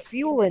put got it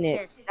fuel the in it?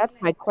 chest. That's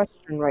my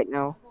question right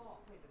now.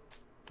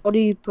 How do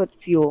you put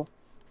fuel?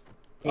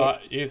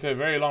 It's a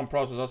very long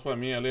process. That's what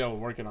me and Leo were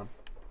working on.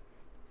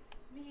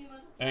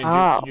 And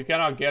Ah. you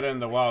cannot get it in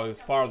the wild. It's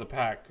part of the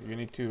pack. You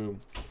need to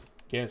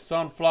get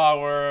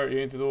sunflower. You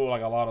need to do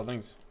like a lot of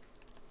things.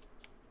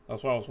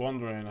 That's why I was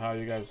wondering how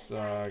you guys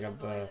got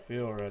the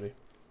fuel ready.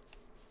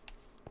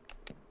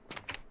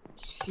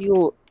 It's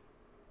fuel.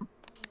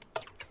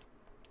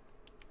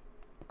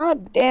 God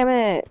damn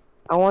it!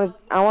 I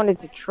wanted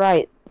to try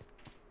it.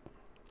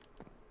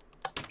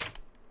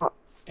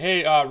 Hey,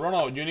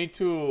 Ronald, you need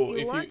to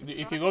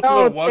if you go to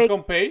No, the take-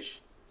 welcome page,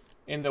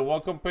 in the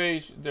welcome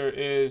page there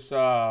is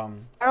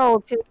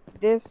Oh, take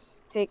this.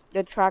 Take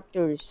the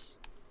tractors.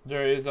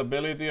 there is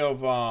ability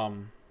of how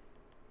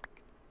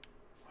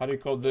do you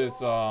call this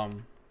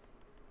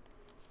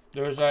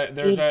there's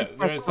Need to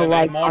press the an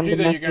like on emoji the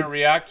that you can message.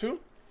 react to,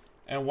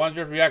 and once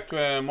you react to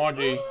an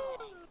emoji,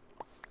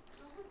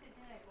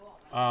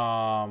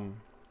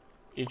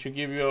 it should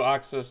give you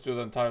access to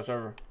the entire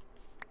server.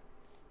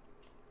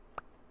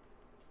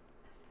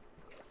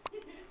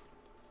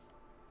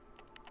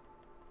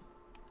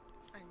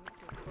 I need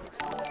to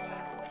throw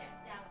something.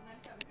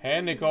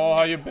 Hey Nicole,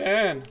 how you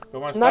been?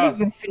 ¿Cómo I'm not estás?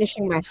 even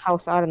finishing my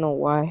house. I don't know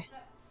why.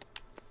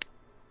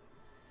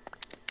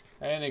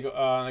 Hey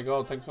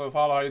Nicole, thanks for the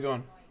follow. How you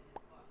doing?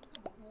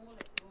 หูเ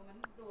ลยตัวมัน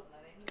โดดอะ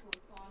ไรมีคน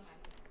ซ้อนมัน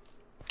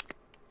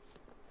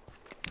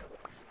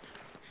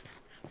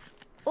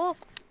Oh,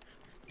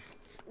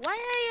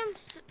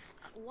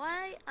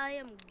 why I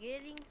am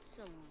getting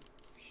some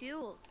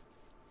fuel?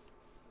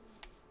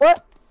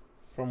 What?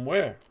 From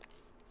where?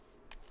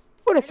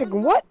 Wait a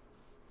second. What?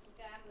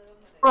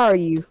 Where are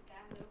you?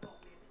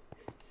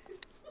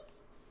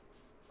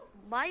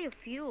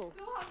 Biofuel.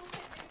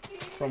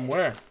 From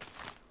where?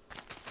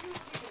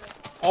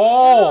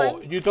 Oh,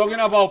 you talking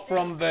about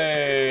from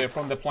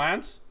the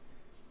plants?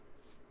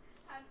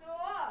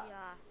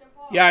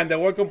 Yeah. Yeah, in the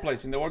welcome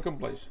place. In the welcome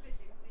place.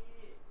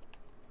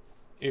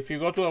 If you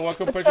go to the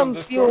welcome Put page on some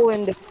this fuel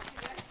in the.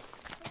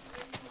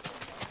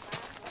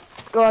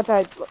 Let's go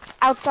outside.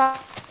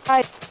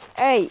 Outside.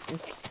 Hey,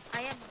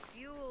 I have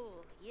fuel.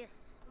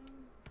 Yes.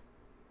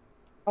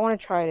 I want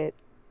to try it.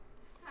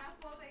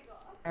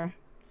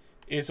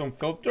 is on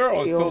filter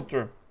or Fuel.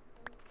 filter?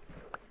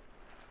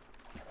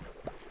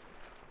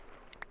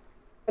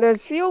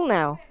 There's fuel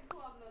now.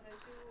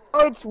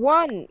 Oh, it's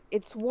one.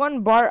 It's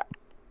one bar,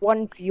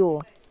 one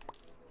fuel.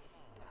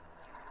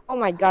 Oh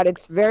my god,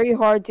 it's very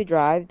hard to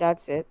drive.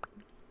 That's it.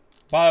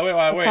 By the way,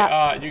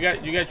 Okay.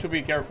 you guys should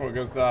be careful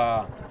because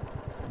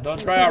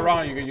don't try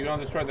around. You're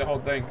gonna destroy the whole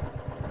thing.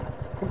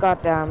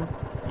 Goddamn.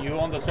 You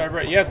on the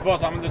server? Yes,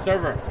 boss. I'm on the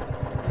server.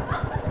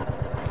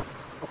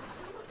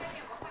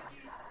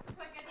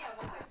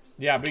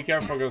 Yeah, be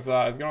careful because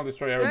it's gonna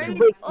destroy everything.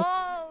 There is,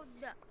 oh,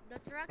 the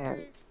tractor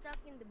is stuck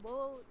in the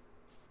boat.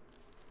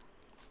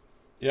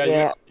 Yeah,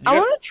 Yeah. you I got-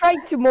 want to try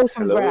to mow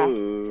some grass.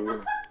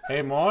 Hello.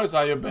 Hey, Morris,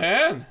 how you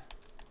been?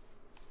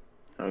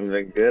 I'm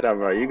doing good. How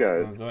about you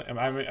guys?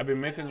 I've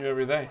been missing you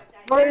every day.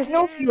 But there's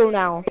no fuel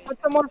now.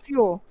 Put some more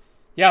fuel.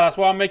 Yeah, that's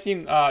why I'm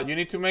making. You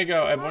need to make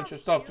a bunch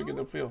of stuff to get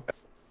the fuel.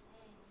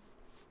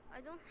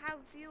 I don't have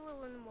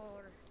fuel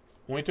anymore.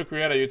 We need to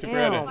create it. You have to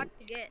create Yeah. it. What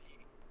to get?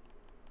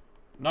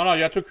 No,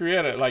 you have to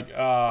create it. Like,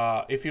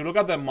 if you look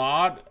at the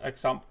mod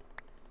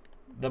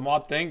the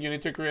mod thing, you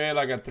need to create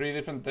like 3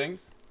 different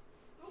things.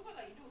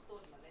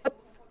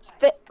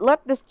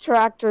 Let this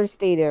tractor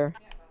stay there.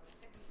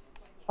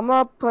 I'm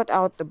gonna put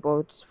out the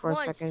boats for a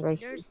Boys, second right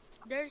here.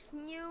 there's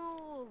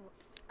new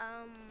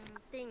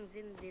things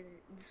in the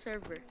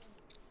server.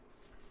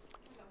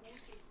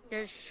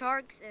 There's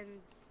sharks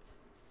and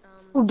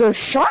Oh, there's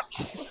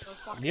sharks?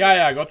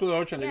 Yeah. Go to the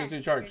ocean. Yeah, You can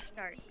see sharks. there's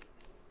sharks.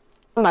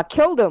 I'm gonna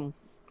kill them.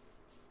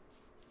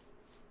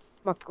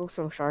 I'm gonna kill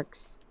some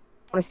sharks.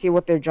 I wanna see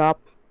what their job.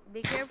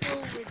 Be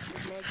careful with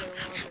the mega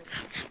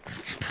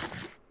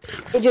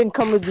water. Agent,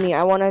 come with me.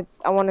 I wanna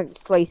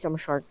slay some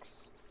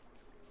sharks.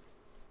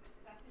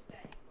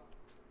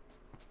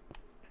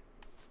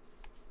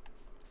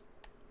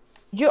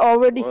 Did you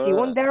already see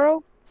one, What?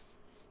 Daryl?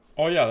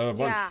 Oh yeah, there are a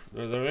bunch. Yeah.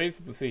 They're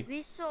easy to see.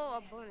 We saw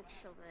a bunch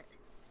of it.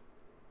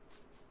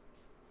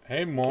 Hey,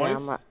 Yeah, Moise.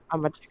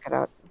 I'm gonna check it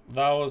out.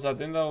 That was, I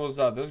think that was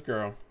this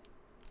girl.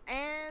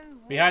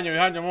 And Behind you,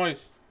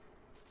 Moise.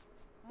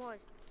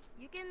 Moist,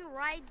 you can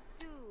ride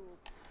two.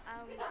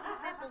 Two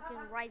people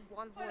can ride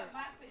one horse.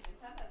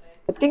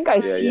 I think I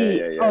Yeah, see.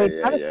 yeah, yeah, Oh, yeah, is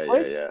yeah, that a yeah,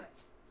 squid? yeah.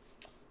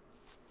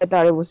 I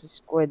thought it was a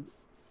squid.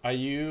 Are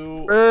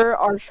you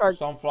Our sharks.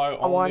 sunflower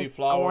I want- only I want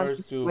flowers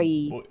to to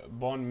slay.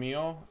 bone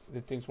meal?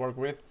 The things work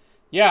with?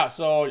 Yeah.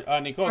 So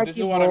Nicole, this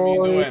is Sharky what I'm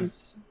doing.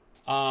 boys.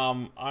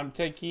 I'm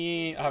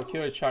taking. I have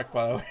killed a shark,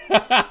 by the way.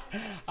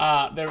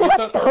 The reason.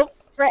 What the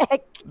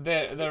frick?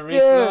 The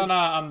reason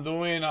I'm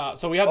doing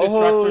so we have these Oh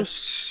tractors.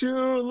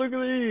 shoot! Look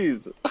at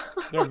these.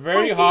 They're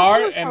very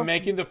hard and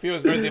making the fuel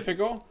is very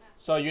difficult.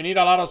 So you need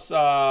a lot of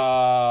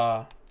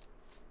how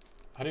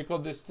do you call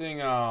this thing?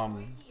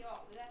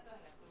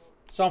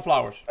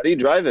 Sunflowers How do you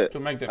drive it? to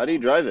make them. How do you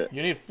drive it?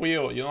 You need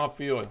fuel. You don't have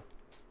fuel.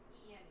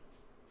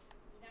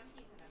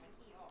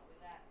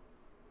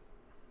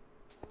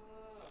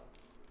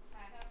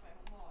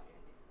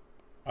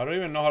 I don't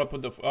even know how to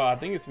put the. I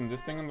think it's in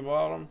this thing on the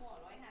bottom.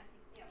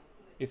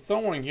 It's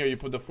somewhere in here. You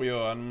put the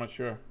fuel. I'm not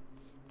sure.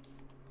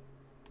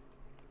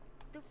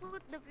 To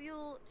put the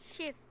fuel,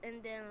 shift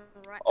and then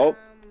Oh.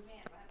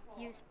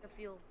 use the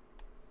fuel.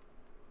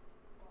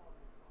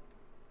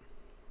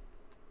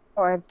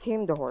 Oh, I've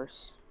tamed the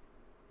horse.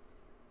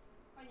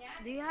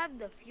 Do you have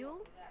the fuel?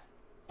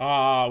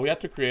 We have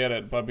to create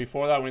it, but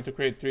before that, we need to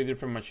create 3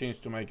 different machines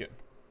to make it.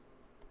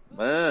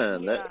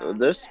 Man, Yeah.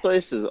 this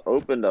place has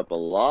opened up a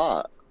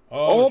lot.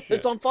 Oh, Oh, shit.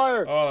 it's on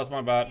fire. Oh, that's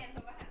my bad.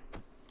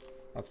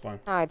 That's fine.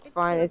 Nah, it's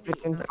fine if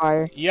it's in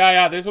fire.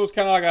 Yeah, this was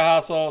kind of like a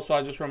hassle, so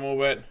I just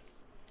remove it.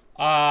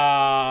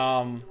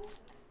 Oh,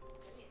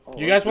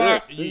 You guys wanna-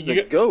 This is you a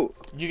get- goat.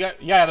 You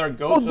got, yeah, there are Oh,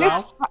 goats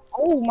now.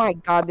 oh my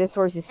god, this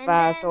horse is And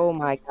fast. then- Oh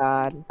my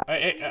god.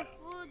 Hey, Your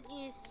food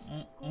is.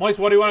 Moise,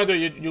 what do you want to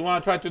do? You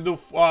want to try to do?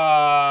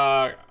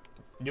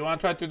 You want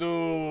to try to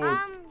do?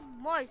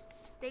 Moist,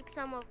 take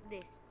some of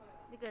this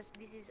because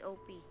this is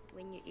OP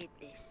when you eat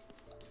this.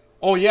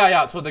 Oh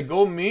yeah. So the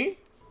goat meat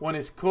when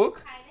it's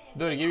cooked,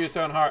 dude, give you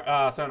 7 heart.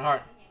 7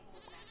 heart.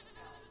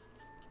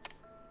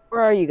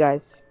 Where are you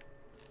guys?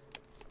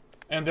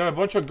 And there are a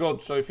bunch of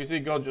goats. So if you see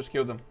goats, just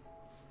kill them.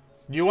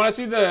 Do you want to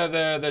see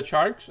the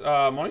sharks,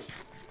 Moise?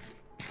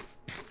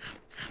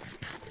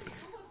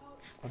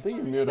 I think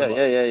you're muted.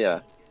 Yeah.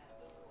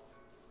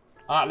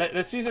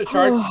 Let's see the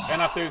shark,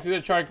 and after you see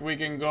the shark, we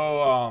can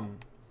go.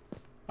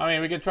 I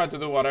mean, we can try to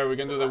do whatever. We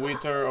can do the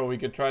wither, or we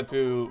could try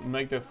to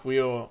make the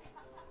fuel.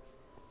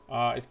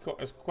 It's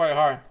quite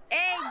hard.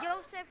 Hey,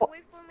 Joseph,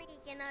 wait for me.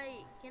 Can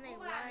I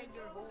ride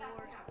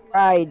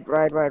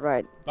your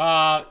Right.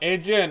 horse?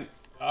 Agent,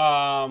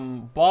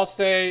 boss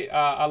say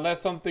I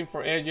left something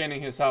for Agent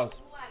in his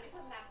house.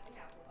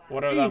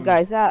 What are Where you them?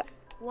 guys at?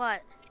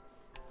 What?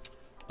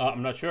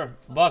 I'm not sure.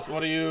 Boss, what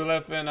do you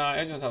left in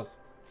Agent's house?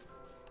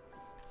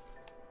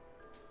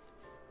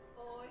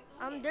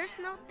 There's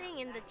nothing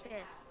in the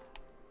chest.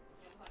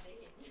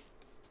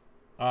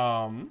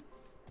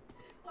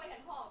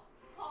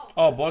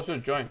 Oh, boss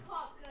just joined.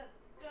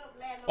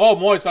 Oh,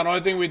 Moise,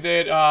 another thing we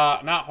did.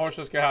 Not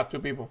horses can have 2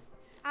 people.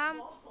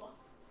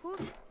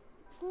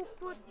 Who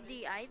put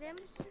the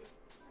items?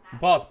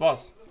 Boss.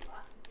 Boss.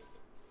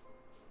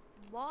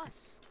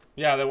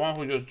 Yeah, the one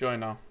who just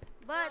joined now.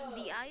 But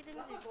the items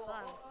is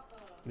gone.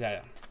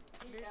 Yeah.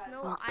 There's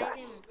no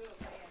items.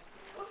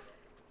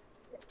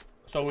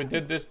 So we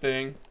did this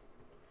thing.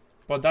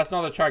 But that's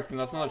not the shark thing.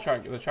 That's not the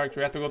shark. The sharks,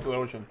 we have to go to the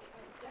ocean.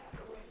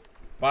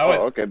 By the way,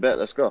 Oh, okay, bet.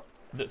 Let's go.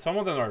 some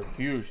of them are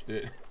huge,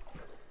 dude.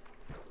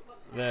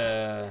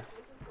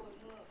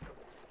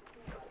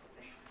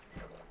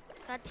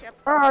 Catch up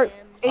Where are, to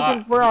them.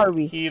 Agent, where are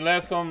we? He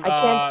left some I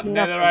can't see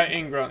nothing. netherite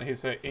ingot. He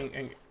said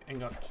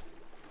ingots.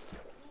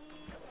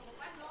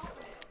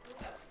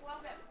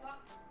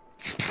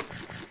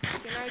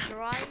 Can I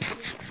drive?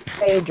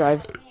 Hey,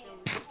 drive.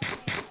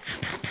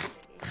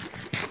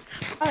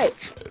 Hi.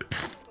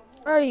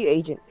 Where are you,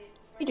 Agent?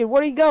 Agent,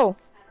 where do you go?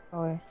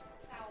 Oh, yeah.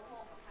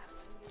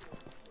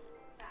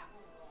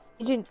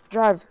 Agent,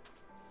 drive.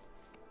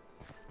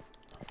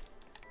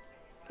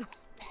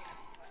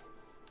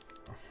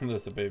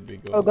 There's a baby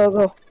goat.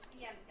 Go.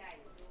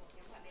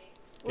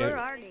 Where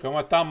are they?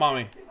 ¿Cómo estás,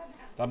 mami?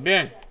 ¿Estás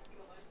bien?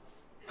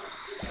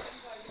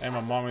 Hey, my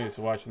mommy is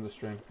watching the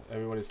stream.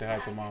 Everybody say hi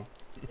to mom.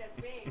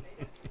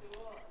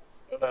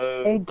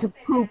 I need to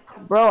poop.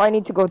 Bro, I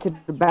need to go to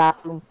the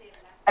bathroom.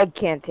 I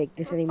can't take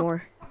this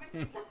anymore.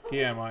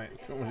 TMI.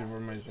 Too much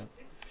information.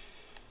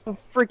 I'm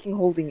freaking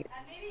holding it.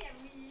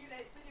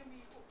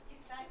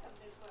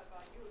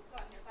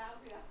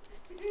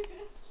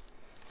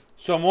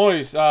 So,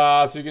 Moise,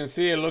 as you can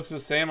see, it looks the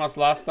same as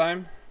last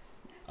time.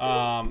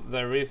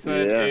 The reason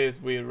is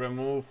we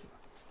remove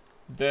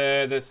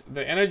the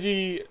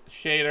energy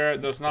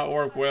shader does not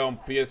work well on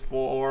PS4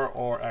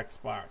 or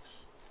Xbox.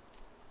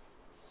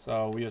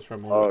 So we just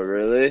remove Oh, it.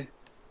 really?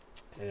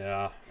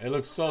 Yeah, it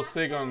looks so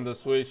sick on the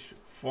Switch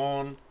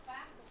phone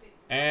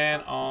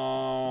and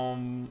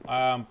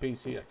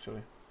PC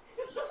actually.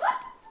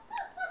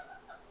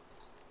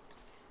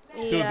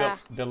 Dude, Yeah.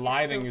 the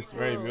lighting is so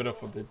very cool.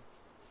 beautiful, dude.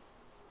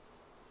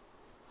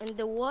 And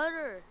the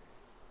water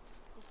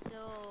is so.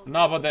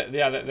 No, but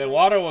the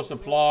water was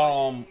applied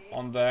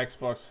on the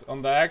Xbox.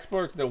 On the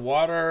Xbox, the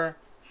water,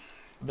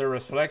 the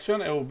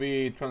reflection, it will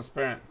be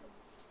transparent.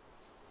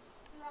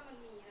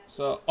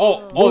 So,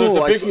 there's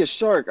a I big. see a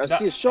shark. I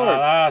see a shark.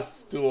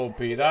 That's too OP.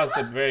 That's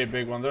a very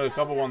big one. There's a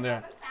couple one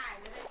there.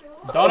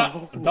 Don't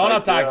my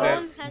attack God.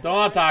 them.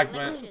 Don't attack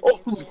them. Oh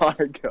my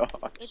gosh.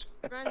 It's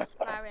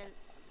transparent.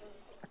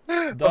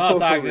 Don't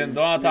attack them.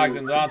 Don't attack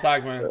them. Don't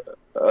attack me.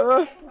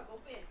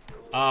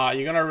 Uh,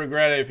 You're gonna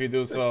regret it if you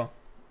do so.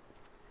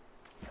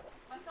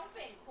 มันต้องเ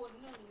ป็นคน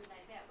หนึ่งอยู่ใน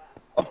แบบว่า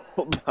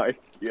oh my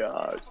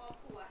gosh. ครอบ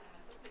ครัวน่ะ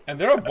มันต้องเป็น And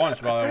there are a bunch,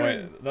 by the way.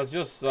 That's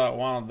just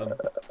one of them. ทั้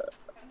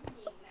งผู้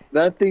หญิง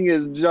น่ะ That thing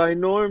is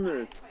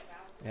ginormous.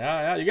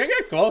 Yeah, you gotta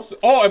get close.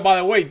 Oh, and by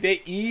the way, they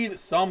eat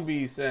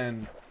zombies and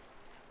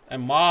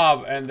mob,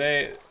 and they.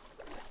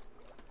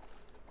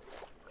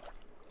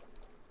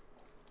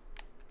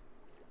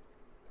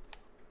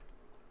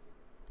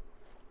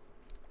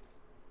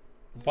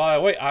 By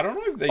the way, I don't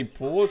know if they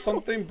pull or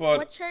something,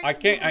 but I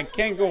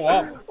can't go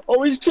up. Oh,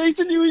 he's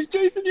chasing you. He's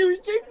chasing you.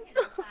 He's chasing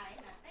you. ตาย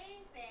น่ะเต้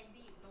นแซง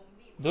บีบนม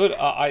บีบ Dude,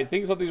 I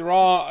think something's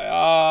wrong.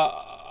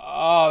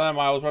 Never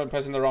mind. I was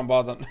pressing the wrong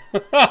button.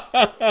 พ่อ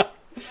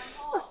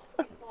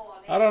พ่อ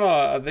เลย I don't know.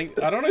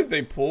 I don't know if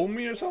they pull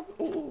me or something.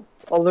 Ooh.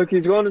 Oh, look,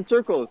 he's going in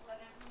circles.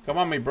 Come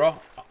on, me, bro.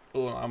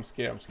 Oh, I'm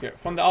scared.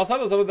 From the outside,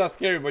 it's a little that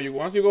scary, but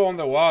once you go on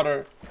the water,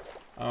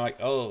 I'm like,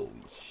 oh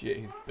shit,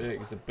 he's big.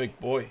 He's a big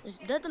boy. Is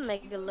that a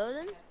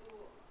megalodon?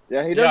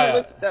 Yeah, he doesn't Yeah.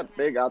 look that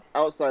big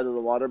outside of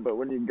the water, but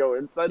when you go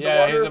inside the Yeah,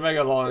 water, he's a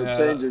megalodon. it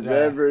Yeah, changes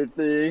yeah.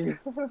 everything.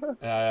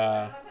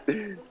 Yeah.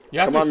 You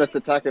have Come to on, let's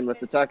attack him.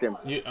 Let's attack him.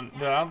 Dude,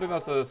 I don't think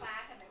that's a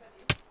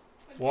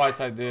wise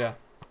idea.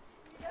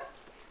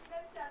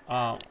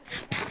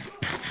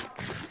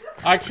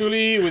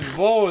 Actually, with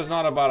bow, it's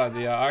not a bad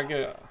idea.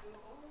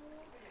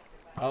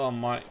 I don't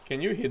mind. Can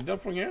you hit them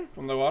from here,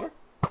 from the water?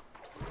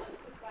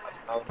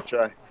 I'll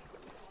try.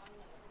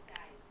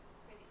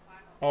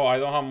 Oh, I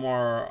don't have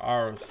more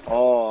arrows.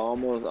 Oh,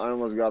 I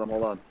almost got him.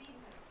 Hold on.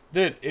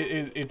 Dude,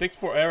 it takes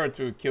forever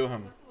to kill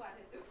him.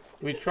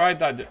 We tried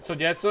that. So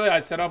yesterday I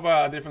set up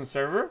a different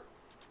server.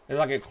 It's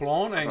like a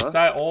clone and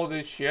install all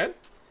this shit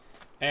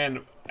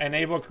and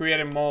enable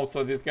creative mode so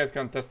these guys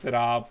can test it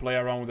out, play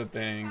around with the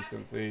things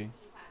and see,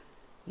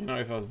 you know,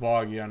 if it was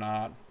buggy or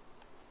not.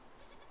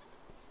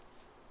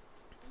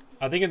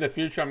 I think in the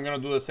future I'm gonna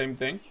do the same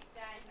thing.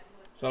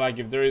 So like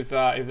if there's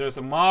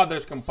a mod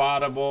that's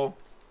compatible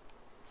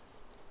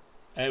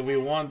and we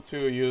want to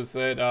use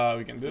it,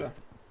 we can do that.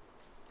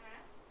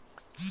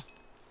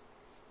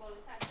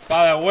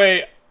 By the way,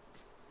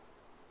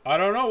 I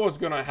don't know what's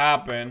gonna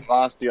happen.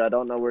 Lost you. I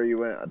don't know where you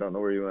went. I don't know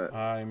where you went.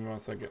 Give me 1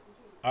 second.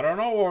 I don't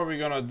know what we're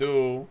gonna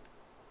do.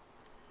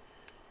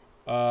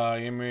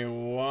 Give me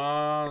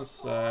 1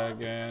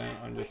 second.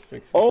 I'm just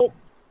fixing. Oh,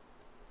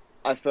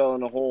 I fell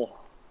in a hole.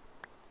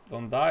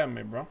 Don't die on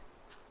me, bro.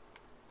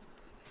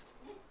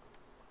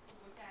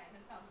 หัวใจมั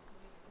นทำ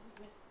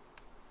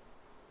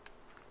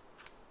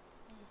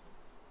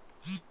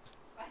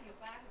ไปเดี๋ยว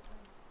ป้า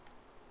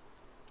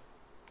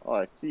Oh,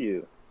 I see you.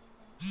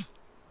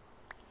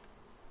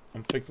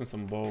 I'm fixing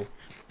some bow.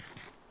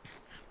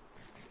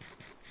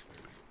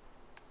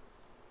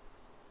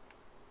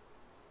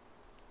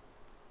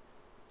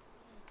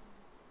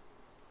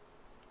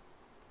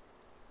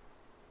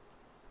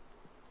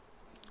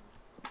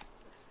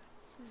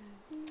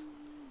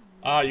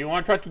 You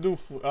want to try to do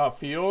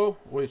fuel,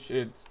 which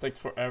it takes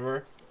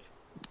forever.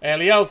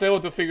 Elia was able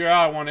to figure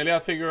out. When Elia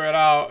figured it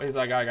out, he's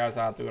like, "Alright, guys,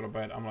 I have to go to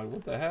bed." I'm like,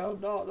 "What the hell?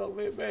 No, don't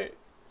leave me."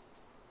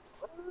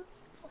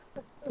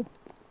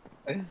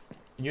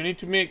 You need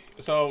to make.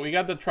 So we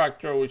got the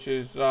tractor, which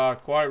is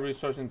quite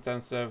resource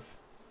intensive.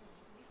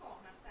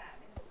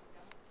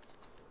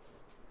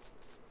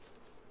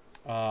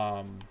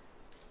 Yeah,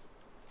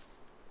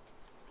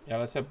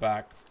 let's head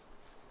back.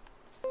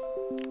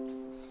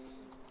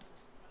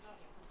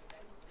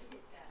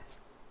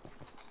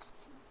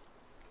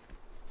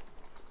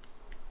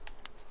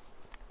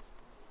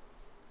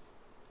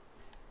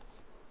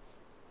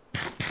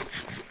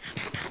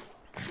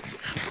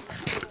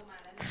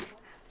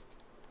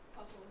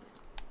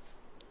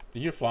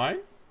 You're flying?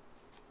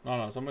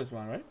 No, somebody's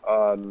flying, right?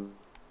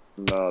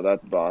 No,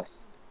 that's boss.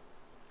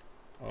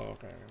 Oh,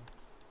 okay.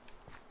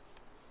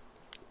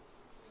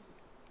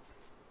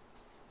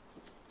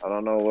 I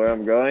don't know where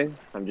I'm going.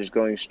 I'm just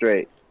going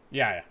straight.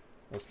 Yeah,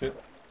 that's good.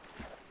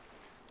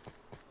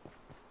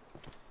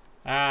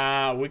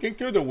 We can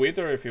kill the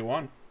wither if you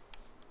want.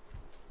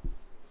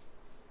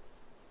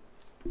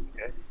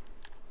 Okay.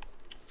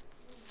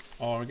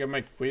 Or we can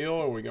make fuel,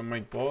 or we can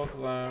make both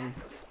of them.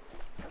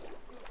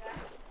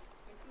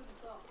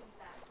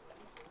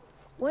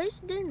 Why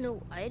is there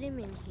no item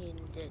in here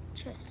in the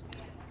chest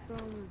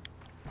from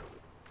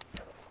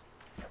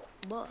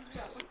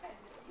boss?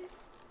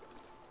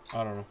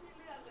 I don't know.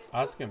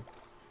 Ask him.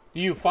 Do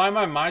you find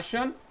my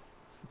mansion?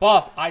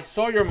 Boss, I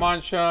saw your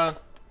mansion.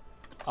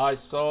 I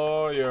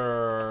saw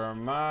your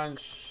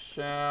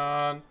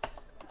mansion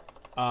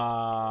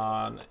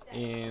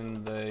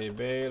in the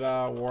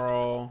beta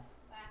world,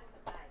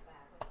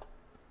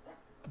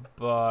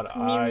 but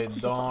I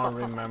don't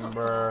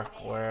remember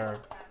where.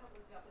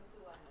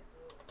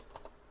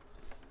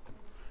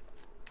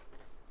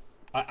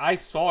 I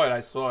saw it,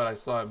 but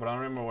I don't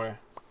remember where.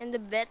 In the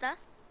beta?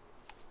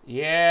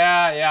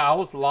 Yeah, I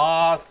was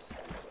lost.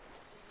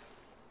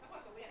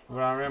 But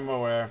I remember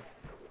where.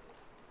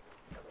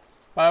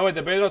 By the way,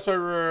 the beta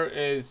server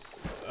is,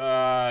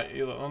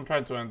 I'm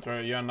trying to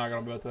enter. You're not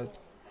gonna be able to it.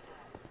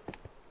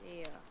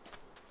 Yeah.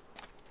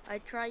 I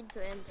tried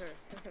to enter.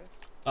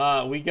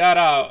 We got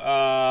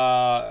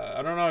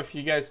I don't know if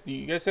you guys, do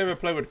you guys ever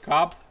play with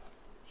Cop?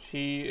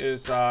 She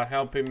is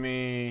helping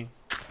me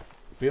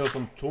build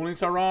some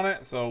toolings around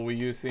it. So we're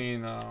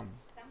using,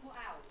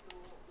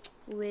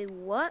 Wait,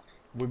 what?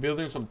 we're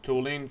building some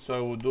tooling.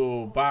 So we'll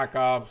do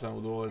backups and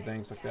we'll do other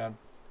things like that.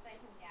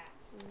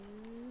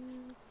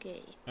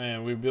 Okay.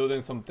 And we're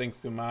building some things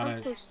to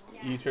manage,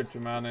 easier to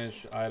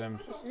manage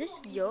items. Is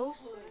this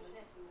Joe's?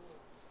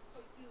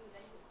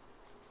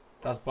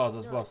 That's boss,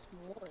 that's No, boss. it's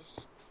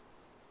Morris.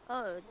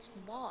 Oh, it's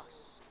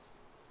boss.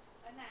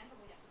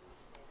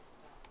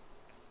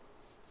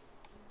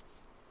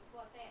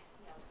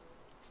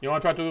 You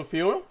wanna try to do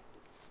fuel?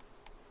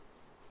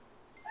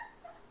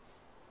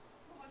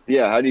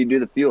 Yeah, how do you do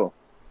the fuel?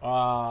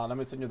 Let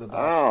me send you the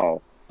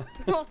docs.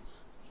 Oh.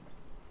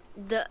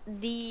 the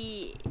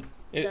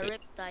It-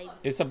 Riptide.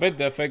 It's a bit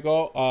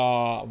difficult,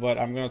 but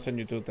I'm gonna send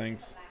you two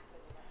things.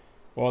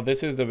 Well,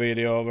 this is the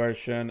video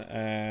version,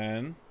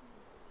 and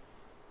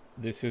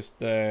this is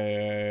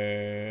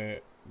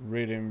the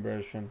reading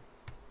version.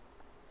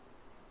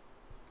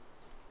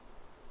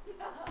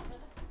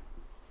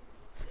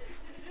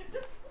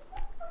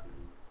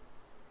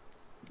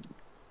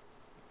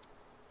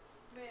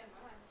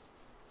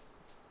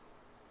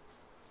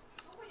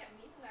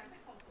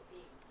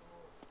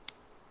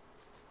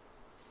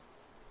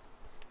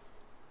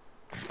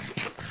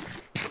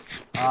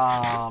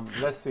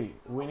 Let's see.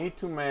 We need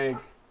to make.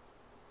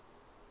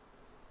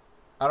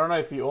 I don't know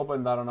if you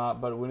opened that or not,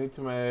 but we need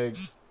to make.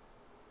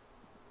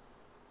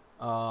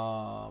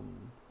 I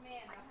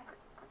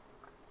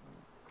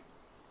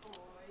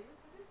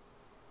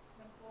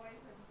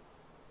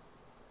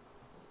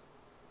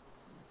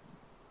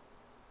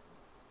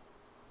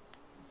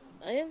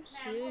am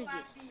serious.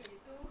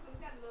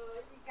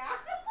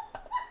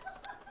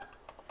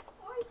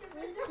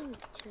 What is in the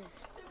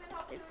chest?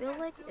 I feel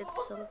like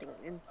it's something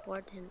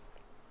important.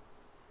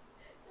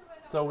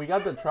 So we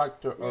got the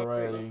tractor Nether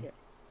already. ingot.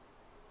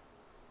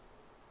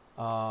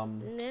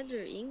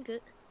 Nether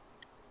ingot.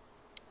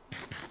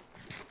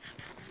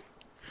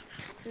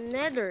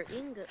 Nether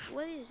ingot.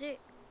 What is it?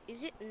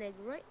 Is it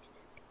netherite?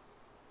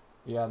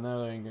 Yeah,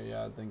 another ingot.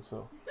 Yeah, I think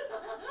so.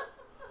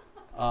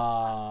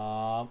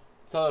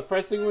 So the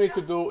first thing we need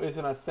to do is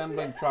an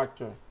assembling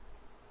tractor.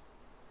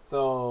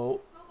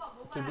 So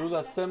to do the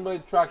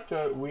assembly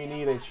tractor, we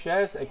need a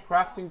chest, a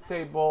crafting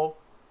table,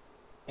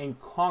 and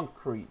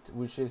concrete,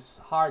 which is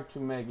hard to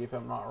make if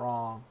I'm not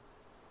wrong.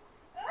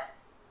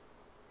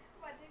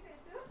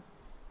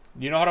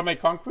 Do you know how to make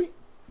concrete?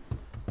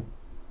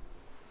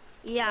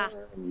 Yeah.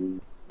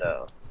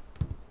 No.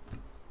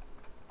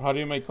 How do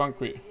you make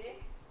concrete?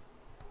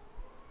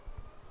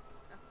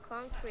 A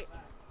concrete.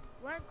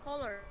 What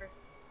color?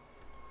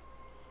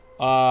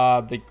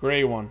 The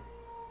gray one.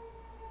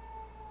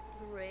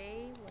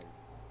 Gray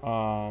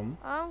one.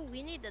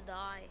 We need a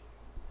dye.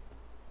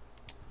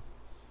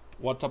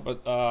 What type of,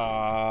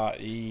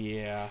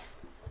 yeah.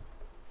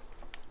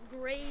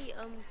 Gray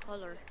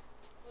color.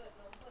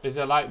 Is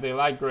it like the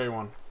light gray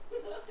one?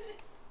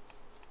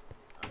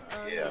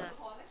 Yeah.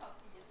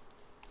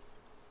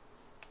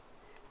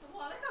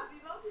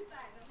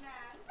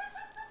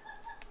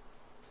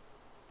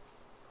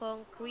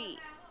 Concrete.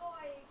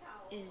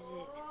 Is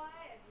it?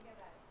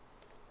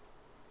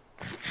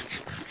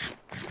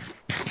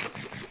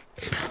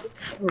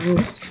 We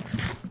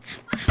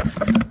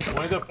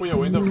need the fuel,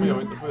 we need the fuel,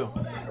 we need the fuel.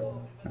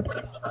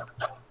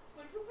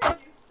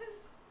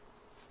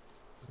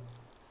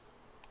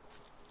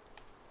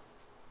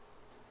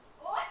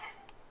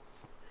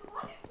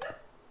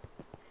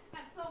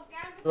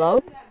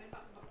 Hello?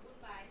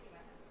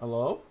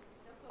 Hello?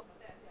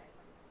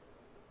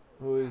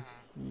 Who is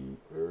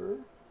here?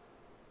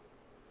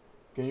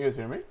 Can you guys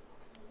hear me?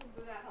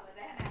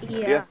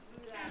 Yeah.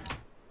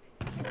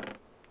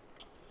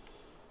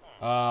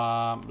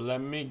 Let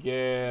me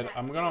get.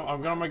 I'm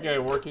gonna make a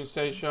working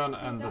station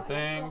and the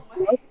thing.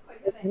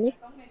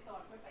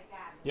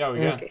 Yeah, we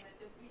can. Okay.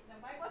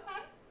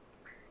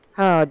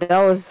 Oh, that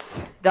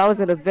was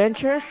an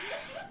adventure.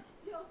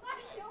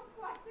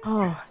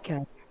 Oh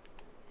god.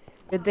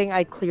 Good thing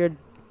I cleared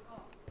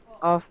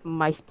off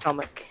my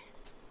stomach.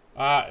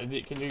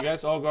 Can you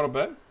guys all go to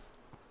bed?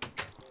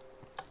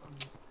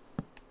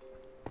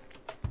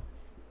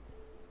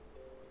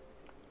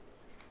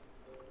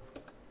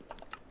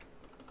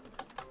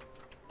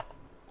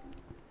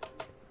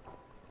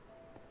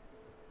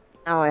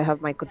 Now I have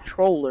my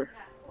controller.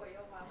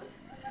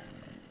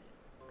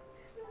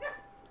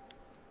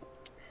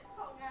 เข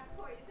างัด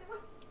ข่อยใช่ปะ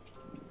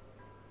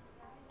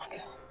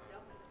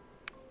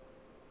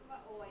ว่า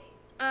โอย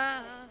Ah.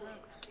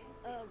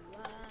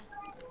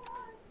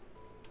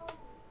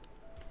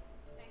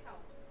 ให้เขา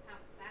ท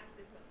ำตั้ง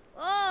สิเถอะ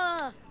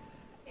Oh.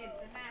 เห็น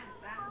จะหน้า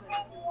ตั้งเล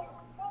ย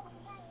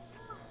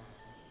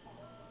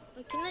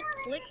I cannot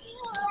click.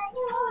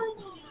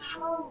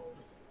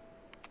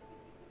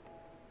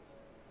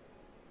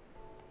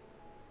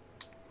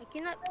 I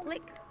cannot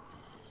click.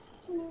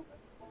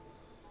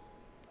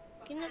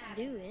 Cannot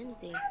do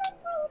anything.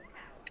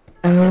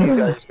 You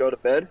guys go to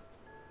bed?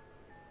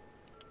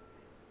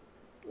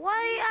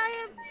 Why I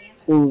am?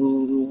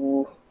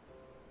 Ooh.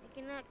 I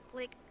cannot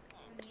click.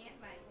 เงี้ย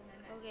ไปตรงนั้น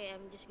น่ะ Okay,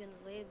 I'm just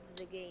gonna leave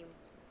the game.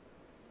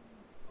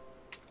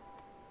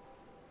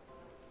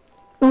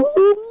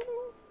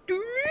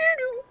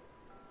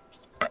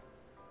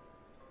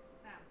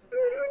 ตามสไต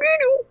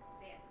ล์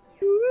แดดเ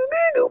ขียว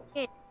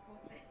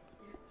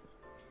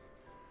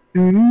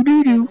I'm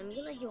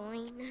gonna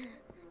join.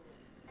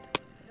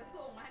 แล้ว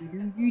ส่งมาให้กับ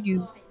ส่งตั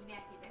วให้อีแม็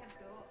กกินได้ทั้ง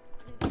ตัว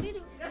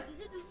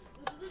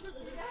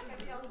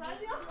เดี๋ยวซะเดี๋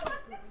ยว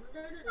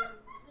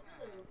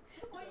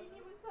โอ้ย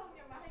นี่มึงส่งอ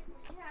ย่ามาให้กู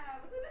อีห่า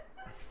มันจะได้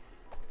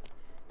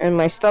And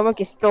my stomach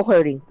is still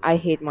hurting. I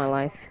hate my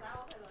life. เศร้า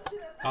ไปเหร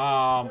อ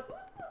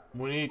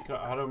We need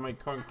how to make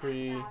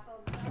concrete.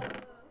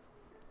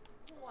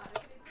 หัวเล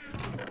ย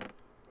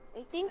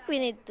I think we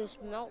need to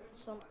smelt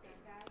something.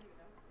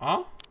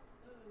 Huh?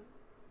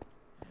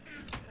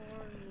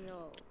 Or no.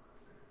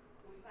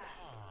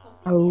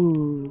 Oh.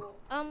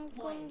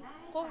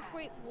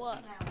 Concrete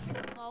what?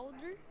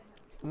 Powder?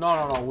 No.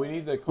 We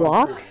need the concrete.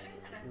 Blocks?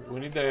 We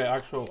need the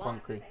actual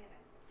concrete.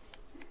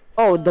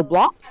 Oh, the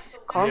blocks?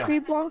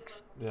 Concrete blocks?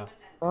 Yeah.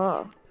 Oh.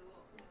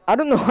 I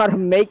don't know how to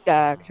make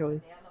that actually.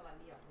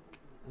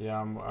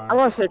 Yeah. I'm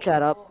gonna search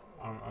that up.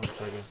 I'm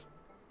checking.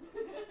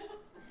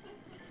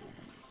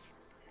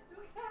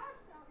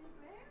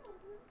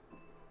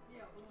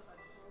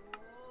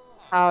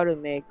 How to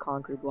make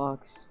concrete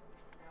blocks.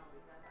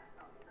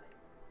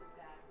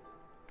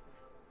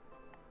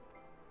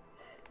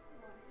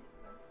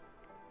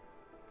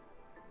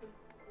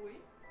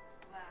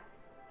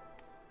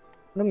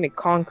 How to make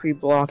concrete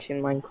blocks in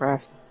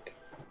Minecraft.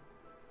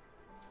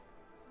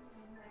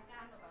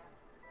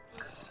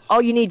 Oh,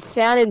 you need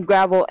sand and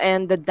gravel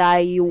and the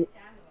dye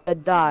the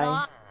dye.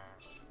 Dot.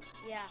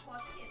 Yeah.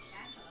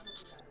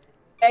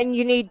 And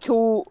you need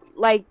to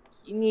like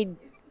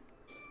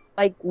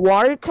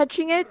water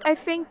touching it, I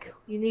think.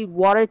 You need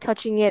water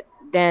touching it,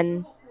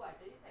 then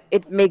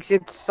it makes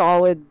it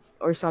solid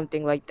or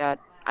something like that,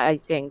 I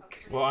think.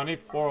 Well, I need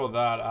 4 of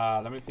that.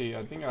 Let me see.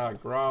 I think I have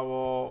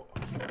gravel.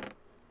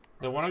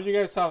 The one of you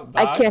guys have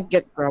that? I can't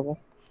get gravel.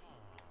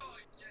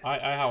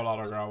 I have a lot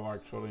of gravel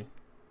actually.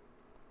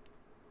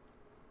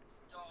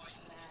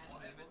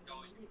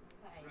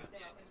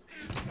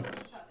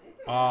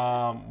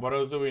 What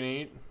else do we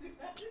need?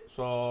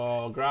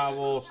 So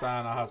gravel,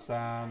 sand. I have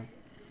sand.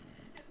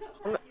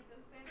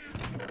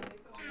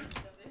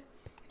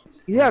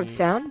 You have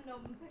sand?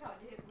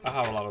 I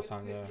have a lot of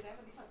sand. Yeah.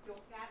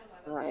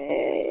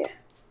 Yeah.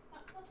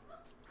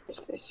 What's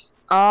this?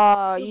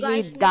 You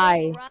guys need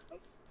dye.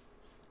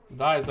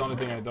 Dye is the only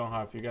thing I don't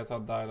have. If you guys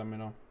have dye, let me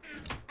know.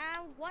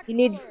 What You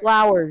need color?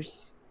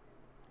 flowers.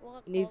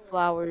 What You need color?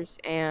 flowers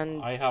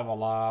and I have a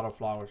lot of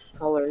flowers.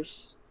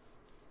 colors.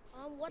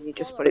 What You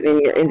just color? put it in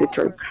your What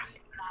inventory. color?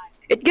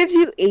 It gives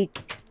you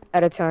 8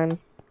 at a time.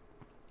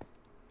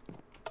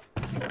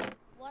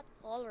 What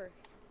color?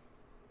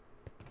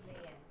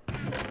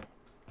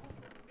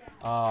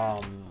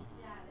 I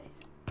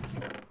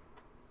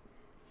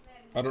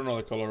don't know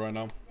the color right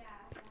now.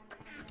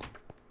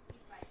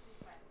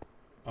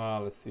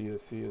 Let's see.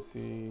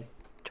 See.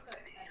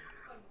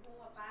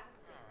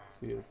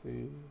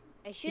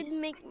 I should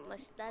make a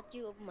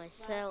statue of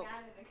myself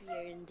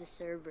here in the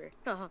server.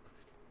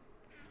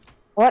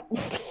 What?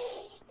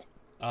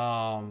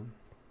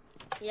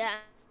 Yeah,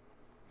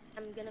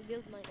 I'm gonna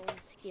build my own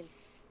skin.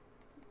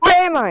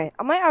 Where am I?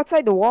 Am I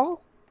outside the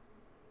wall?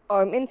 Oh,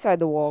 I'm inside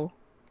the wall.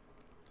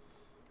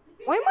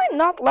 Why am I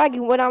not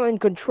lagging when I'm in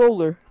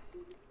controller?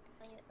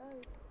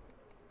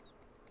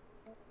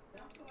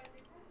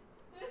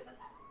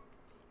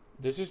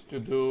 This is to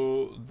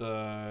do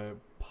the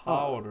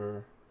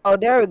powder. Oh,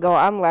 there we go.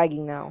 I'm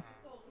lagging now.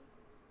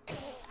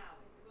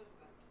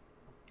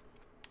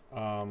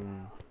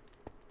 I'm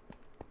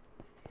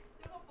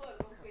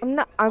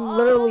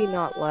literally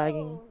not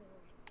lagging. Oh.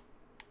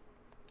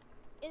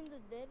 In the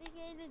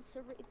dedicated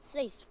server, it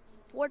says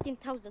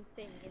 14,000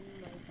 ping in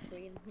my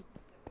screen.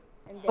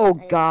 And then Oh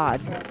I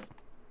God. refresh.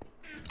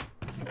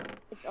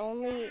 It's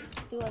only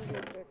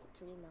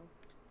 233 now.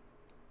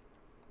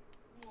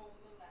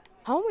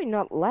 How am I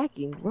not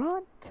lagging?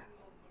 What?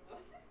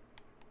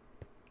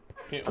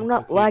 Okay, I'm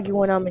not okay. lagging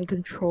when I'm in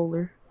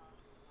controller.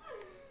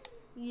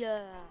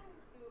 Yeah.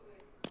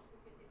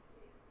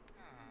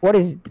 What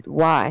is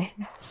why?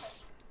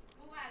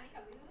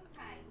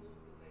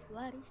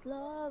 What is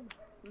love?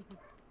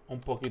 Un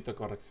poquito de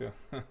corrección.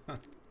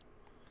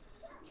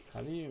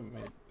 How do you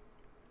make?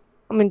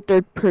 I'm in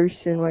third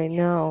person right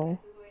now.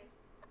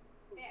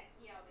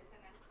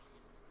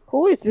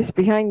 Who is this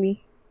behind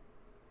me?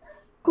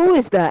 Who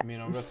is that? Mi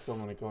nombre es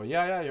Comunicó.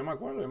 Ya, yo me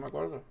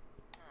acuerdo.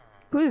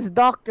 Who's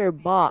Dr.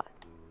 Bot?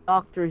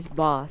 Doctor's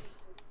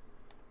boss.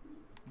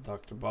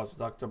 Dr.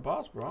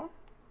 Boss, bro.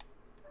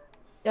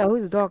 Yeah,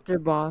 who's Dr.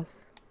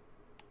 Boss?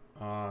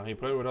 He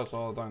played with us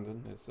all the time,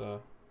 dude. It's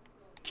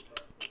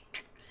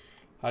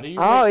How do you?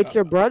 Oh, make, it's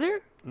your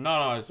brother?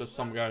 No, it's just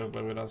some guy who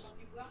played with us.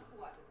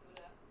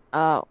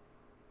 Oh.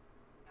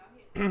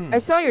 I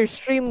saw your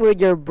stream with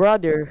your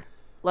brother,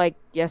 like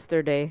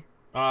yesterday.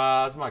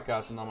 That's my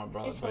cousin, not my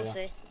brother. It's But yeah.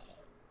 Jose.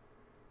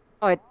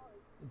 Oh,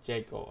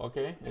 Jaco,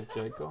 okay, it's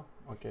Jaco,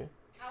 okay.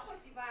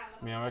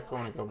 Me voy a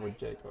comunicar with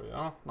Jaco,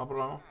 yeah, no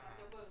problem.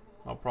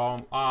 No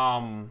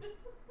problem.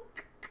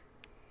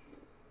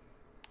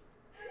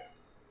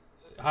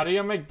 How do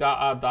you make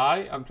a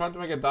dye? I'm trying to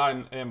make a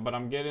dye, but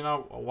I'm getting a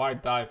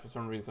white dye for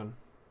some reason.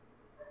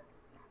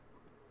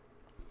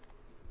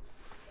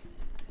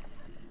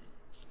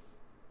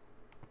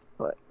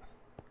 what?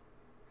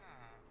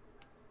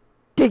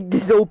 Take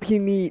this OP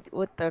meat.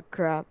 What the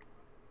crap?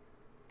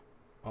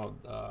 Oh,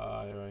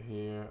 dye right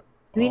here.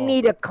 We Oh,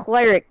 need a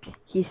cleric,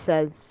 he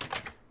says.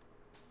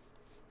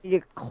 Need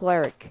a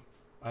cleric.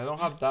 I don't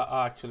have that.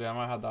 Actually, I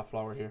might have that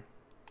flower here.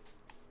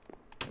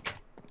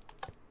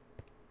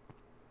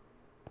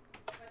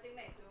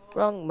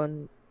 Wrong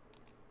one.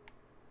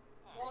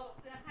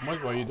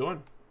 Moise, what are you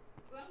doing?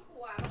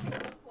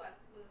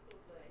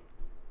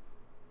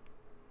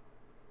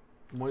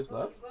 Moise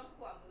left?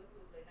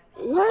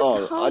 What?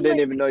 Oh, How I didn't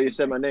am even know you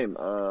said my name.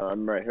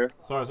 I'm right here.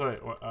 Sorry.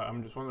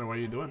 I'm just wondering what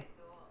are you doing?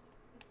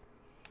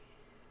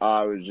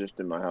 I was just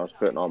in my house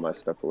putting all my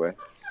stuff away.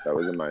 That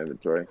was in my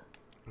inventory.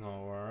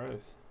 No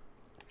worries.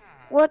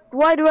 What?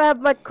 Why do I have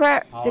my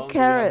How the long do you have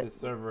carrot? the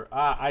server?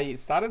 I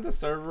started the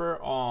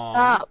server on.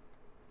 Stop.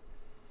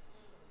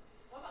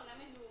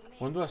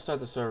 When do I start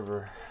the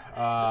server?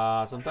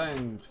 Sometime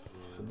in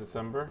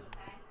December.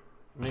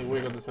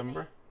 Midweek of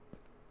December.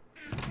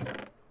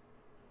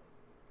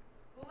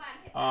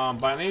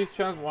 By any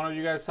chance, one of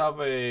you guys have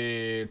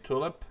a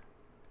tulip?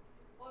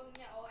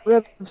 We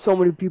have so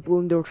many people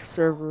in their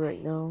server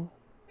right now.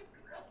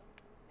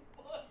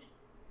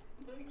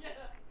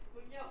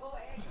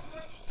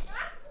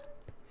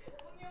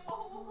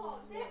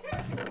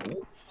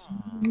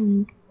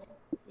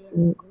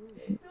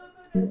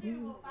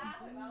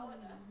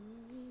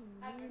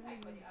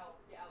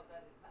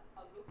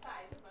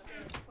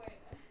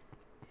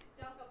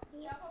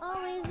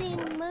 Always in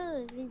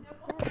mood.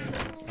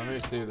 Let me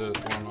see if there's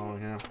one over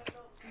here.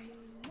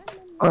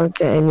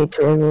 Okay, I need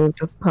to remove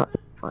the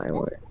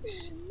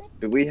fireworks.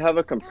 Do we have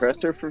a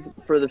compressor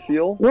for the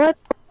fuel? What?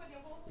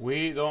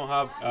 We don't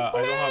have. I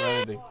don't have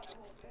anything.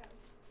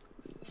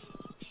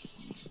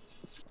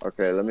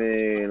 Okay, let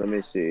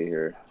me see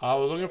here. I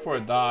was looking for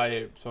a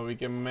dye so we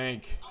can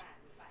make.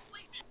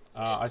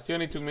 I still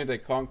need to make the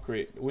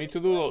concrete. We need to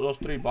do those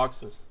 3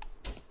 boxes.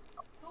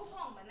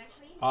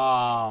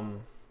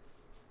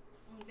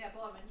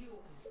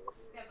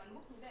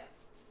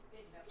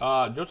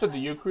 Joseph,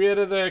 did you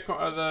created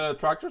the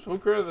tractors? Who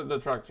created the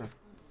tractor?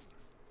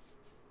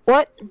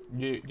 What?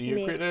 Do you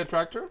Me. create a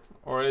tractor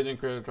or agent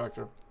created a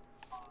tractor?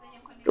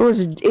 It was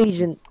an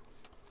agent.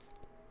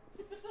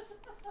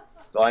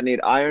 So I need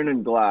iron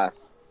and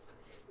glass.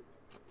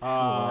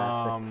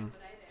 For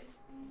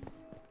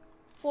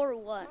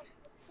what?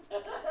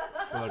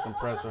 For the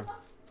compressor.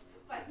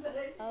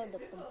 Oh, the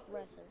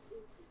compressor.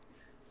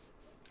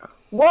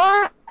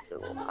 What?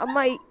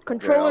 My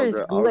controller is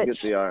I'll get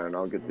glitched. the iron.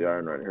 I'll get the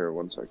iron right here.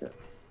 1 second.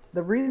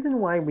 The reason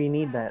why we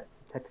need that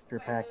texture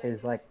pack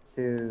is like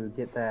to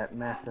get that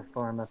massive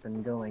farm up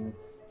and going.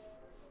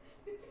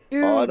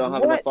 Dude, Oh, I don't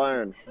have what? enough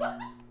iron.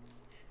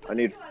 I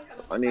need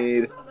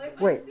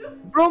Wait,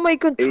 Bro, my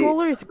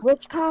controller is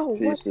glitched. How? What?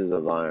 pieces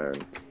of iron.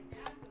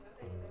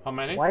 How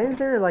many? why is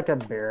there like a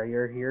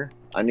barrier here?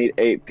 I need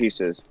 8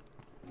 pieces.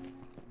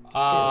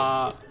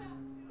 I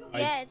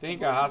Yeah, it's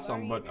think a I have wood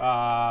some, but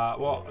barrier.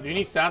 well, do you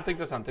need sand? Take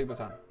the sand. Take the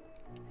sand.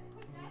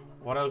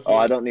 What else? Oh,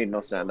 I don't need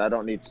no sand. I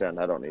don't need sand.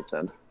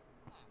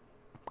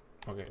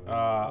 Okay.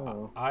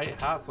 Oh. I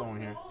have some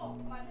here,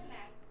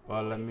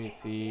 but let me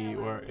see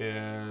where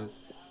is.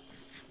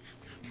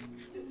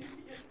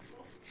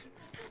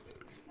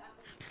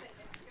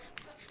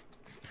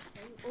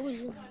 Oh,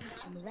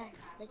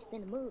 let's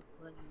spin the move.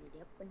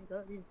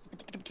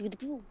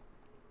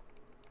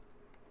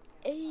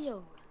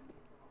 Ayo.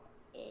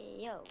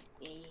 Ayo.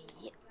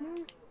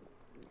 Ayo.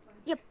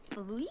 Yep.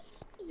 Boy.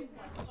 I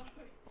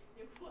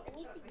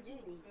need to do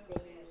these things with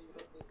this.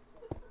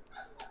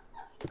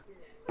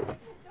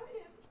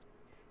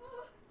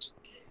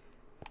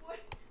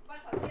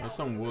 There's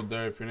some wood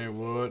there if you need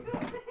wood.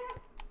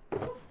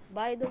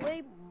 By the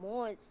way,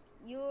 Moss,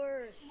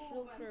 your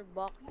super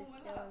box is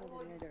still in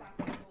the nether.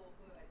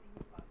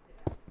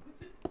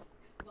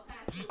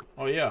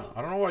 Oh yeah,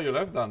 I don't know why you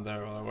left down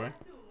there, by the way.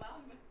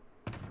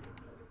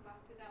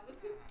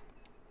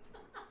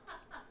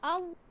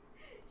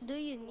 do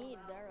you need,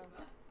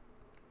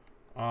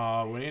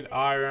 Daryl? We need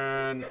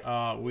iron.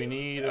 We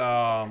need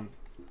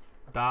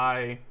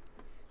dye.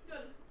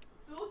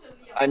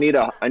 I need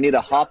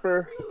a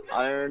hopper,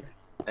 iron,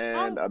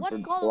 and a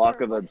what block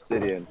color? of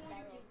obsidian.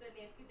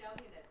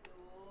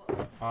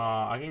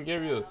 I can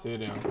give you the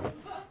obsidian.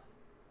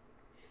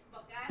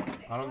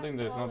 I don't think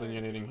there's nothing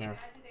you're needing here.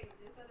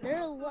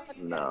 Daryl, what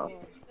No.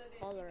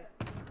 color?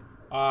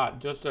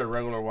 Just a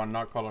regular one,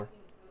 not color.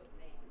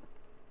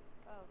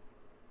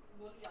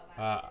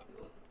 Oh.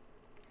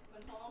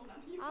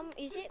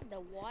 Is it the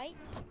white?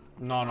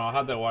 No, I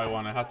had the white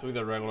one. It has to be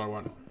the regular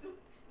one.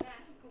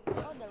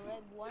 Oh, the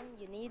red one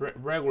you need?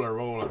 Regular.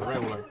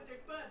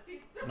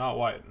 Not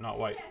white.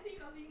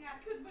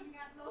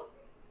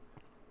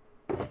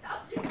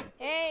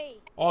 Hey!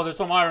 Oh, there's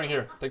some iron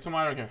here. Take some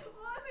iron here.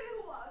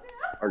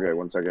 Okay,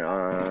 1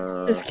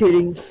 second. Just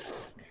kidding.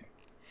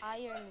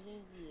 Iron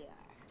here.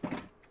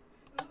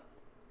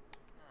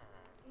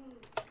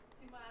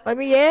 Let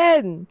me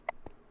in.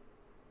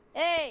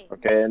 Hey!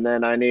 Okay, and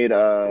then I need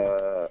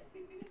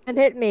And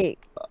hit me.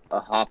 a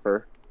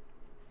hopper,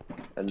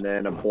 and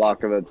then a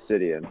block of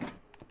obsidian.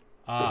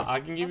 I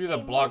can give you the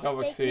Okay, block of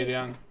Moise, take this.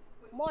 obsidian.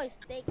 Moise,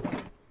 take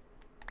this.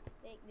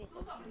 Take this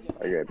obsidian.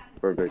 Okay,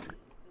 perfect.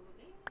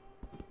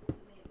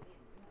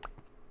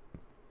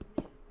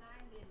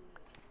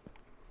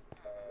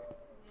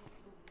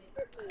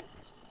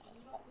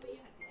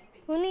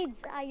 Who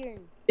needs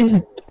iron?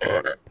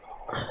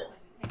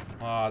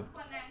 I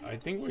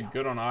think we're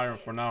good on iron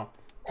for now.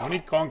 We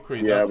need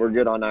concrete. Yeah, That's- we're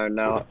good on iron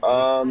now.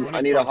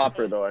 I need a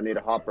hopper though. I need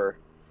a hopper.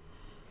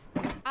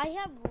 I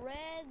have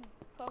red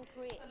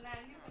concrete.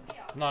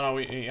 No,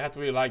 we have to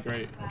be light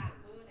gray.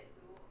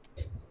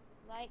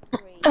 Light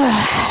gray.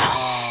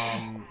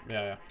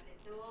 Yeah.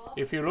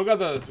 If you look at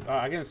the,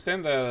 I can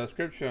send the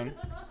description.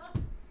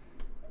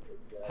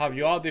 Have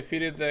you all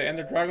defeated the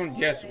Ender Dragon?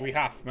 Yes, we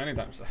have many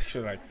times.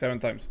 Actually, like 7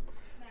 times.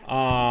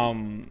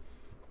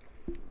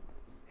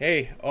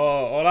 Hey,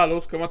 hola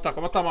Luz, ¿cómo está?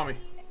 ¿Cómo está, mami?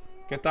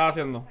 ¿Qué estás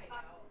haciendo?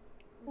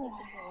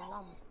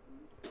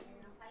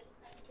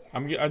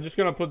 I'm just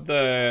gonna put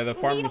the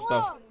farming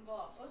stuff.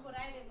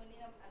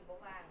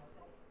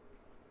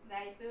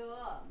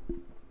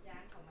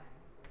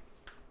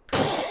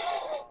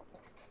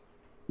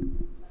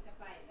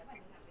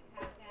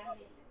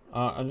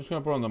 I'm just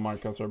gonna put on the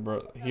marker,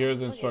 bro. Here's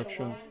the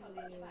instructions.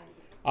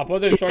 I'll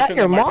put the instructions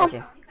your in the mom?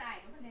 marker.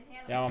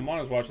 Yeah, my mom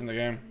is watching the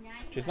game.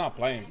 She's not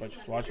playing, but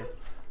she's watching.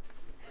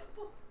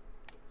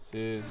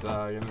 She's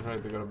getting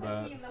ready to go to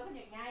bed.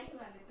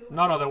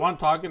 No, the one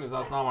talking that's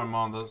not my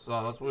mom.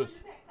 That's Wiz.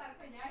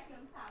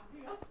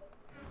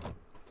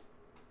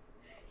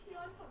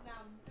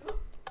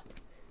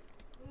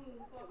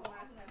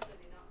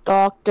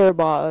 Dr.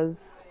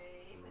 Buzz.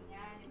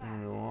 Give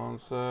me 1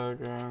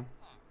 second.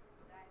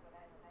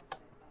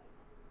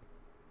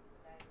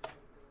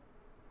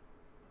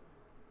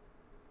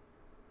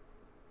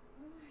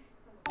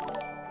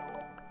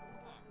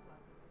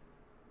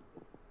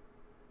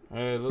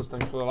 Hey, Luz,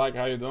 thanks for the like.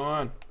 How you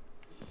doing?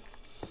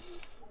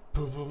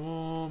 Boom, boom,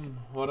 boom.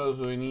 What else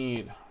do we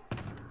need?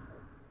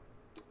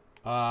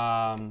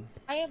 I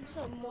have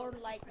some more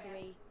light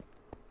gray.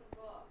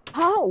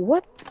 How?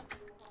 What?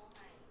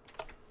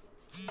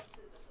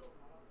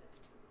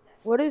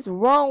 What is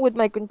wrong with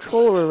my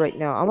controller right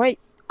now? Am I?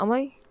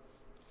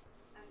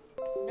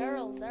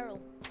 Daryl.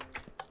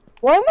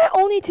 Why am I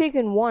only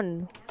taking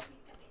one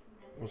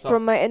What's from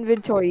up? my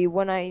inventory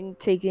when I'm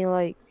taking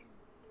like?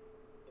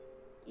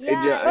 Hey,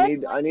 Yeah,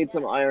 I need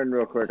some iron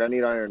real quick. I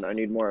need iron. I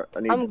need more. I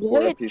need I'm 4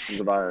 glitched.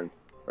 pieces of iron,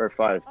 or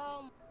 5.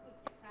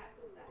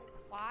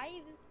 5?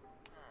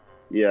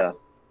 Yeah.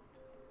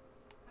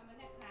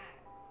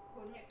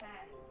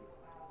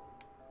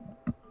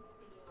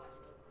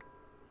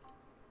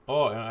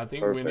 Oh, and I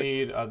think we Perfect.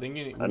 need. I think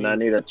we And I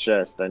need a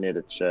chest. I need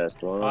a chest.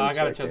 I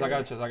got a chest. I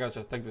got a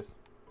chest. Take this.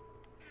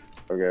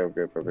 Okay,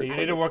 perfect. Do you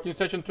need a working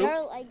session too?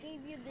 Daryl, I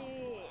gave you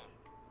the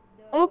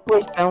I'm gonna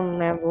place down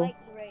level. light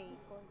gray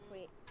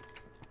concrete.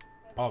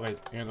 Okay,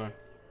 here do it.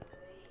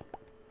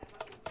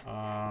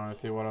 Let's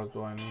see what else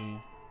do I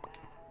need.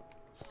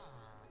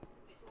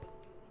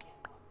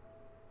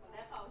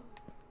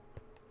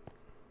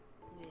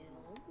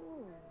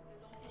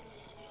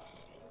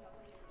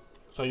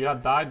 So you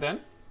had died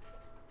then?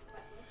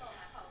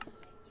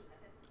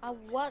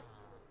 What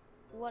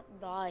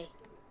dye?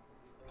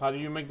 How do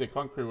you make the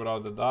concrete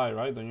without the dye,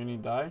 right? Don't you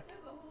need dye?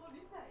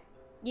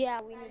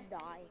 Yeah, we need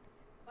dye.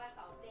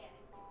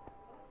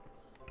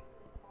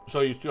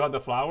 So you still have the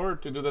flour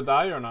to do the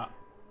dye or not?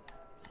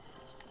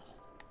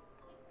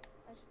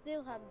 I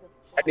still have the.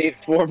 I need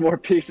 4 more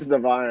pieces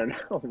of iron.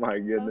 Oh my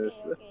goodness.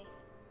 Okay.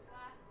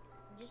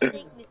 Just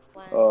take this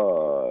one.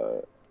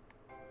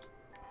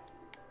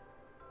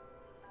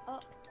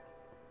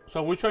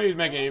 So which one are you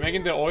making? Are you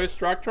making the oil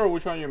extractor or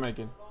which one are you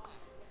making?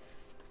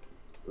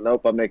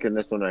 Nope, I'm making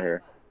this one right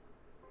here.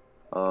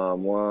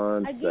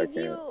 1 I gave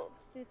second. you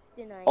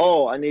 59.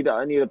 Oh, I need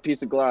a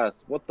piece of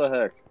glass. What the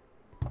heck?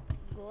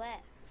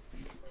 Glass.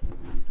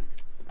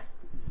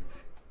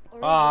 Or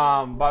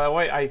By the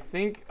way, I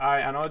think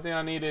another thing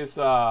I need is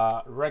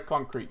red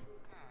concrete.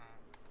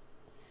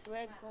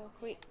 Red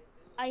concrete.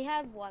 I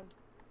have one.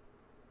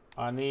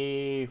 I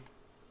need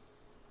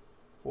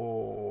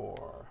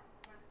 4.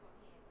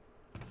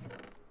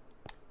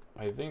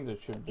 I think there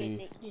should Okay, be.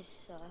 take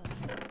this.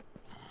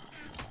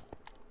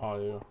 Oh,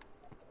 yeah.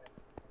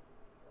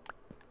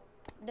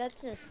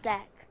 That's a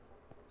stack.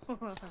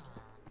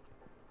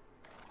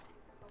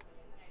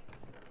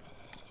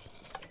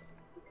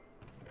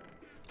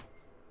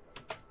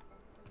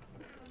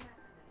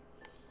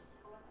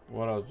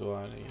 What else do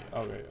I need?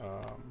 Okay.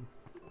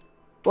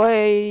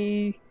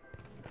 Wait.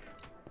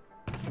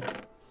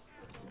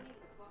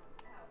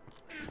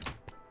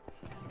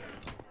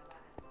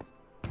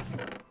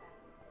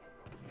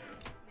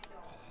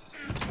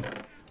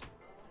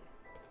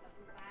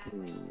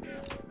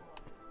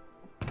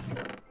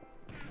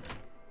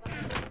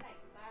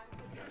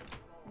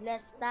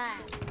 Let's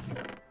stack.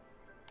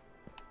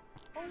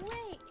 Oh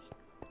wait,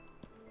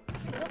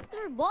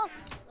 Dr. Boss,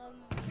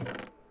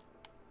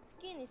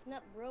 skin is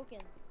not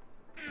broken.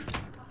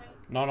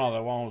 No,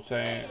 the one who's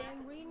saying. Hey,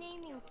 I'm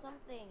renaming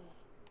something.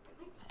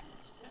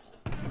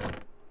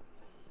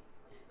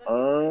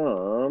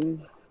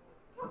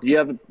 Do you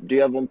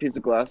have one piece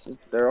of glasses,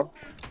 Daryl?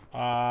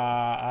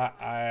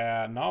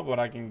 No, but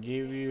I can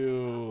give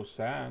you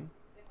sand.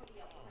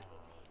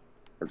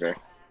 Okay.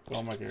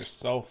 Go make it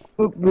yourself.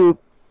 Boop boop.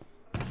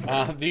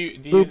 Do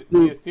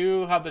you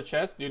still have the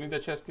chest? Do you need the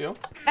chest still?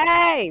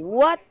 Hey,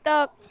 what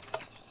the?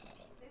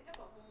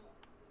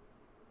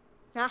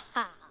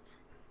 Haha.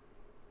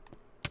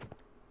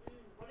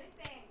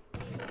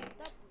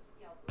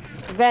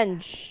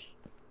 Revenge.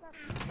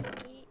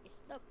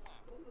 Stop.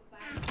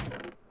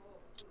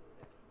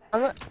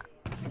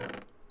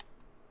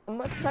 I'm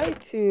gonna try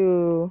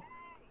to.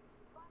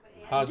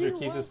 How's your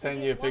keys to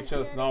send you a picture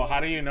of snow? How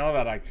do you know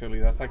that actually?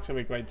 That's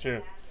actually quite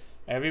true.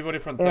 Everybody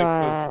from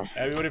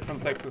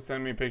Texas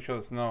sent me a picture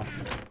of snow.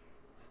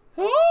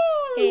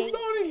 Oh, Hey. it's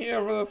snowing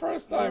here for the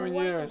first time in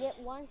Want years. to get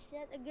one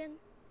shot again?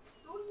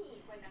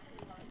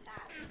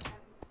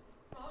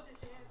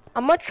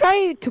 I'm gonna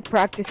try to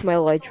practice my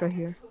elytra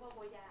here.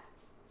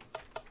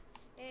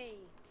 Hey,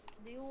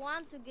 do you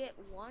want to get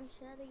one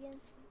shot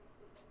again?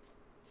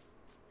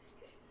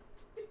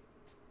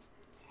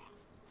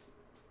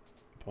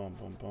 Boom,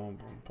 boom, boom,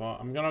 boom, boom.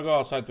 I'm gonna go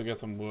outside to get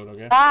some wood,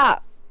 okay?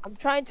 Stop! I'm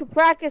trying to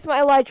practice my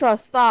elytra.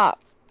 Stop.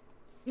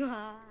 There's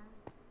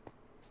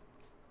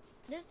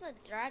a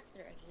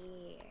tractor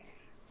here.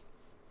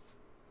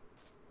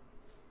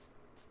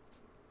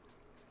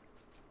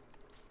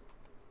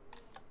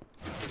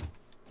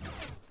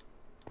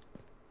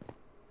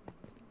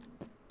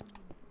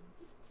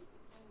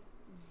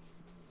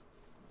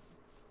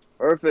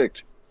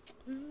 Perfect.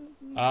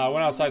 I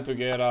went outside to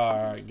get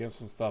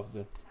some stuff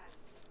there.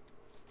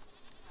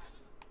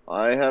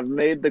 I have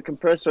made the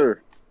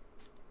compressor.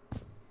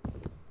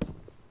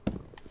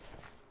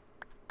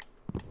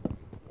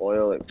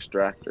 Oil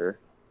extractor.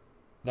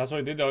 That's what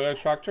you did, the oil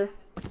extractor?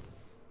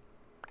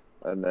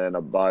 And then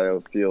a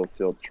biofuel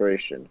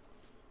filtration.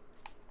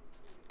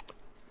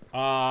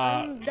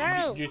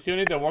 Daryl. You still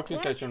need the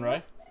working session,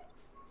 right?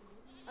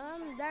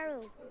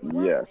 Daryl.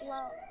 Yes.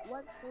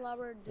 What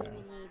flower do we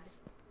need?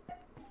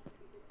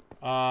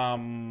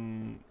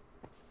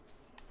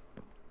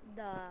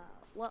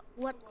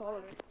 What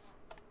color?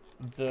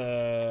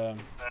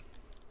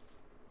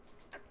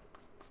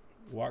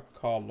 What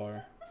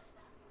color?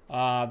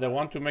 The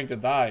one to make the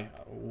dye.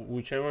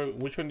 Which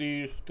one do you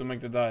use to make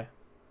the dye?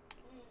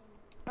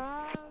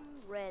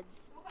 Red.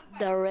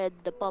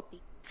 The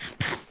puppy.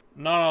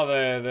 No,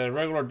 the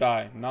regular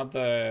dye, not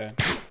the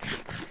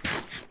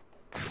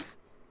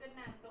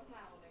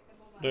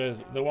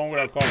one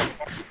without color.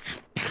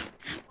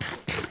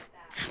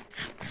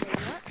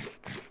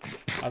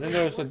 I think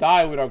there's a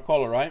dye without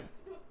color, right?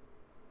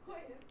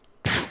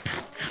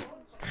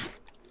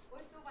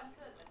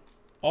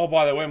 Oh,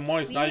 by the way,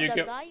 Moist, now you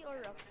can. Dye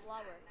or a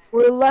flower?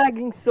 We're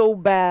lagging so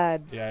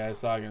bad. Yeah,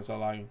 it's lagging, it's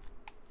lagging.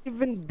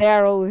 Even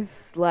Daryl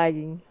is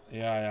lagging.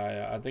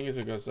 Yeah. I think it's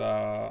because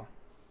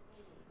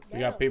we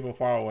got people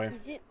far away.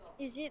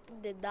 Is it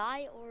the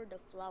dye or the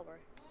flower?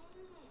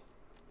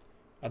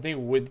 I think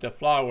with the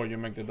flower you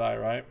make the dye,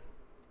 right?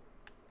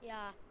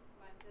 Yeah.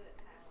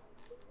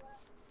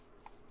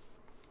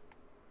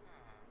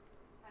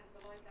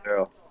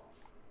 Daryl.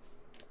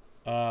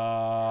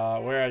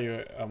 Where are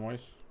you,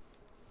 Moise?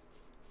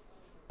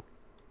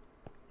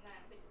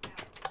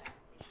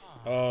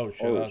 Oh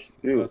shit, Oh,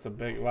 that's a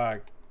big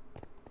lag.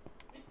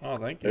 Oh,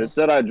 thank you. It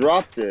said I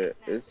dropped it.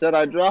 It said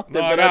I dropped it.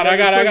 No, I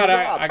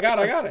but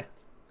got it.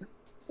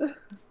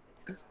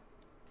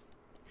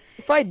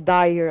 If I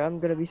die here, I'm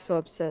gonna be so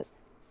upset.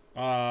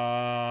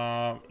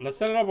 Let's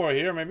set it up over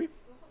here, maybe.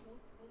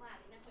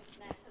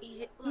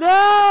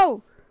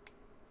 No!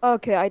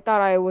 Okay, I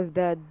thought I was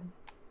dead.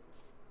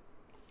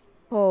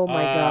 Oh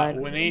my god.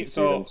 We need. Let me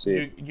So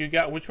see. you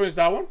got which one is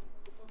that one?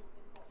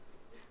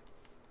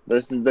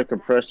 This is the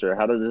compressor.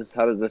 How does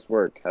this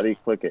work? How do you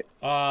click it?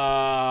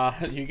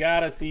 You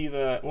gotta see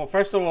the. Well,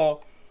 first of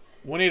all,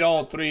 We need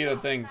all three of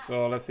the things.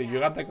 So let's see. You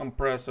got the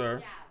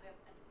compressor.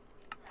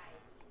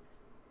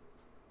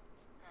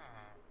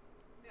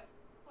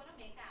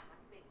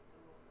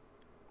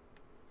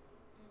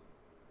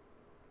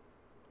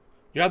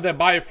 You have the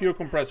biofuel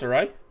compressor,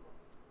 right?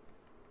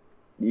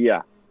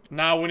 Yeah.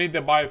 Now we need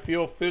the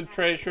biofuel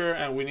filtrator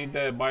and we need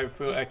the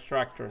biofuel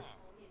extractor.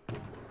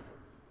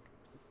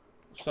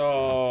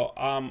 So,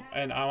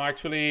 and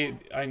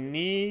I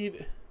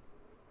need...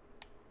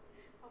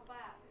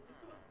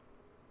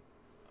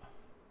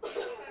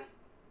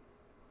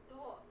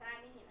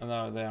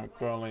 Another day, I'm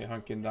currently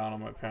hunking down on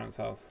my parents'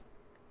 house.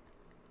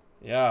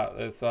 Yeah,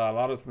 there's a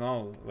lot of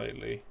snow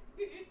lately.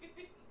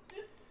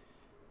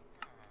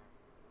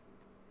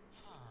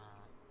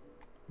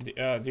 Do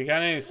you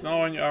got any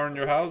snow in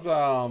your house,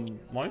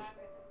 Moise?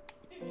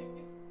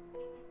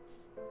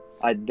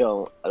 I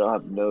don't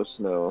have no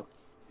snow.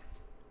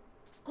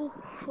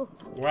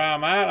 Where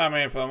I'm at, I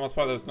mean, for the most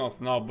part, there's no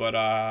snow, but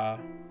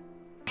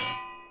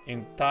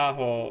in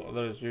Tahoe,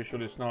 there's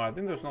usually snow. I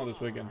think there's snow this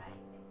weekend.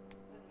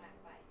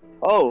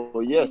 Oh,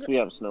 yes, we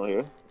have snow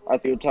here. I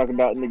think you're talking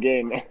about in the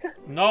game.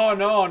 No.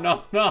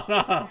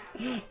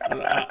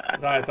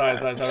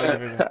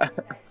 Sorry.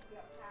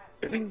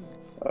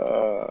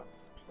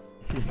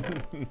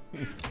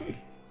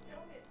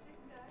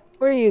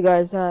 Where are you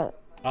guys at?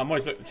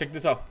 Moise, check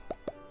this out.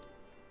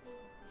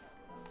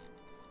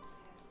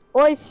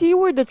 Oh, I see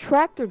where the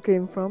tractor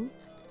came from.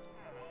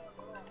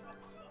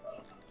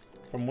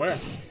 From where?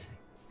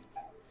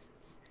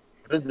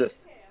 What is this?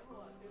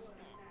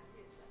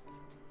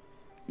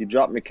 You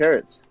dropped me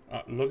carrots.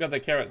 Look at the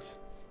carrots.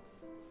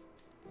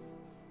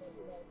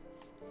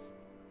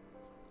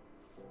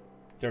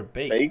 They're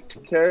baked.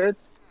 Baked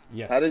carrots?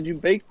 Yes. How did you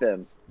bake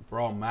them?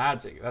 Bro,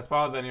 magic. That's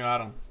probably the new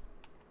Addon.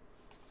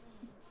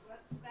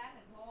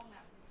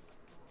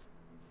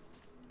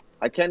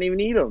 I can't even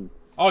eat them.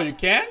 Oh, you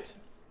can't?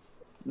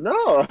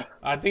 No.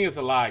 I think it's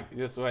a lag.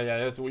 Just wait,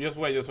 yeah. Just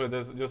wait.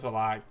 There's just a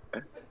lag.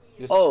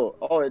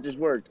 Oh, it just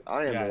worked.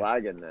 I am Yeah.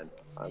 lagging then.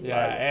 I'm Yeah,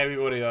 lagging.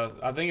 everybody does.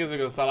 I think it's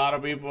because a lot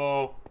of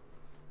people,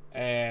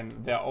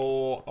 and they're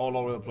all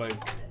over the place.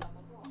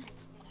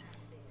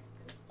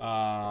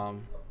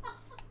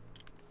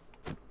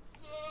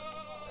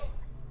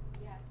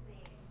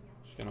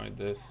 Just gonna like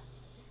this.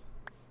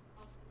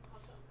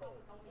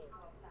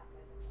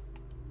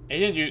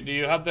 Agent, do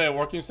you have the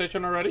working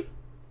station already?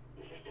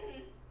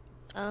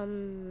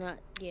 Not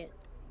yet.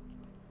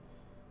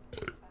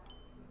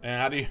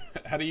 And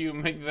how do you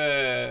make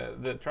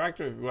the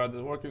tractor if you have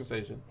the working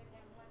station?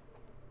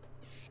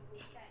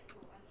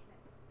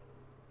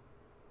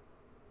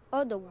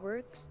 Oh, the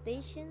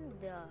workstation,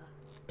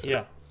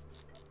 Yeah.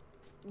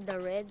 the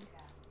red.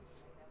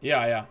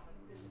 Yeah.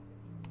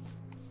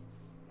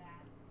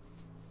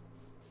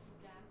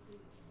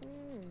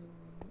 Hmm.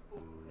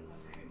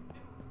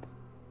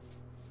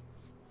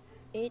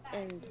 8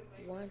 and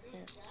 1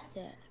 half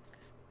stack.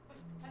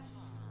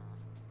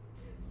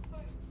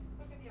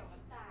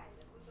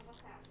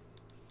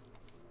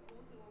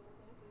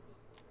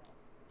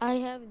 I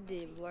have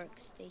the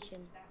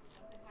workstation.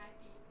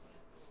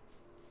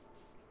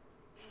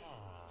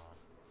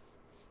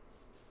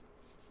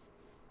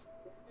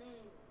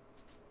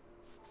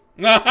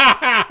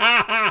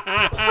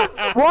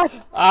 What?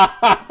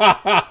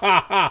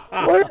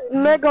 Where's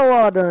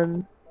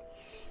Megalodon?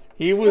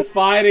 He was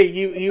fighting.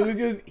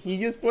 He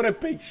just put a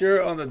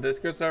picture on the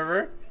Discord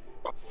server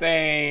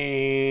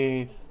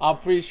saying, "I'm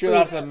pretty sure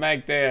that's a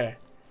mech there,"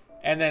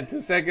 and then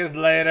 2 seconds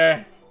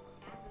later,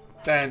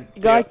 then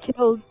Got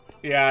killed.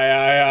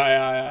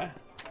 Yeah.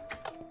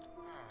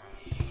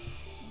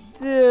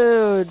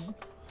 Dude.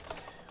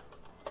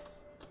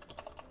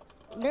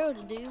 No,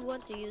 do you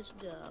want to use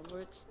the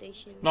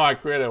workstation? No, I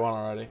created one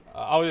already.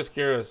 I was just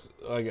curious,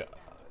 like,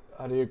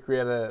 how do you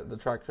create the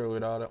tractor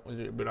without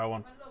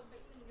one?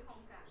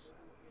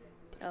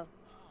 Oh.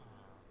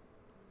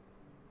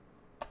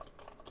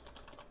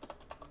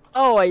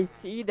 Oh, I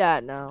see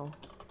that now.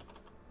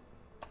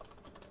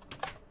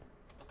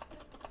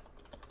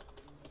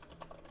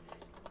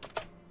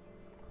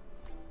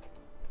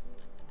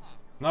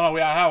 No, I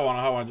have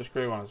one. Just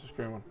create one.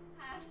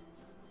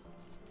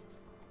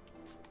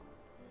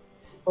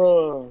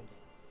 Oh.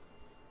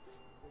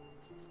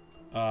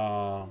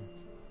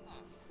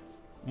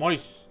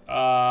 Moise,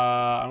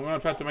 I'm gonna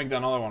try to make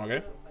another one,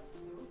 okay?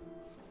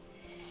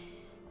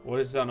 What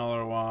is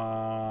another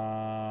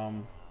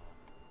one?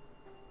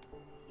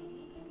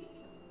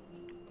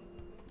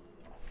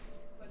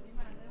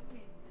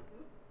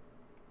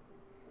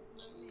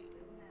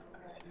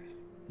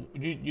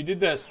 You did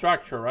the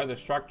structure, right? The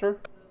structure?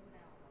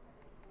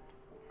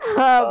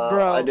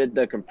 Bro. I did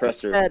the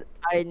compressor. That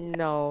I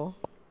know.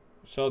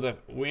 So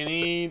we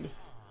need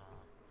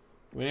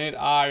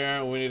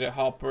iron, we need a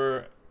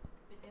hopper,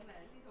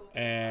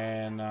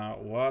 and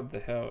what the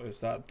hell is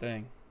that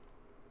thing?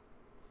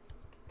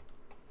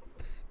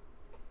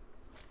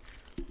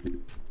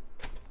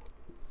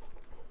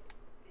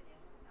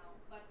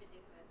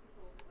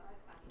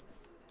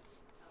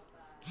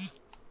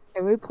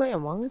 Can we play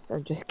Among Us?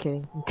 I'm just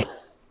kidding.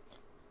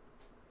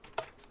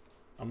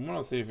 I'm gonna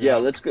gonna see if Yeah,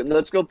 let's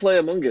go play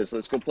Among Us.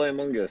 Let's go play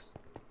Among Us.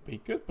 We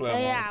could play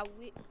Among Us. Yeah,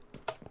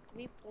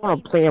 we Wanna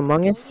played play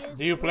Among Us?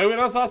 Do you play with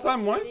us last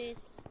time, Moise?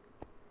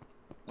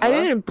 I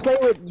didn't play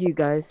with you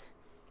guys.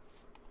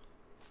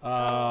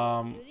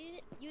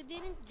 You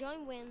didn't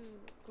join when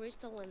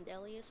Crystal and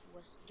Elias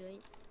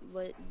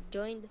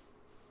joined.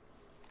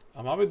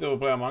 I'm happy to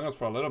play Among Us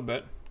for a little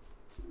bit.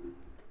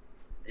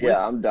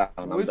 Yeah, I'm down.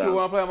 Which you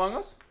wanna play Among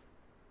Us?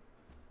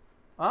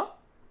 Huh?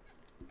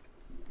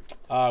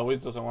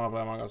 Wiz doesn't wanna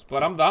play Among Us,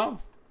 but I'm down.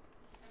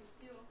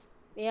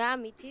 Yeah,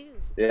 me too.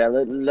 Yeah,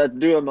 let's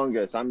do Among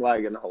Us. I'm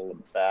lagging a whole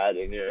bad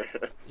in here.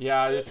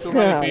 Yeah, there's too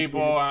many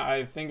people.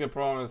 I think the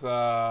problem is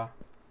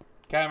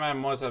Catman and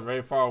Moise are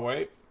very far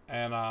away,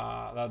 and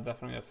that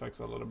definitely affects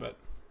a little bit.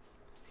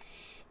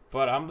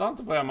 But I'm down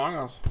to play Among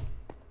Us.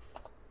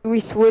 We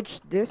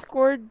switched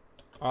Discord.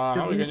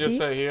 No, we can just VC?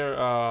 say here,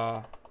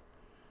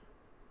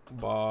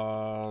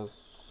 boss,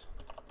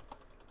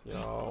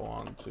 y'all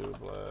want to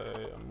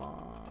play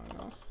Among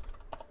Us?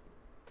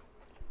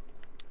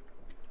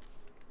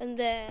 And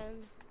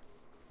then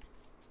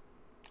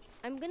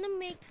I'm gonna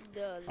make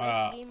the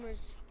Light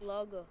Gamers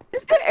logo.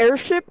 Is the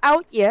airship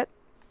out yet?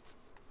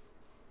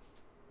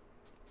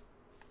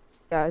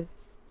 Guys.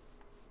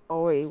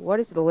 Oh wait, what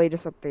is the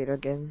latest update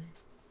again?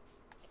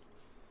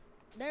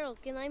 Daryl,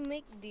 can I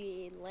make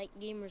the Light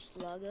Gamers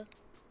logo?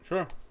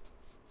 Sure.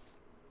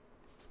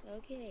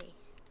 Okay.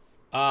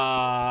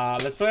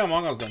 Let's play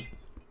Among Us then.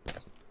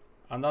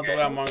 I'm down to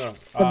play Among Us.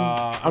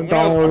 I'm I'm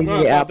downloading gonna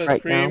the start app the right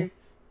stream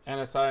now.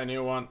 and start a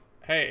new one.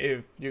 Hey,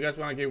 if you guys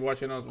want to keep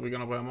watching us, we're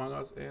gonna play Among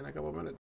Us in a couple of minutes.